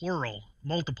 meaning plural,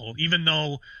 multiple, even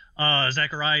though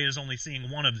Zechariah is only seeing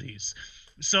one of these.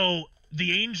 So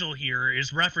the angel here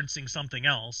is referencing something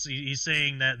else. He's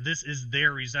saying that this is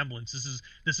their resemblance.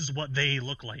 This is what they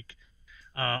look like.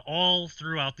 All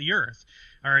throughout the earth.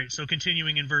 All right, so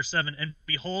continuing in verse 7, and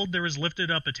behold, there was lifted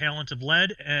up a talent of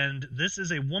lead, and this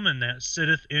is a woman that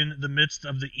sitteth in the midst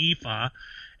of the ephah.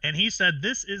 And he said,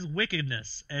 this is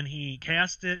wickedness. And he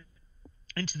cast it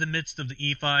into the midst of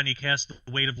the ephah, and he cast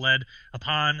the weight of lead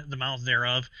upon the mouth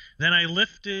thereof.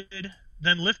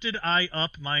 Then lifted I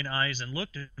up mine eyes and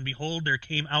looked, and behold, there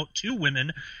came out two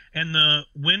women, and the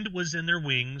wind was in their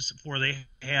wings, for they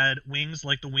had wings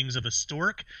like the wings of a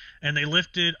stork, and they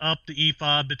lifted up the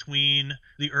ephah between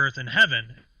the earth and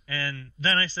heaven. And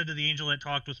then I said to the angel that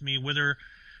talked with me, whither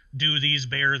do these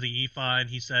bear the ephah? And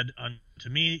he said unto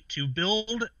me, to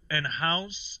build an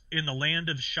house in the land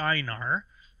of Shinar,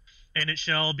 and it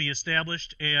shall be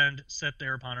established and set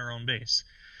there upon our own base.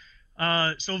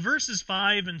 So verses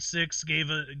 5 and 6 gave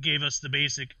us the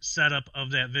basic setup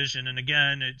of that vision, and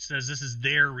again, it says this is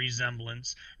their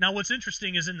resemblance. Now, what's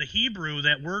interesting is in the Hebrew,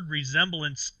 that word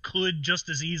resemblance could just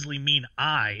as easily mean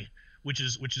I, which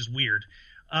is weird.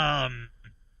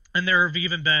 And there have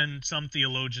even been some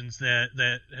theologians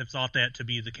that have thought that to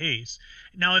be the case.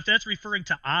 Now, if that's referring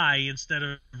to I instead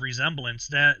of resemblance,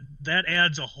 that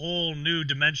adds a whole new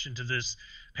dimension to this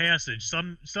passage.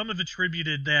 Some have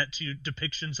attributed that to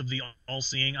depictions of the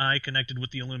all-seeing eye connected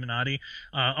with the Illuminati.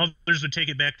 Others would take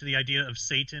it back to the idea of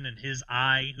Satan and his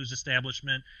eye, whose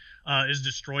establishment is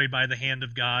destroyed by the hand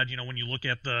of God. You know, when you look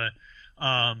at the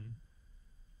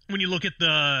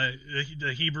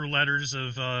the Hebrew letters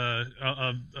of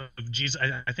Jesus,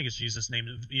 I think it's Jesus' name,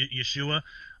 Yeshua.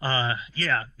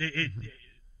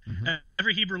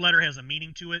 Every Hebrew letter has a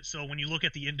meaning to it. So when you look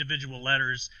at the individual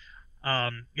letters,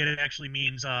 it actually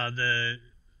means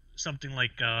something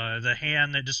like the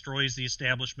hand that destroys the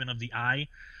establishment of the eye.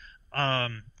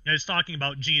 And it's talking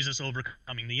about Jesus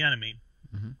overcoming the enemy.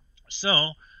 Mm-hmm.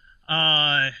 So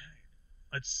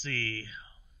let's see.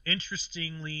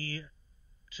 Interestingly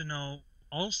to know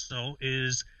also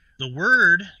is the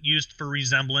word used for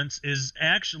resemblance is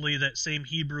actually that same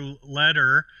Hebrew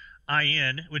letter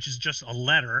ayin, which is just a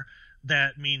letter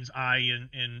that means I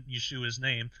in Yeshua's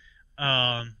name.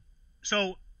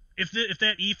 So if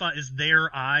that ephah is their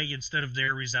I instead of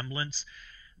their resemblance,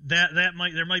 there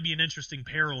might be an interesting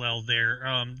parallel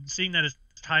there. Seeing that it's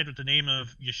tied with the name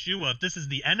of Yeshua, if this is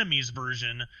the enemy's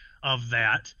version of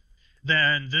that,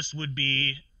 then this would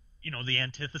be, you know, the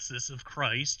antithesis of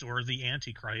Christ or the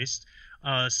Antichrist,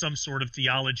 some sort of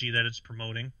theology that it's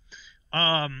promoting.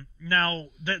 Now,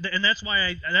 and that's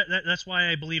why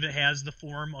I believe it has the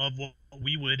form of what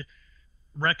we would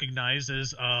recognize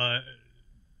as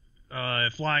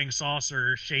flying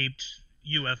saucer shaped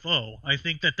UFO. I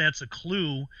think that's a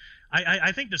clue.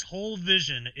 I think this whole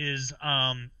vision is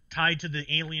tied to the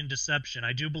alien deception.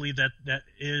 I do believe that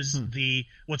is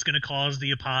what's going to cause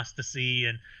the apostasy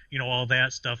and, you know, all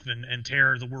that stuff and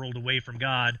tear the world away from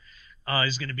God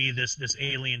is going to be this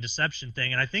alien deception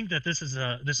thing. And I think that this is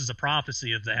a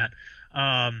prophecy of that.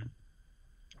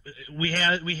 We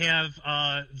have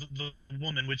the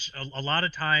woman, which a lot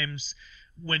of times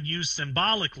when used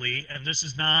symbolically, and this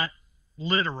is not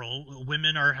literal,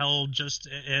 women are held just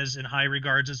as in high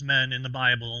regards as men in the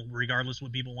Bible, regardless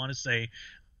what people want to say.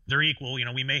 They're equal. You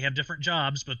know, we may have different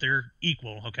jobs, but they're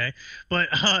equal. Okay. But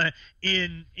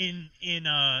in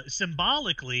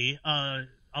symbolically, a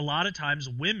lot of times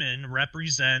women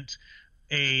represent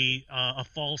a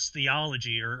false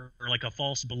theology or like a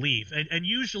false belief, and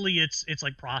usually it's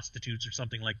like prostitutes or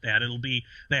something like that. It'll be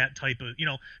that type of, you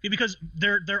know, because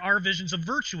there are visions of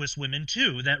virtuous women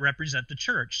too that represent the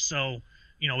church. So,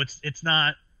 you know, it's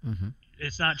not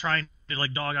it's not trying to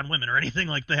like dog on women or anything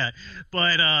like that.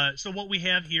 But so what we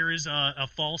have here is a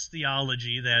false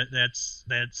theology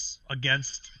that's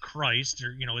against Christ,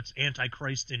 or, you know, it's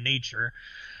anti-Christ in nature.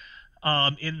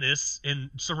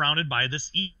 Surrounded by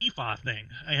this ephah thing,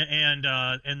 and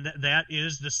that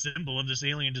is the symbol of this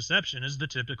alien deception, is the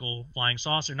typical flying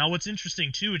saucer. Now, what's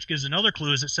interesting too, which gives another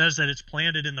clue, is it says that it's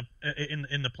planted in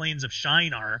the plains of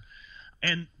Shinar,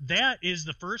 and that is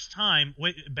the first time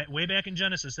way back in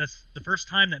Genesis. That's the first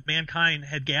time that mankind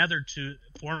had gathered to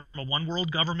form a one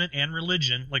world government and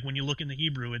religion. Like when you look in the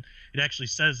Hebrew, it actually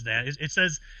says that. It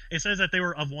says that they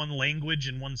were of one language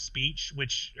and one speech,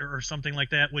 which or something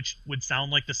like that, which would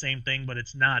sound like the same thing, but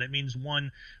it's not. It means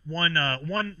one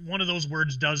of those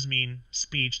words does mean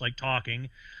speech, like talking,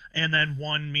 and then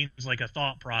one means like a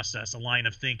thought process, a line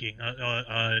of thinking,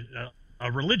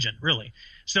 a religion, really.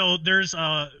 So there's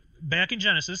back in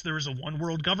Genesis, there was a one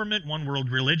world government, one world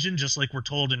religion, just like we're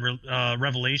told in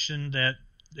Revelation that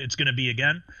it's going to be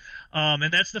again.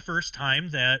 And that's the first time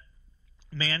that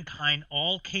mankind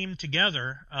all came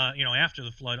together, after the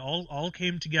flood, all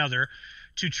came together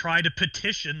to try to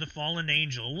petition the fallen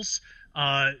angels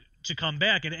to come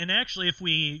back. And actually, if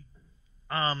we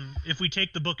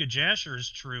take the book of Jasher as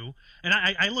true, and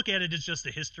I look at it as just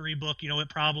a history book, it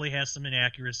probably has some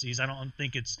inaccuracies. I don't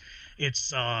think it's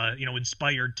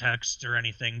inspired text or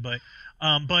anything, but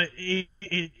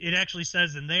it actually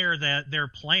says in there that their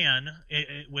plan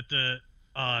with the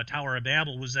Tower of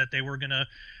Babel was that they were gonna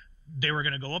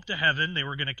go up to heaven, they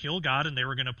were gonna kill God, and they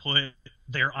were gonna put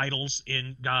their idols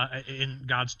in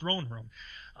God's throne room.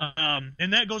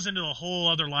 And that goes into a whole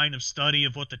other line of study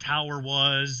of what the tower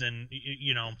was and,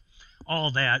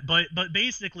 all that. But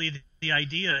basically the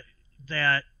idea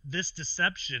that this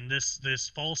deception,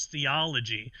 this false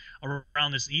theology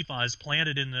around this ephah is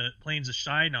planted in the plains of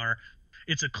Shinar.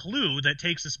 It's a clue that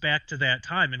takes us back to that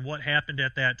time and what happened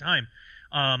at that time.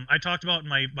 I talked about in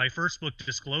my first book,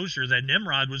 Disclosure, that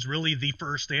Nimrod was really the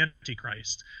first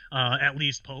Antichrist, at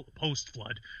least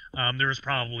post-flood. There was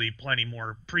probably plenty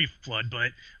more pre-flood,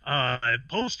 but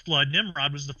post-flood,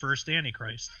 Nimrod was the first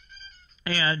Antichrist.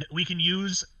 And we can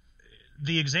use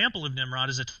the example of Nimrod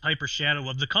as a type or shadow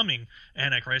of the coming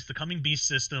Antichrist, the coming beast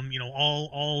system,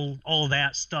 all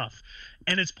that stuff.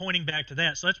 And it's pointing back to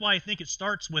that. So that's why I think it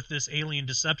starts with this alien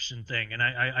deception thing. And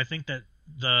I think that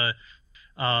the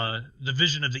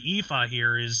vision of the ephah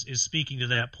here is speaking to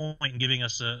that point and giving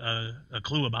us a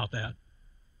clue about that.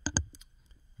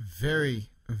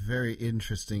 Very, very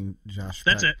interesting, Josh.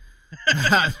 That's Peck.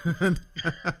 it.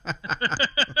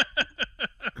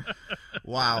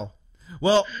 Wow.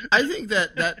 Well, I think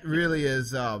that really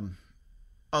is a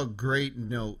great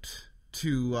note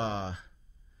to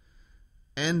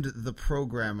end the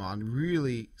program on.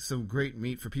 Really some great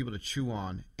meat for people to chew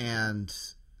on and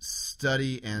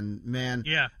study. And, man,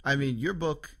 yeah. I mean, your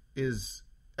book is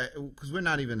 – because we're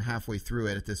not even halfway through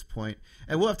it at this point.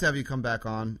 And we'll have to have you come back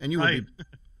on. And you will be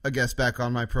a guest back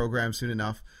on my program soon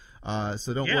enough.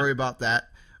 So don't worry about that.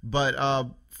 But,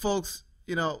 folks,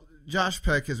 Josh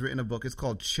Peck has written a book. It's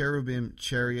called Cherubim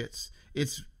Chariots.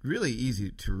 It's really easy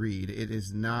to read. It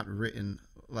is not written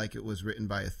like it was written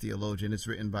by a theologian. It's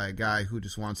written by a guy who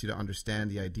just wants you to understand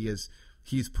the ideas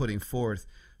he's putting forth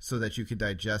so that you can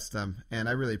digest them. And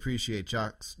I really appreciate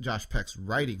Josh Peck's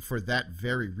writing for that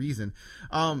very reason.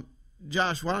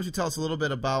 Josh, why don't you tell us a little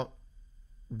bit about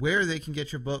where they can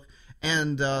get your book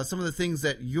and some of the things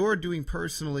that you're doing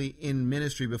personally in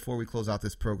ministry before we close out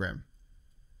this program?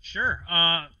 Sure.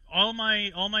 All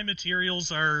my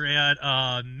materials are at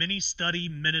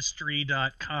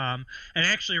ministudyministry.com. And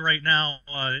actually right now,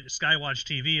 Skywatch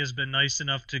TV has been nice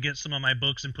enough to get some of my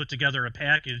books and put together a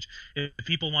package. If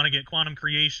people want to get Quantum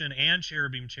Creation and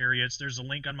Cherubim Chariots, there's a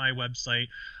link on my website,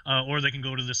 or they can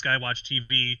go to the Skywatch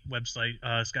TV website,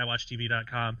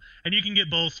 skywatchtv.com. And you can get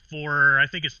both for, I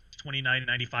think it's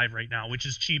 $29.95 right now, which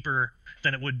is cheaper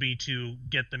than it would be to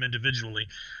get them individually.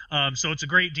 So it's a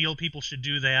great deal. People should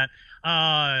do that.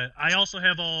 I also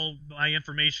have all my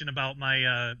information about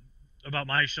my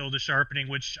show, The Sharpening,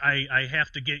 which I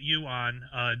have to get you on,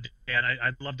 Dan.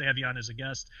 I'd love to have you on as a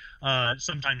guest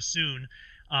sometime soon.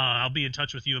 I'll be in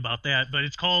touch with you about that. But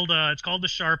it's called The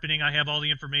Sharpening. I have all the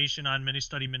information on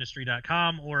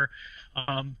ministudyministry.com, or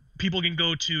people can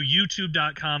go to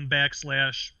youtube.com/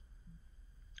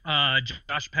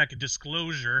 Josh Peck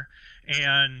Disclosure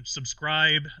and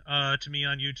subscribe to me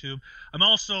on YouTube. I'm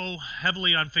also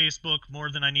heavily on Facebook, more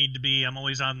than I need to be. I'm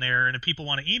always on there. And if people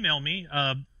want to email me,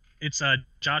 it's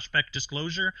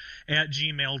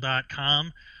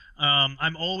joshpeckdisclosure@gmail.com.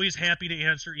 I'm always happy to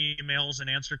answer emails and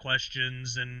answer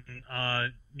questions, and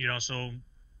so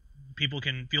people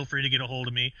can feel free to get a hold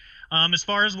of me. As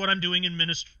far as what I'm doing in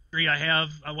ministry, I have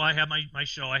my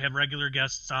show. I have regular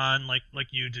guests on, like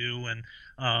you do, and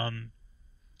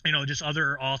just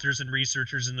other authors and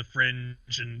researchers in the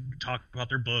fringe, and talk about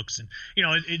their books. And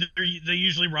they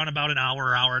usually run about an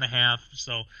hour and a half.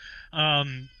 So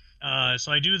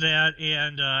I do that,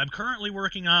 and I'm currently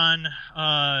working on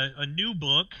a new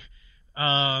book,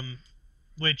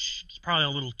 which is probably a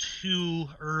little too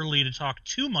early to talk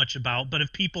too much about. But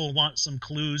if people want some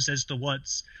clues as to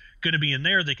what's going to be in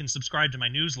there, they can subscribe to my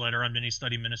newsletter on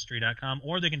ministudyministry.com,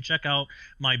 or they can check out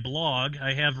my blog.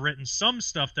 I have written some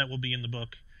stuff that will be in the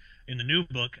book, in the new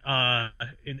book,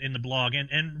 in the blog.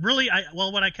 And really,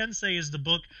 what I can say is the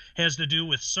book has to do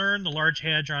with CERN, the Large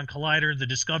Hadron Collider, the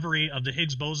discovery of the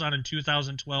Higgs boson in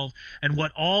 2012, and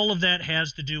what all of that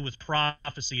has to do with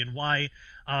prophecy, and why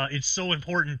it's so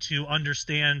important to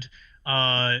understand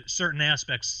certain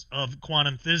aspects of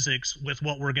quantum physics with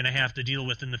what we're going to have to deal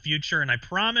with in the future. And I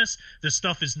promise this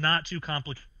stuff is not too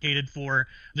complicated for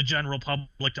the general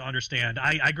public to understand.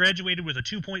 I graduated with a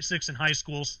 2.6 in high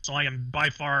school, so I am by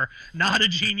far not a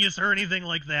genius or anything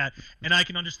like that, and I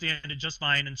can understand it just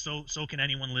fine, and so can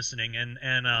anyone listening.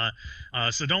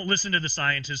 So don't listen to the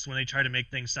scientists when they try to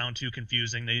make things sound too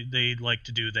confusing. They like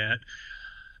to do that,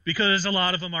 because a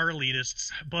lot of them are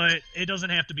elitists, but it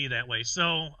doesn't have to be that way.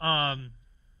 So,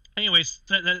 anyways,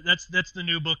 that's the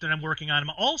new book that I'm working on. I'm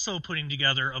also putting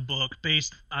together a book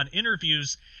based on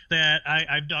interviews that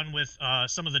I've done with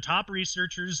some of the top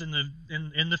researchers in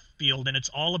the field, and it's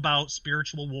all about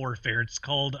spiritual warfare. It's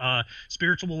called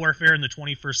Spiritual Warfare in the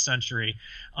 21st Century,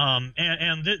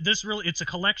 and this really, it's a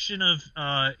collection of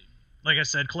like I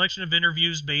said, collection of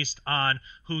interviews based on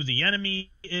who the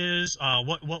enemy is,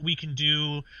 what we can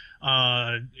do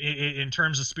in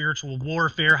terms of spiritual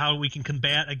warfare, how we can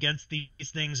combat against these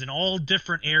things in all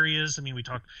different areas. I mean, we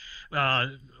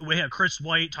have Chris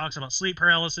White talks about sleep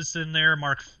paralysis in there.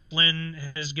 Mark Flynn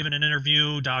has given an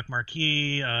interview, Doc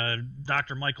Marquis,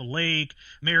 Dr. Michael Lake,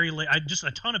 Mary Lake, just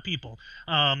a ton of people.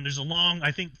 There's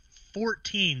I think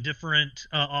 14 different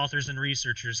authors and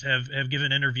researchers have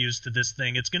given interviews to this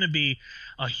thing. It's going to be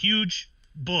a huge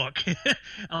book,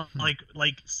 like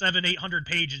 700-800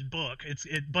 pages book.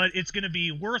 But it's going to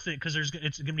be worth it because it's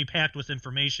going to be packed with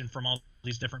information from all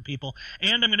these different people,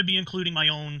 and I'm going to be including my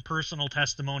own personal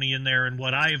testimony in there and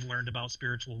what I've learned about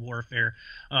spiritual warfare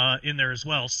in there as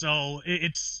well. So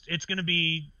it's going to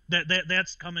be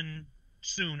that's coming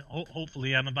soon.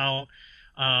 Hopefully, I'm about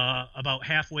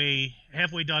halfway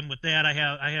done with that. I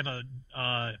have a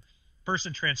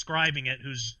person transcribing it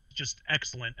who's just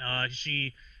excellent.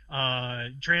 She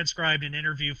transcribed an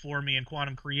interview for me in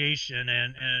Quantum Creation,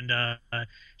 and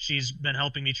she's been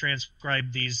helping me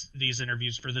transcribe these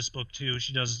interviews for this book too.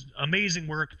 She does amazing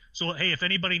work. So hey, if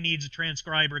anybody needs a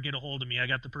transcriber, get a hold of me. I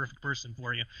got the perfect person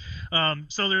for you.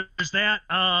 So there's that,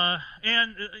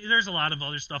 and there's a lot of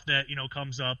other stuff that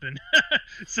comes up, and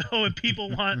so if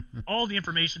people want all the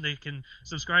information, they can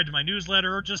subscribe to my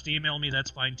newsletter or just email me.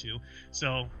 That's fine too.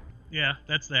 So yeah,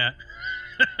 that's that.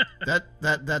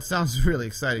 That sounds really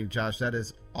exciting, Josh. That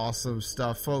is awesome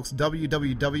stuff, folks.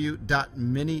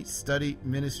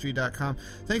 www.ministudyministry.com.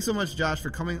 Thanks so much, Josh, for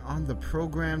coming on the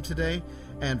program today.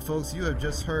 And folks, you have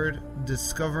just heard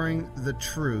Discovering the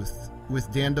Truth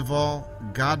with Dan Duval.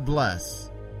 God bless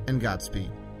and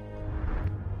Godspeed.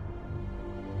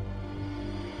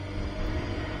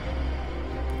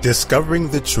 Discovering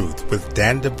the Truth with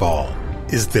Dan Duval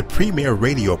is the premier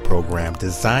radio program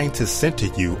designed to center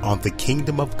you on the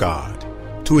kingdom of God,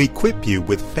 to equip you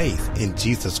with faith in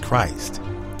Jesus Christ,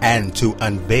 and to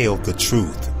unveil the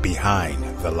truth behind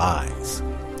the lies.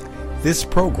 This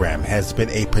program has been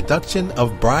a production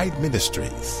of Bride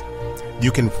Ministries.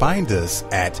 You can find us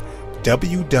at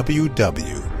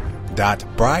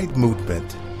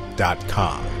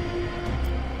www.bridemovement.com.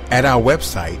 At our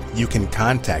website, you can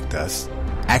contact us,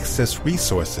 access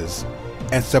resources,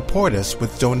 and support us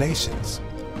with donations.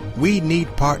 We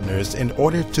need partners in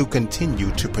order to continue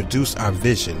to produce our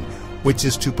vision, which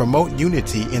is to promote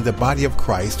unity in the body of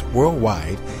Christ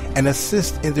worldwide and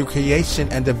assist in the creation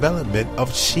and development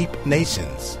of sheep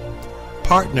nations.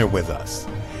 Partner with us,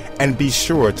 and be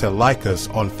sure to like us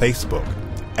on Facebook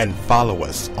and follow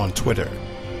us on Twitter.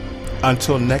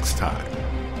 Until next time,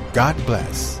 God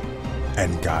bless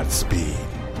and Godspeed.